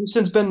mean,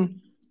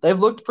 they've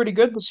looked pretty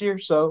good this year,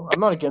 so I'm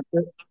not against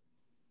it.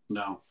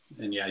 No.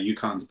 And yeah,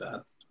 UConn's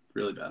bad.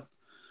 Really bad.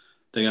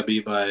 They got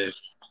beat by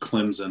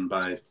Clemson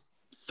by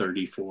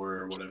 34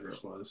 or whatever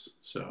it was.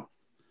 So.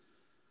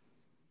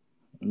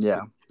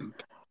 Yeah.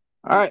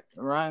 All right,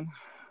 Ryan,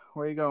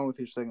 where are you going with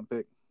your second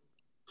pick?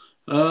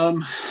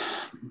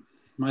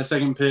 My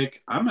second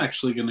pick, I'm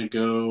actually going to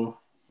go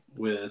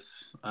with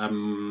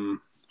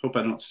hope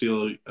I don't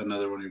steal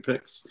another one of your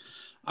picks.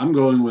 I'm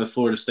going with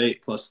Florida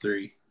State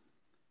 +3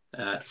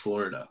 at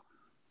Florida.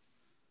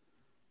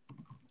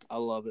 I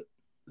love it.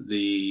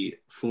 The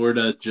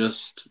Florida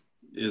just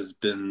has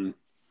been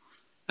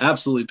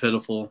absolutely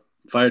pitiful.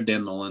 Fired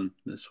Dan Mullen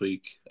this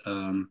week.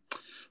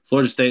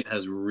 Florida State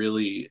has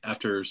really,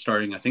 after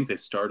starting, I think they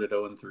started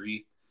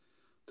 0-3.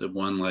 They've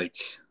won like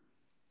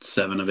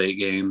 7 of 8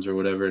 games or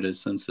whatever it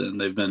is since then.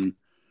 They've been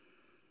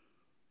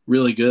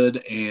really good,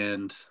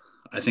 and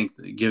I think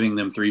giving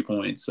them 3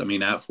 points. I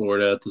mean, at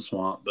Florida at the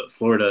Swamp, but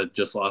Florida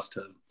just lost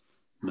to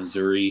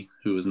Missouri,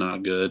 who was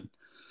not good.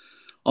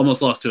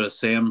 Almost lost to a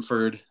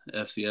Samford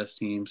FCS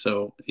team.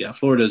 So, yeah,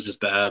 Florida is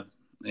just bad,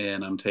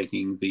 and I'm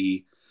taking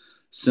the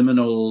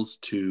Seminoles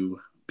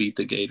to beat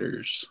the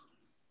Gators.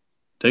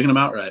 Taking them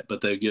outright,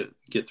 but they get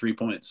 3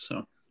 points.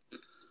 So,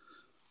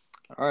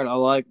 all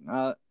right,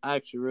 I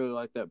actually really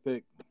like that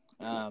pick.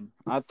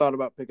 I thought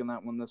about picking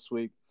that one this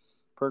week.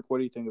 Perk, what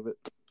do you think of it?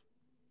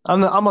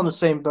 I'm on the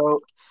same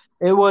boat.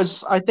 It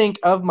was, I think,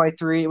 of my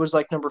 3, it was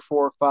like number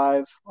 4 or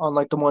 5 on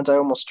like the ones I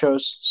almost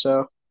chose.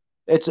 So,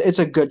 it's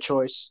a good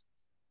choice.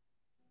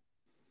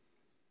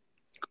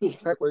 Cool.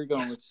 Perk, where are you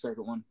going with the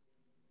second one?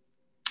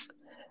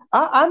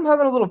 I'm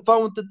having a little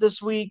fun with it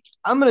this week.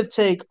 I'm going to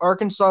take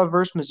Arkansas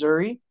versus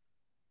Missouri.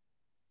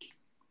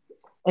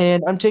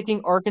 And I'm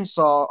taking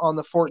Arkansas on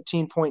the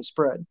 14-point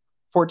spread,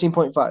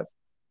 14.5.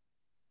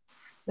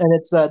 And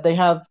it's they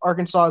have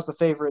Arkansas as the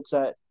favorites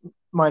at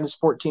minus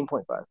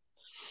 14.5. All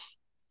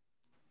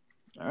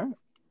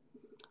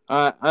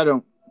right. I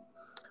don't.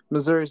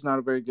 Missouri's not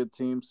a very good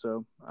team,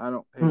 so I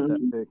don't hate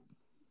that pick.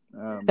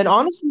 And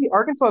honestly,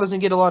 Arkansas doesn't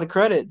get a lot of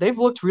credit. They've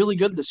looked really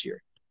good this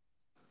year.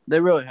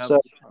 They really have.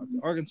 So,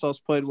 Arkansas's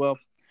played well.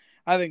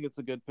 I think it's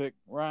a good pick.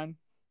 Ryan?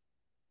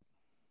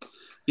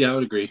 Yeah, I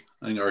would agree.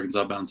 I think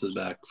Arkansas bounces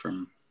back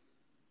from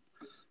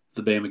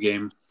the Bama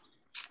game.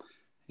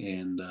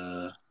 And,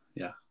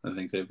 I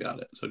think they've got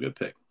it. So, good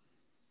pick.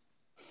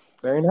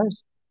 Very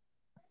nice.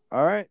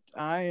 All right.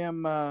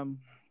 I'm going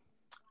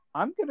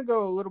to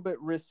go a little bit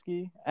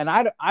risky. And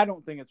I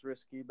don't think it's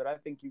risky, but I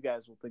think you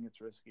guys will think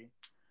it's risky.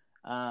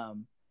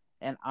 And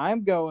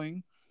I'm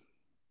going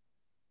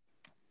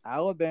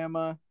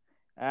Alabama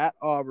at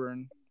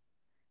Auburn,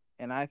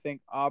 and I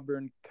think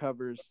Auburn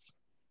covers,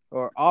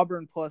 or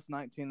Auburn plus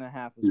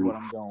 19.5 is what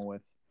I'm going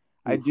with.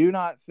 I do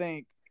not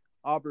think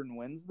Auburn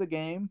wins the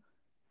game,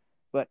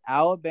 but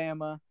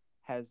Alabama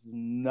has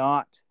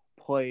not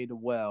played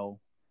well,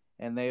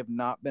 and they have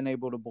not been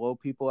able to blow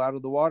people out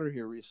of the water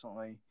here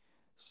recently.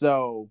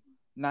 So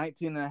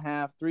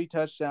 19.5, 3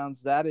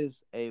 touchdowns, that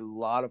is a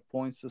lot of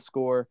points to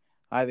score.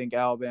 I think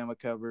Auburn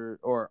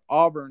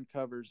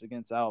covers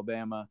against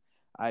Alabama.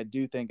 I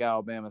do think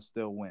Alabama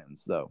still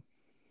wins, though.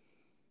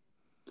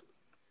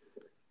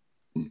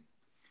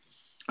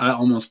 I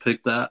almost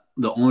picked that.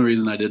 The only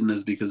reason I didn't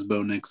is because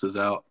Bo Nix is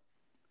out,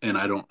 and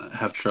I don't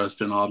have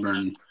trust in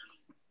Auburn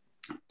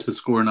to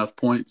score enough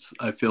points.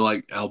 I feel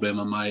like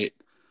Alabama might,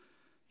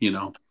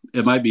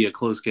 it might be a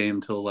close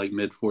game till like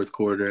mid-4th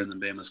quarter, and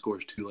then Bama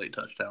scores 2 late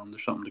touchdowns or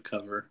something to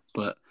cover.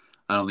 But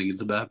I don't think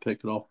it's a bad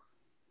pick at all.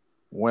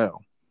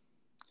 Well,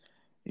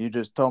 you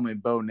just told me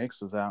Bo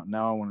Nix is out.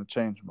 Now I want to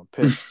change my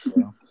pick.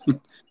 So.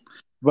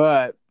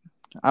 But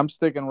I'm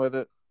sticking with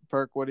it.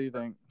 Perk, what do you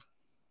think?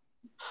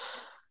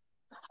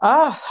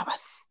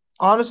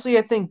 Honestly,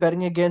 I think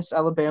betting against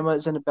Alabama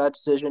isn't a bad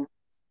decision.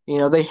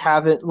 They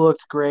haven't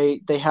looked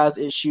great. They have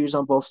issues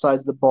on both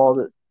sides of the ball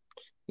that,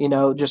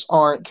 just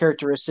aren't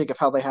characteristic of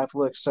how they have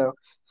looked. So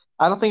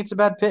I don't think it's a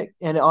bad pick.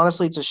 And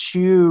honestly, it's a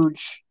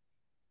huge,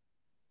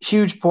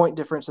 huge point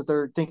difference that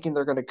they're thinking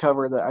they're going to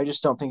cover that I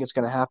just don't think it's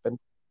going to happen.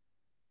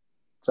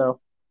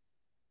 So.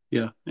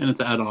 Yeah, and it's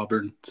at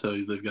Auburn, so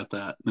they've got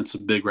that. It's a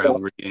big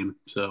rivalry game,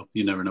 so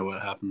you never know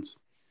what happens.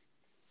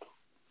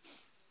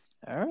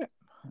 All right.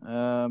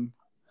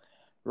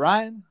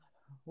 Ryan,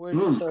 where's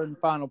your third and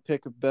final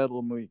pick of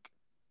Bedlam week?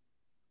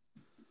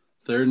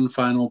 Third and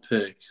final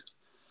pick.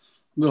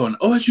 I'm going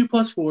OSU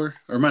 +4 or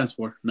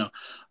 -4. No,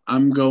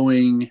 I'm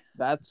going.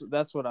 That's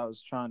what I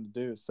was trying to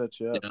do, is set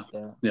you up.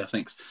 Yeah,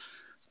 thanks.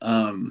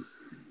 I'm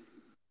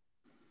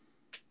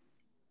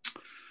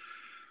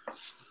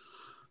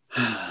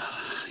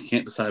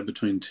can't decide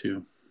between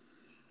two.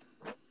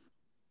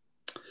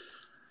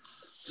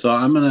 So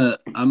I'm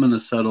gonna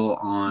settle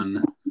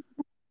on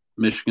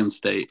Michigan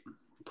State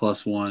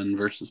 +1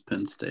 versus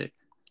Penn State.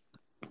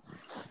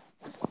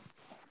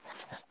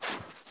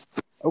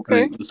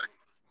 Okay.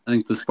 I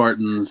think the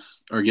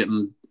Spartans are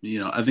getting,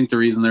 I think the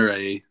reason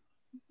they're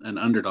an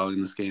underdog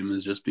in this game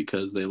is just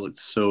because they looked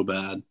so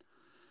bad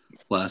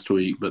last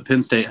week. But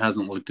Penn State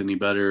hasn't looked any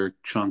better.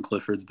 Sean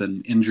Clifford's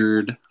been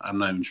injured. I'm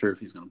not even sure if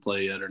he's going to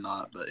play yet or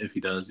not, but if he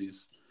does,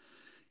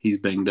 he's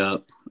banged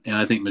up. And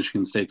I think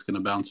Michigan State's going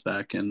to bounce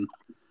back and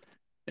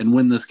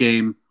win this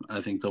game.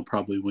 I think they'll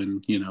probably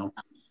win,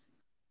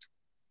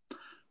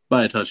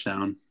 by a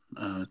touchdown.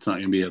 It's not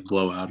going to be a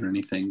blowout or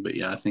anything, but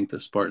yeah, I think the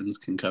Spartans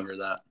can cover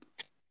that.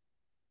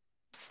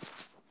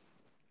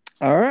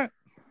 All right.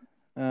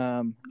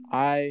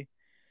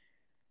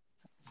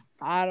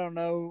 I don't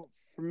know.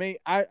 For me,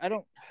 I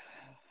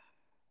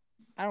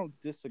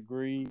don't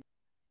disagree.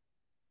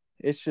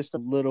 It's just a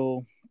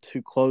little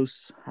too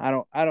close.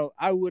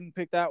 I wouldn't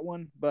pick that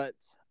one, but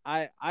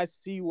I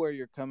see where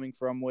you're coming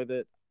from with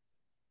it.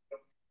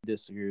 I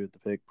disagree with the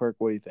pick. Perk,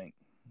 what do you think?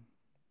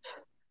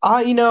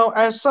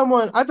 As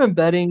someone, I've been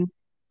betting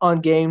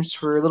on games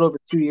for a little over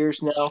 2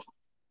 years now.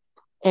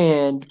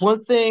 And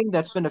one thing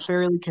that's been a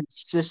fairly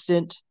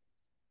consistent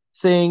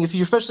thing,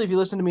 especially if you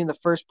listen to me in the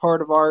first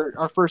part of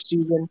our first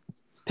season,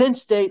 Penn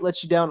State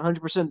lets you down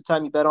 100% of the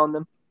time you bet on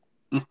them.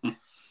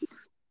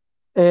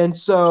 And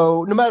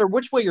so no matter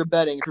which way you're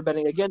betting, if you're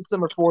betting against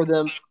them or for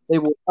them, they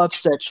will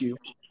upset you.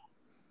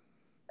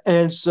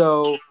 And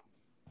so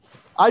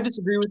I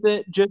disagree with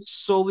it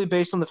just solely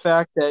based on the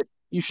fact that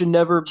you should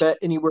never bet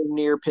anywhere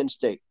near Penn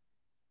State.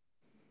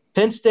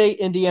 Penn State,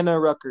 Indiana,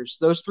 Rutgers.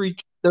 Those three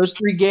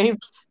games,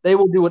 they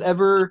will do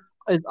whatever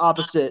is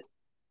opposite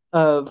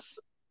of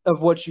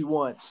what you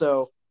want.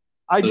 So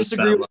I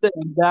disagree with it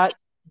in that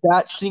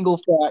single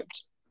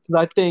fact.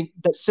 Because I think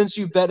that since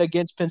you bet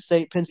against Penn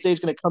State is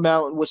going to come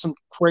out with some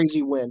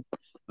crazy win.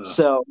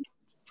 So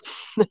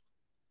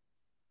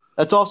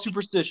that's all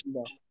superstition,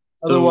 though.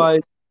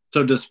 Otherwise,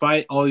 so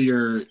despite all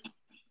your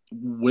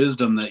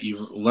wisdom that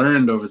you've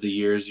learned over the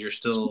years, you're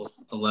still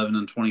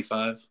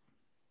 11-25.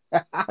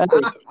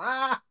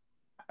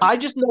 I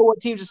just know what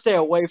teams to stay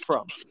away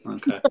from.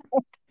 Okay.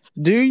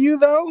 Do you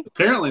though?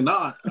 Apparently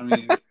not. I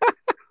mean,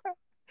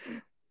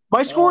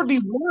 my score would be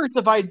worse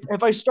if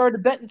I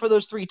started betting for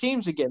those three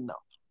teams again, though.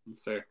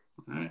 That's fair.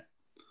 All right.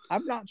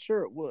 I'm not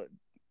sure it would.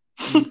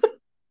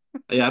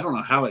 Yeah, I don't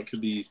know how it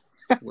could be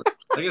worse.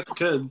 I guess it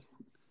could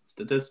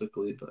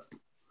statistically, but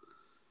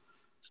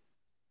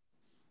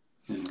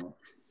anyway.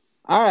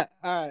 All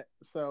right.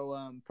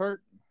 So,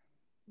 Perk,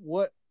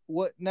 what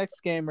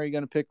next game are you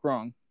going to pick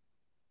wrong?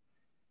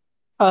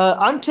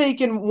 I'm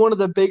taking one of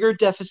the bigger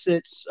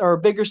deficits or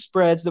bigger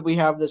spreads that we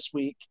have this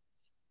week.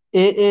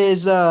 It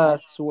is I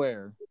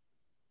swear.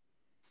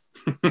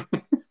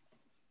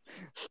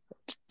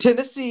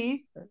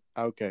 Tennessee.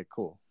 Okay,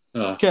 cool.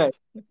 Okay.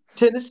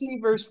 Tennessee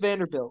versus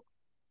Vanderbilt.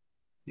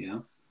 Yeah.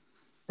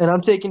 And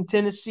I'm taking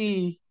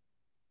Tennessee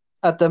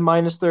at the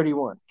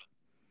 -31.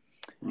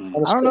 I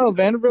don't know.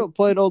 Vanderbilt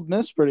played Ole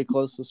Miss pretty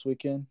close this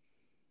weekend.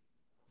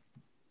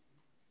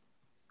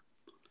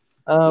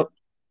 I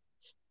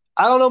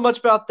don't know much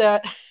about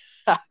that.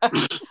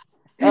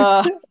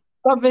 I'm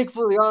being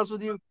fully honest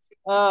with you.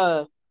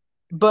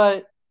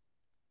 But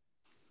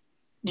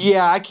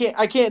yeah, I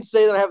can't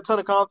say that I have a ton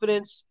of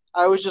confidence.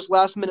 I was just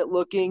last minute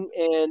looking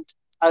and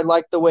I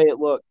liked the way it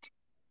looked.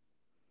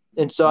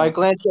 And so I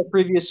glanced at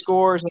previous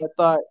scores and I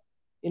thought,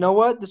 you know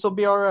what, this will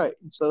be all right.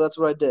 And so that's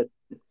what I did.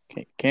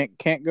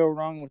 Can't go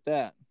wrong with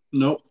that.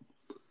 Nope.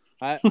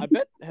 I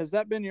bet, has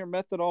that been your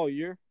method all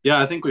year?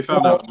 Yeah, I think we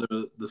found out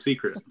the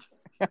secret.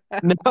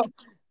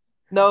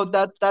 No,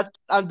 that's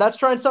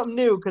trying something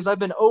new because I've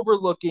been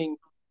overlooking,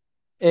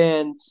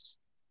 and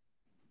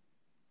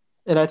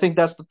I think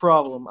that's the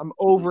problem. I'm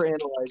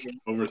overanalyzing,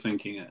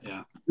 overthinking it.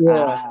 Yeah.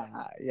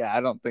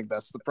 I don't think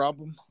that's the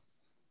problem.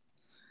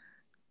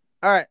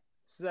 All right,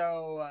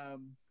 so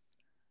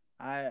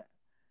I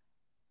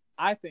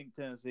think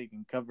Tennessee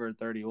can cover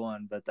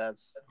 31, but that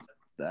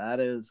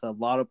is a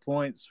lot of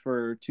points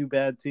for two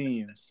bad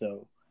teams.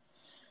 So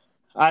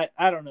I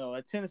don't know.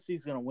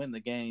 Tennessee's going to win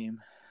the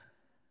game.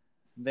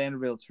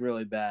 Vanderbilt's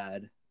really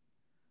bad.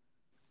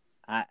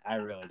 I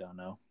really don't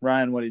know.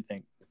 Ryan, what do you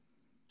think?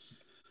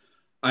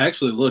 I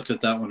actually looked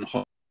at that one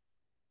hard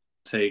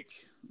to take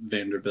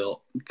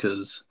Vanderbilt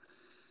because,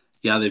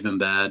 yeah, they've been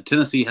bad.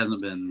 Tennessee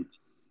hasn't been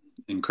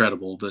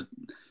incredible, but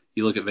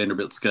you look at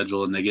Vanderbilt's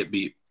schedule and they get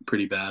beat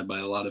pretty bad by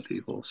a lot of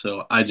people.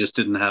 So I just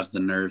didn't have the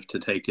nerve to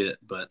take it.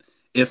 But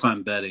if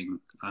I'm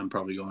betting, I'm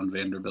probably going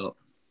Vanderbilt.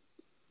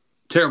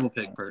 Terrible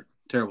pick, Bert.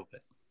 Terrible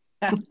pick.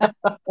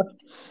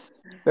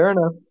 Fair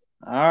enough.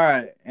 All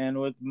right. And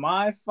with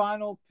my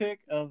final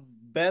pick of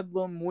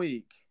Bedlam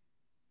week,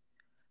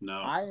 no,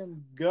 I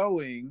am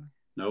going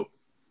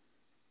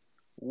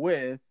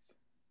with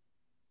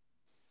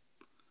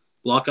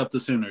lock up the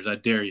Sooners. I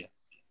dare you.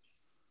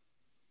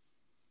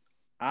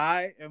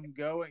 I am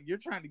going. You're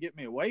trying to get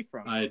me away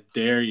from it. I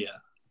dare you.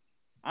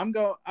 I'm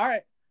going. All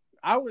right.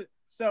 I would.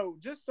 So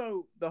just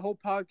so the whole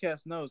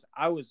podcast knows,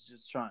 I was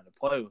just trying to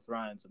play with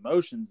Ryan's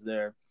emotions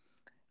there.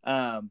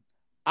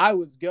 I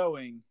was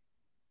going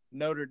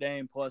Notre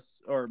Dame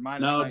plus or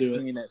minus No, do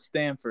 19 it. at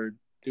Stanford.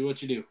 Do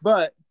what you do.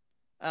 But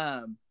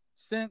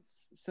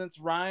since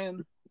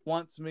Ryan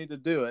wants me to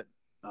do it,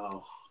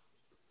 Oh.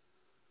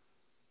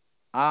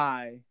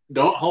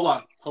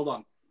 Hold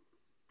on.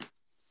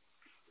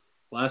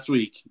 Last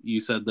week, you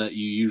said that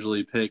you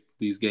usually pick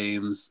these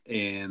games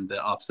and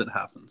the opposite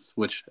happens,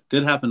 which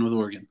did happen with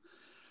Oregon.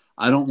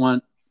 I don't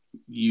want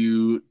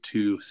you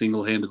to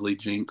single-handedly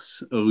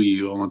jinx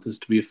OU. I want this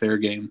to be a fair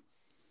game.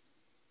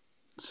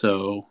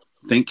 So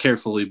think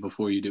carefully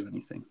before you do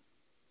anything.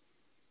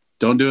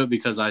 Don't do it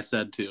because I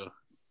said to.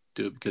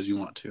 Do it because you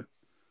want to.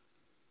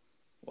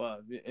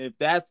 Well, if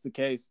that's the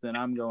case, then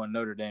I'm going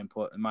Notre Dame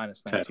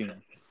minus 19. Okay.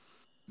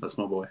 That's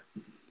my boy.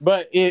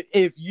 But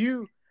if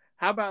you,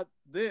 how about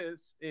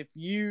this? If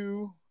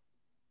you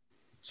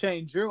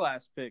change your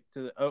last pick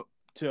to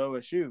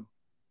OSU,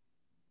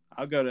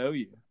 I'll go to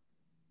OU.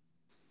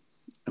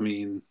 I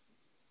mean,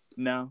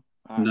 no.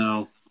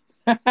 No.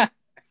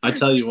 I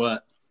tell you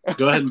what.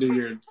 Go ahead and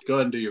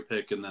do your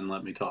pick, and then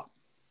let me talk.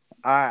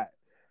 All right,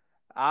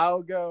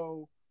 I'll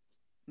go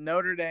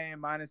Notre Dame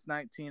minus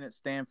 19 at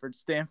Stanford.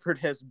 Stanford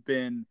has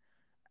been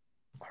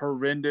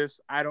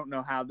horrendous. I don't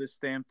know how this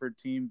Stanford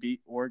team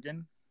beat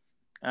Oregon.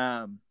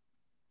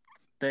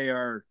 They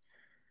are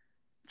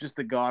just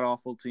a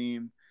god-awful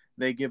team.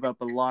 They give up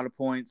a lot of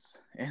points,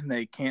 and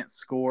they can't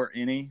score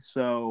any.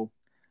 So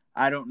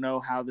I don't know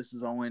how this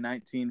is only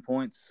 19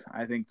 points.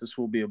 I think this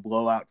will be a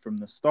blowout from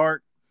the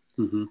start.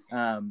 Mm-hmm.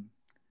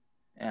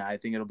 And I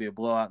think it'll be a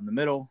blowout in the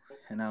middle,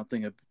 and I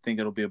think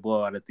it'll be a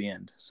blowout at the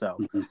end. So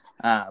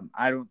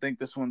I don't think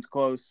this one's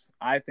close.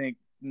 I think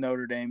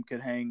Notre Dame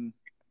could hang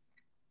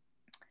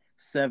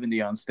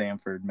 70 on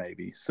Stanford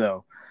maybe.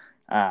 So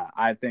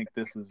I think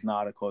this is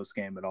not a close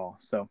game at all.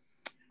 So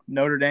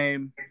Notre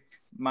Dame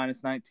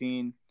minus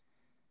 19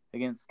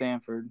 against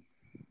Stanford.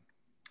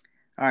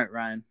 All right,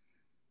 Ryan,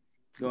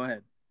 go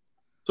ahead.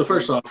 So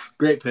first off,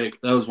 great pick.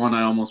 That was one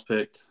I almost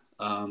picked.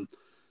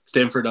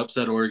 Stanford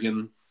upset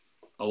Oregon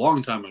a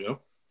long time ago,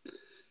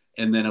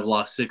 and then have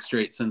lost 6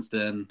 straight since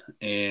then.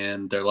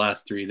 And their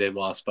last 3, they've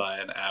lost by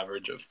an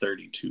average of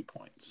 32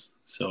 points.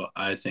 So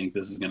I think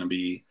this is going to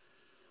be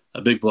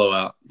a big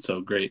blowout. So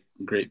great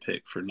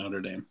pick for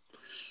Notre Dame.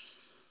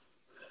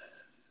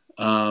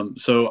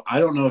 So I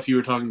don't know if you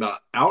were talking about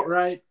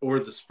outright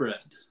or the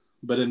spread,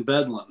 but in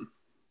Bedlam,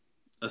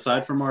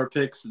 aside from our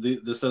picks,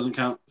 this doesn't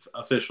count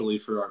officially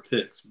for our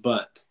picks,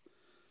 but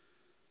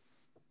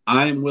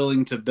I'm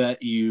willing to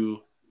bet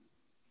you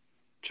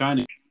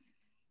China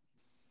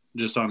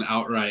just on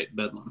outright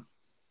Bedlam.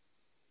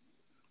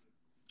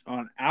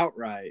 On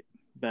outright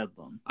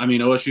Bedlam. I mean,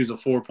 OSU's a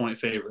 4-point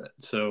favorite,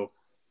 so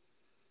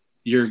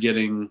you're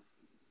getting.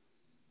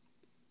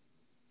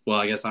 Well,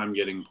 I guess I'm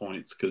getting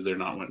points because they're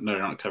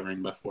not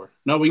covering by 4.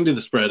 No, we can do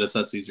the spread if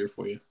that's easier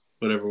for you.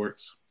 Whatever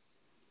works.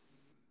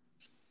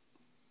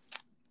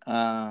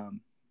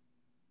 I'm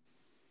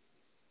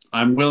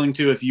willing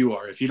to if you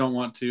are. If you don't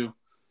want to,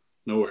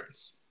 no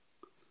worries.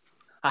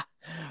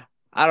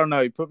 I don't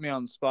know. You put me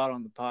on the spot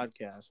on the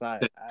podcast.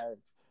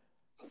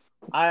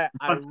 I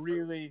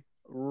really,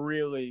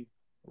 really,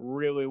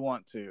 really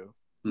want to,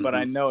 but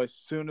I know as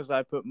soon as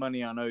I put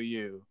money on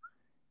OU,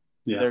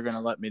 they're going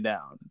to let me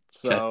down.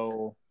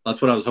 So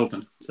that's what I was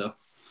hoping. So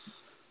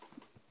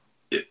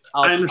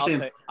I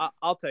understand.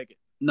 I'll take it.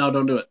 No,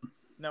 don't do it.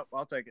 Nope,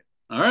 I'll take it.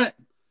 All right.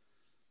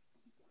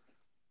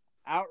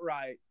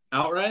 Outright.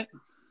 Oh.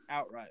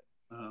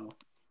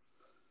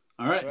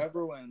 All right.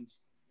 Whoever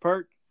wins.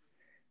 Perk,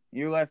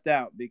 you left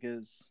out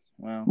because,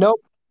 well.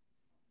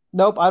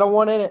 Nope. I don't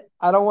want it.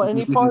 I don't want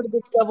any part of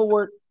this devil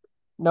work.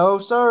 No,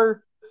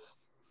 sir.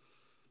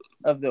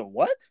 Of the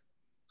what?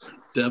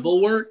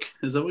 Devil work?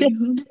 Is that what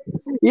you said?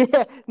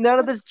 Yeah. None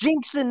of this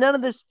jinxing. None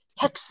of this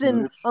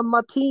hexing on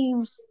my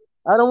teams.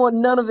 I don't want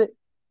none of it.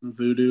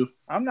 Voodoo.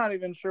 I'm not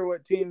even sure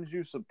what teams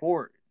you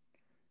support.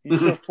 You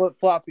so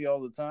flip-floppy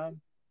all the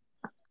time.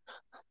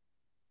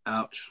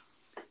 Ouch.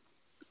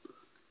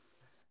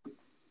 All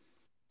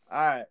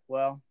right,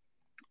 well,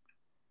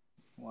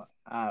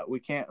 we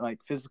can't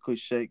physically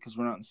shake because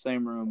we're not in the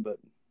same room, but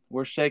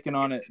we're shaking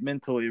on it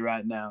mentally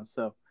right now.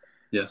 So,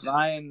 yes,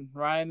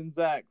 Ryan and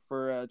Zach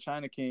for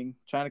China King.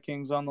 China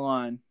King's on the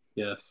line.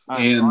 Yes,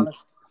 and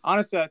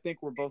honestly, I think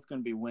we're both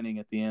going to be winning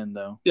at the end,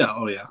 though. Yeah.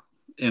 Oh yeah.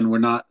 And we're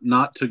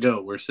not to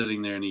go. We're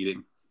sitting there and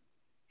eating.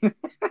 I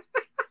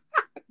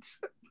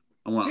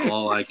want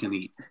all I can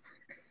eat.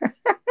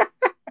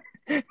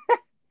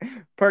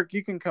 Perk,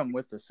 you can come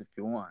with us if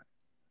you want.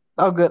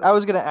 Oh, good. I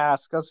was gonna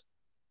ask.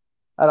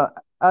 I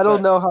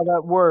don't know how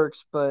that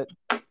works, but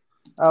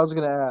I was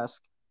gonna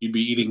ask. You'd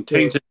be eating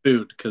tainted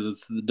food because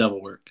it's the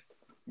devil work.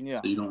 Yeah.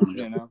 So you don't want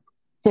to go.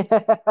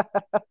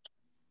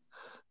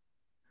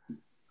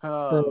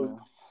 Oh.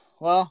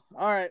 Well,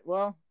 all right.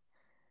 Well,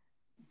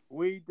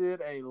 we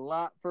did a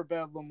lot for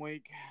Bedlam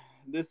Week.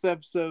 This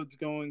episode's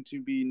going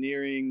to be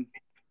nearing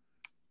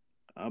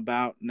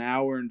about an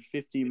hour and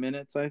 50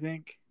 minutes, I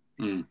think.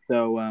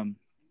 So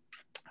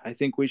I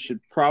think we should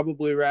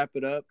probably wrap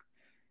it up.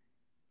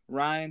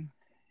 Ryan,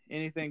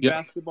 anything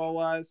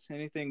basketball-wise?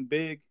 Anything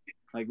big?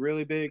 Like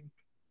really big?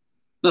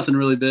 Nothing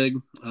really big.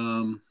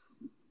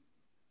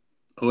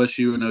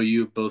 OSU and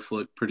OU both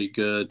look pretty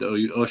good.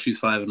 OSU's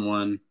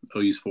 5-1.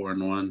 OU's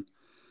 4-1.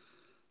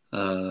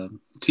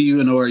 TU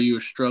and ORU are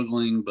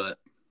struggling, but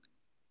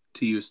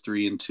TU is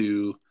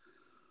 3-2.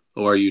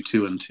 ORU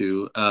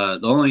 2-2.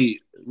 The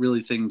only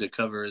really thing to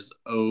cover is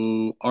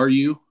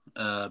ORU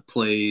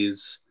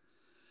plays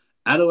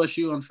at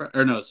OSU on Friday.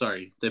 Or no,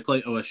 sorry, they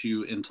play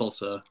OSU in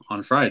Tulsa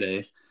on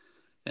Friday,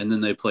 and then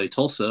they play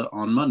Tulsa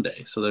on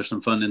Monday. So there's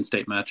some fun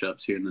in-state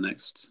matchups here in the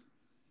next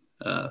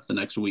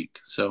week.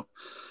 So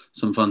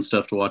some fun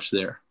stuff to watch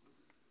there.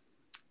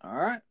 All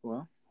right.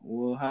 Well,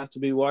 we'll have to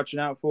be watching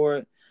out for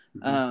it.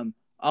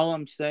 All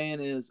I'm saying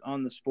is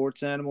on the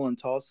Sports Animal in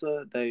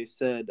Tulsa, they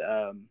said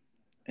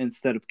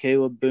instead of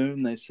Caleb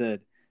Boone, they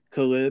said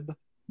Caleb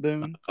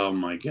Boone. Oh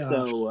my gosh.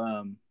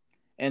 So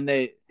and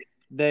they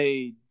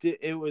did,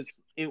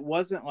 it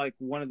wasn't like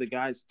one of the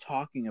guys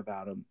talking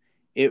about him.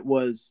 It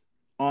was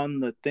on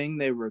the thing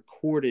they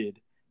recorded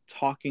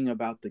talking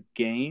about the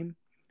game,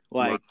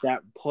 like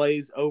that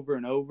plays over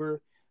and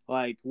over.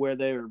 Like where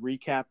they were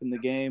recapping the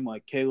game,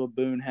 like Caleb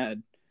Boone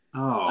had,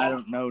 I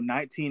don't know,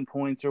 19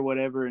 points or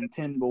whatever and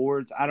 10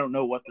 boards. I don't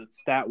know what the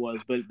stat was,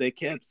 but they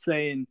kept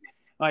saying,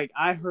 like,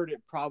 I heard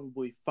it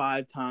probably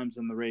 5 times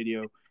on the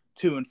radio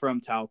to and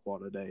from Tahlequah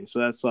today. So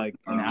that's like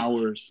an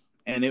hour's.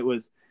 And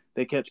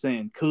they kept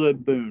saying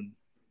Caleb Boone.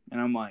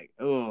 And I'm like,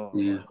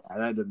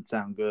 that doesn't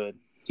sound good.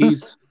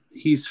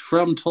 He's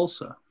from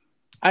Tulsa.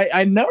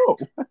 I know.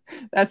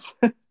 That's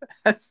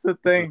the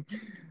thing.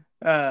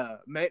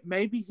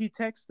 Maybe he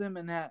texts them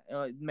and that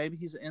maybe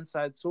he's an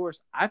inside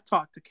source. I've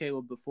talked to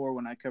Caleb before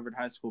when I covered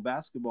high school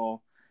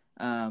basketball,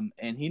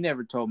 and he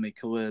never told me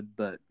Caleb,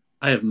 but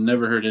I have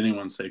never heard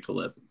anyone say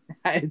Caleb.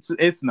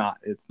 It's not.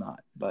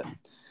 But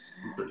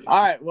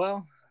all right,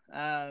 well,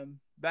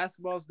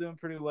 basketball's doing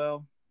pretty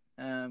well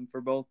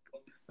for both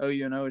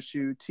OU and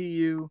OSU.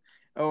 TU,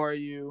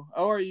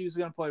 ORU is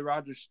going to play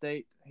Rogers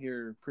State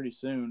here pretty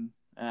soon.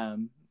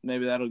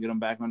 Maybe that'll get them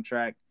back on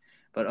track.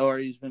 But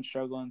ORU's been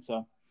struggling,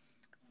 so.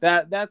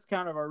 That's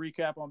kind of our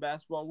recap on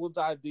basketball. We'll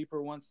dive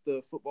deeper once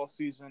the football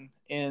season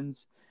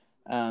ends.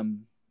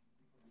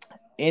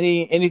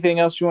 Anything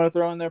else you want to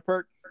throw in there,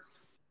 Perk?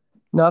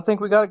 No, I think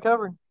we got it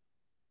covered.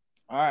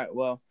 All right.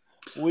 Well,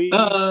 we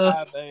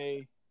have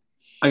I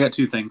got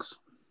 2 things.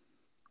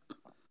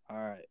 All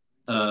right.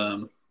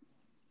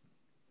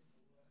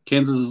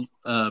 Kansas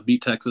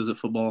beat Texas at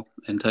football,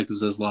 and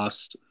Texas has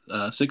lost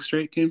 6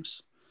 straight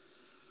games.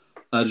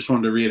 I just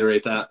wanted to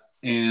reiterate that.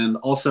 And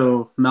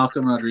also,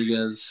 Malcolm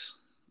Rodriguez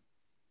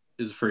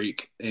is a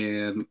freak,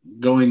 and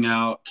going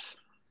out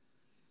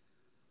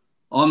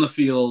on the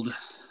field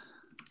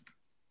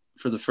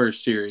for the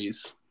first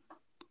series,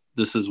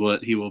 this is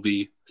what he will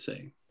be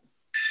saying.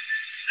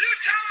 You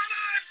tell him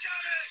I'm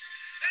coming,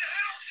 and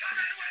hell's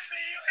coming with me,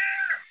 you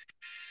hear?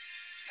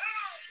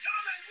 Hell's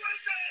coming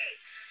with me!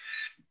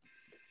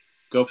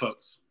 Go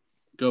Pokes.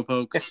 Go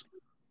Pokes.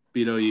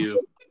 Beat OU.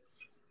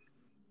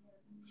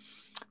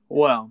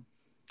 Well,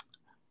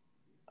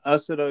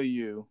 us at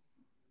OU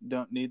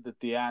don't need the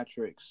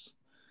theatrics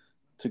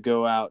to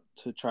go out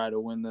to try to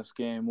win this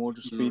game. We'll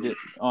just beat it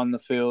on the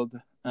field.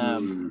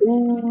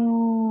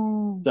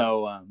 So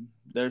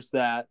there's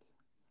that.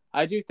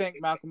 I do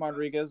think Malcolm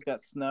Rodriguez got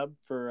snubbed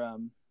for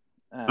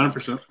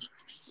 100%.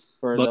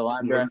 For the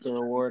linebacker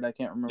award. I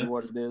can't remember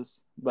what it is.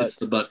 But it's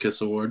the Butt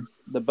Kiss Award.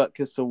 The Butt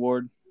Kiss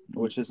Award,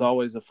 which is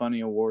always a funny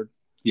award.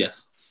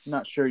 Yes.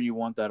 Not sure you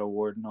want that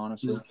award,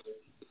 honestly.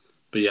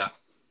 But yeah.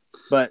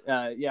 But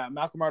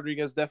Malcolm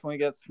Rodriguez definitely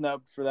got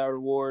snubbed for that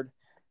award,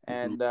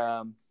 and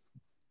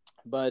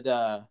we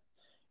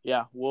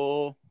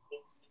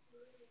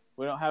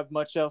don't have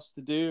much else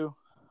to do.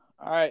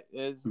 All right,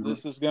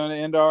 this is going to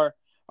end our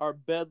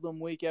Bedlam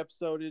Week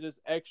episode. It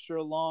is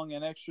extra long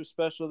and extra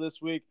special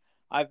this week.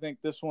 I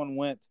think this one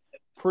went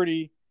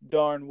pretty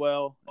darn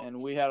well,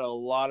 and we had a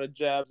lot of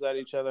jabs at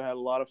each other, had a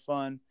lot of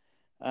fun.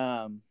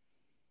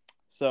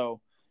 So,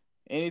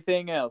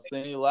 anything else?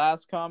 Any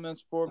last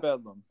comments for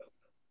Bedlam?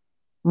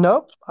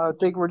 Nope. I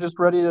think we're just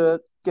ready to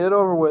get it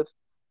over with.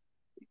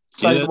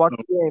 Excited to watch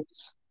the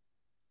games.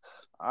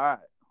 All right.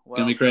 Well, it's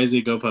going to be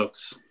crazy. Go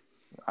Pokes.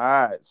 All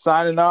right.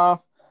 Signing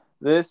off.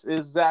 This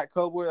is Zach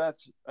Kobler.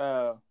 That's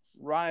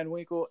Ryan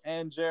Winkle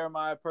and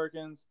Jeremiah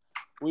Perkins.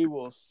 We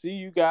will see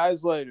you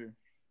guys later.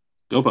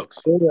 Go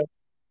Pokes. See ya.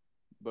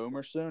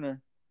 Boomer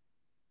Sooner.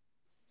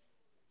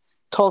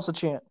 Tulsa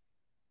chant.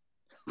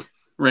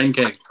 Rain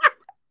King.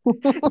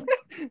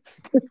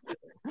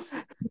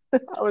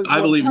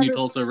 I believe in you,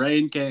 Tulsa.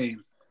 Rain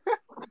Kane.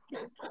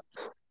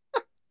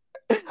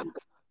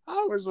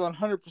 I was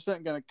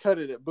 100% going to cut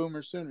it at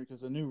Boomer Sooner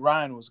because I knew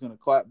Ryan was going to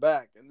clap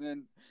back. And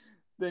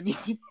then you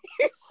said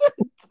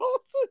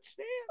Tulsa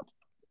chant.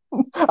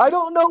 I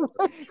don't know.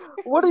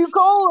 What do you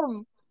call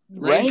him?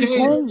 Rain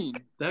Kane.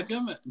 That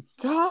gummit.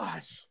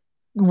 Gosh.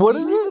 What do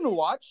is you it? even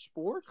watch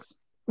sports?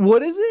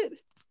 What is it?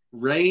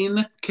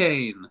 Rain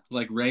Kane,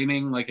 like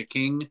raining like a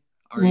king.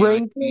 Rain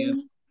R-E-I-N.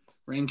 King?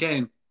 Rain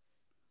Kane.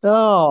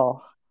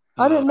 Oh,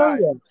 I didn't know Alright.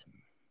 that.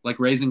 Like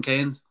Raising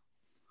Canes.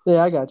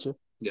 Yeah, I got you.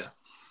 Yeah.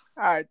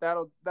 All right,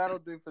 that'll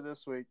do for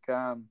this week.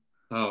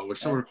 Oh, we're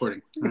still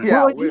recording. All right.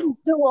 Yeah, We're like, this is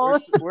still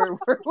on. we're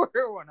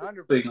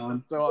 100% Thing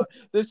on. still on.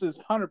 This is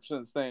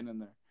 100% staying in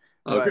there.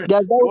 Okay. Guys,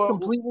 that was Well,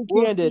 completely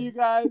we'll candid. see you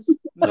guys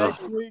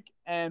next week,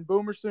 and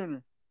Boomer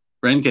Sooner.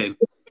 Rain Kane.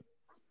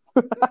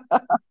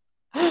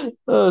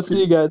 See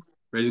you guys.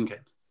 Raising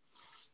Canes.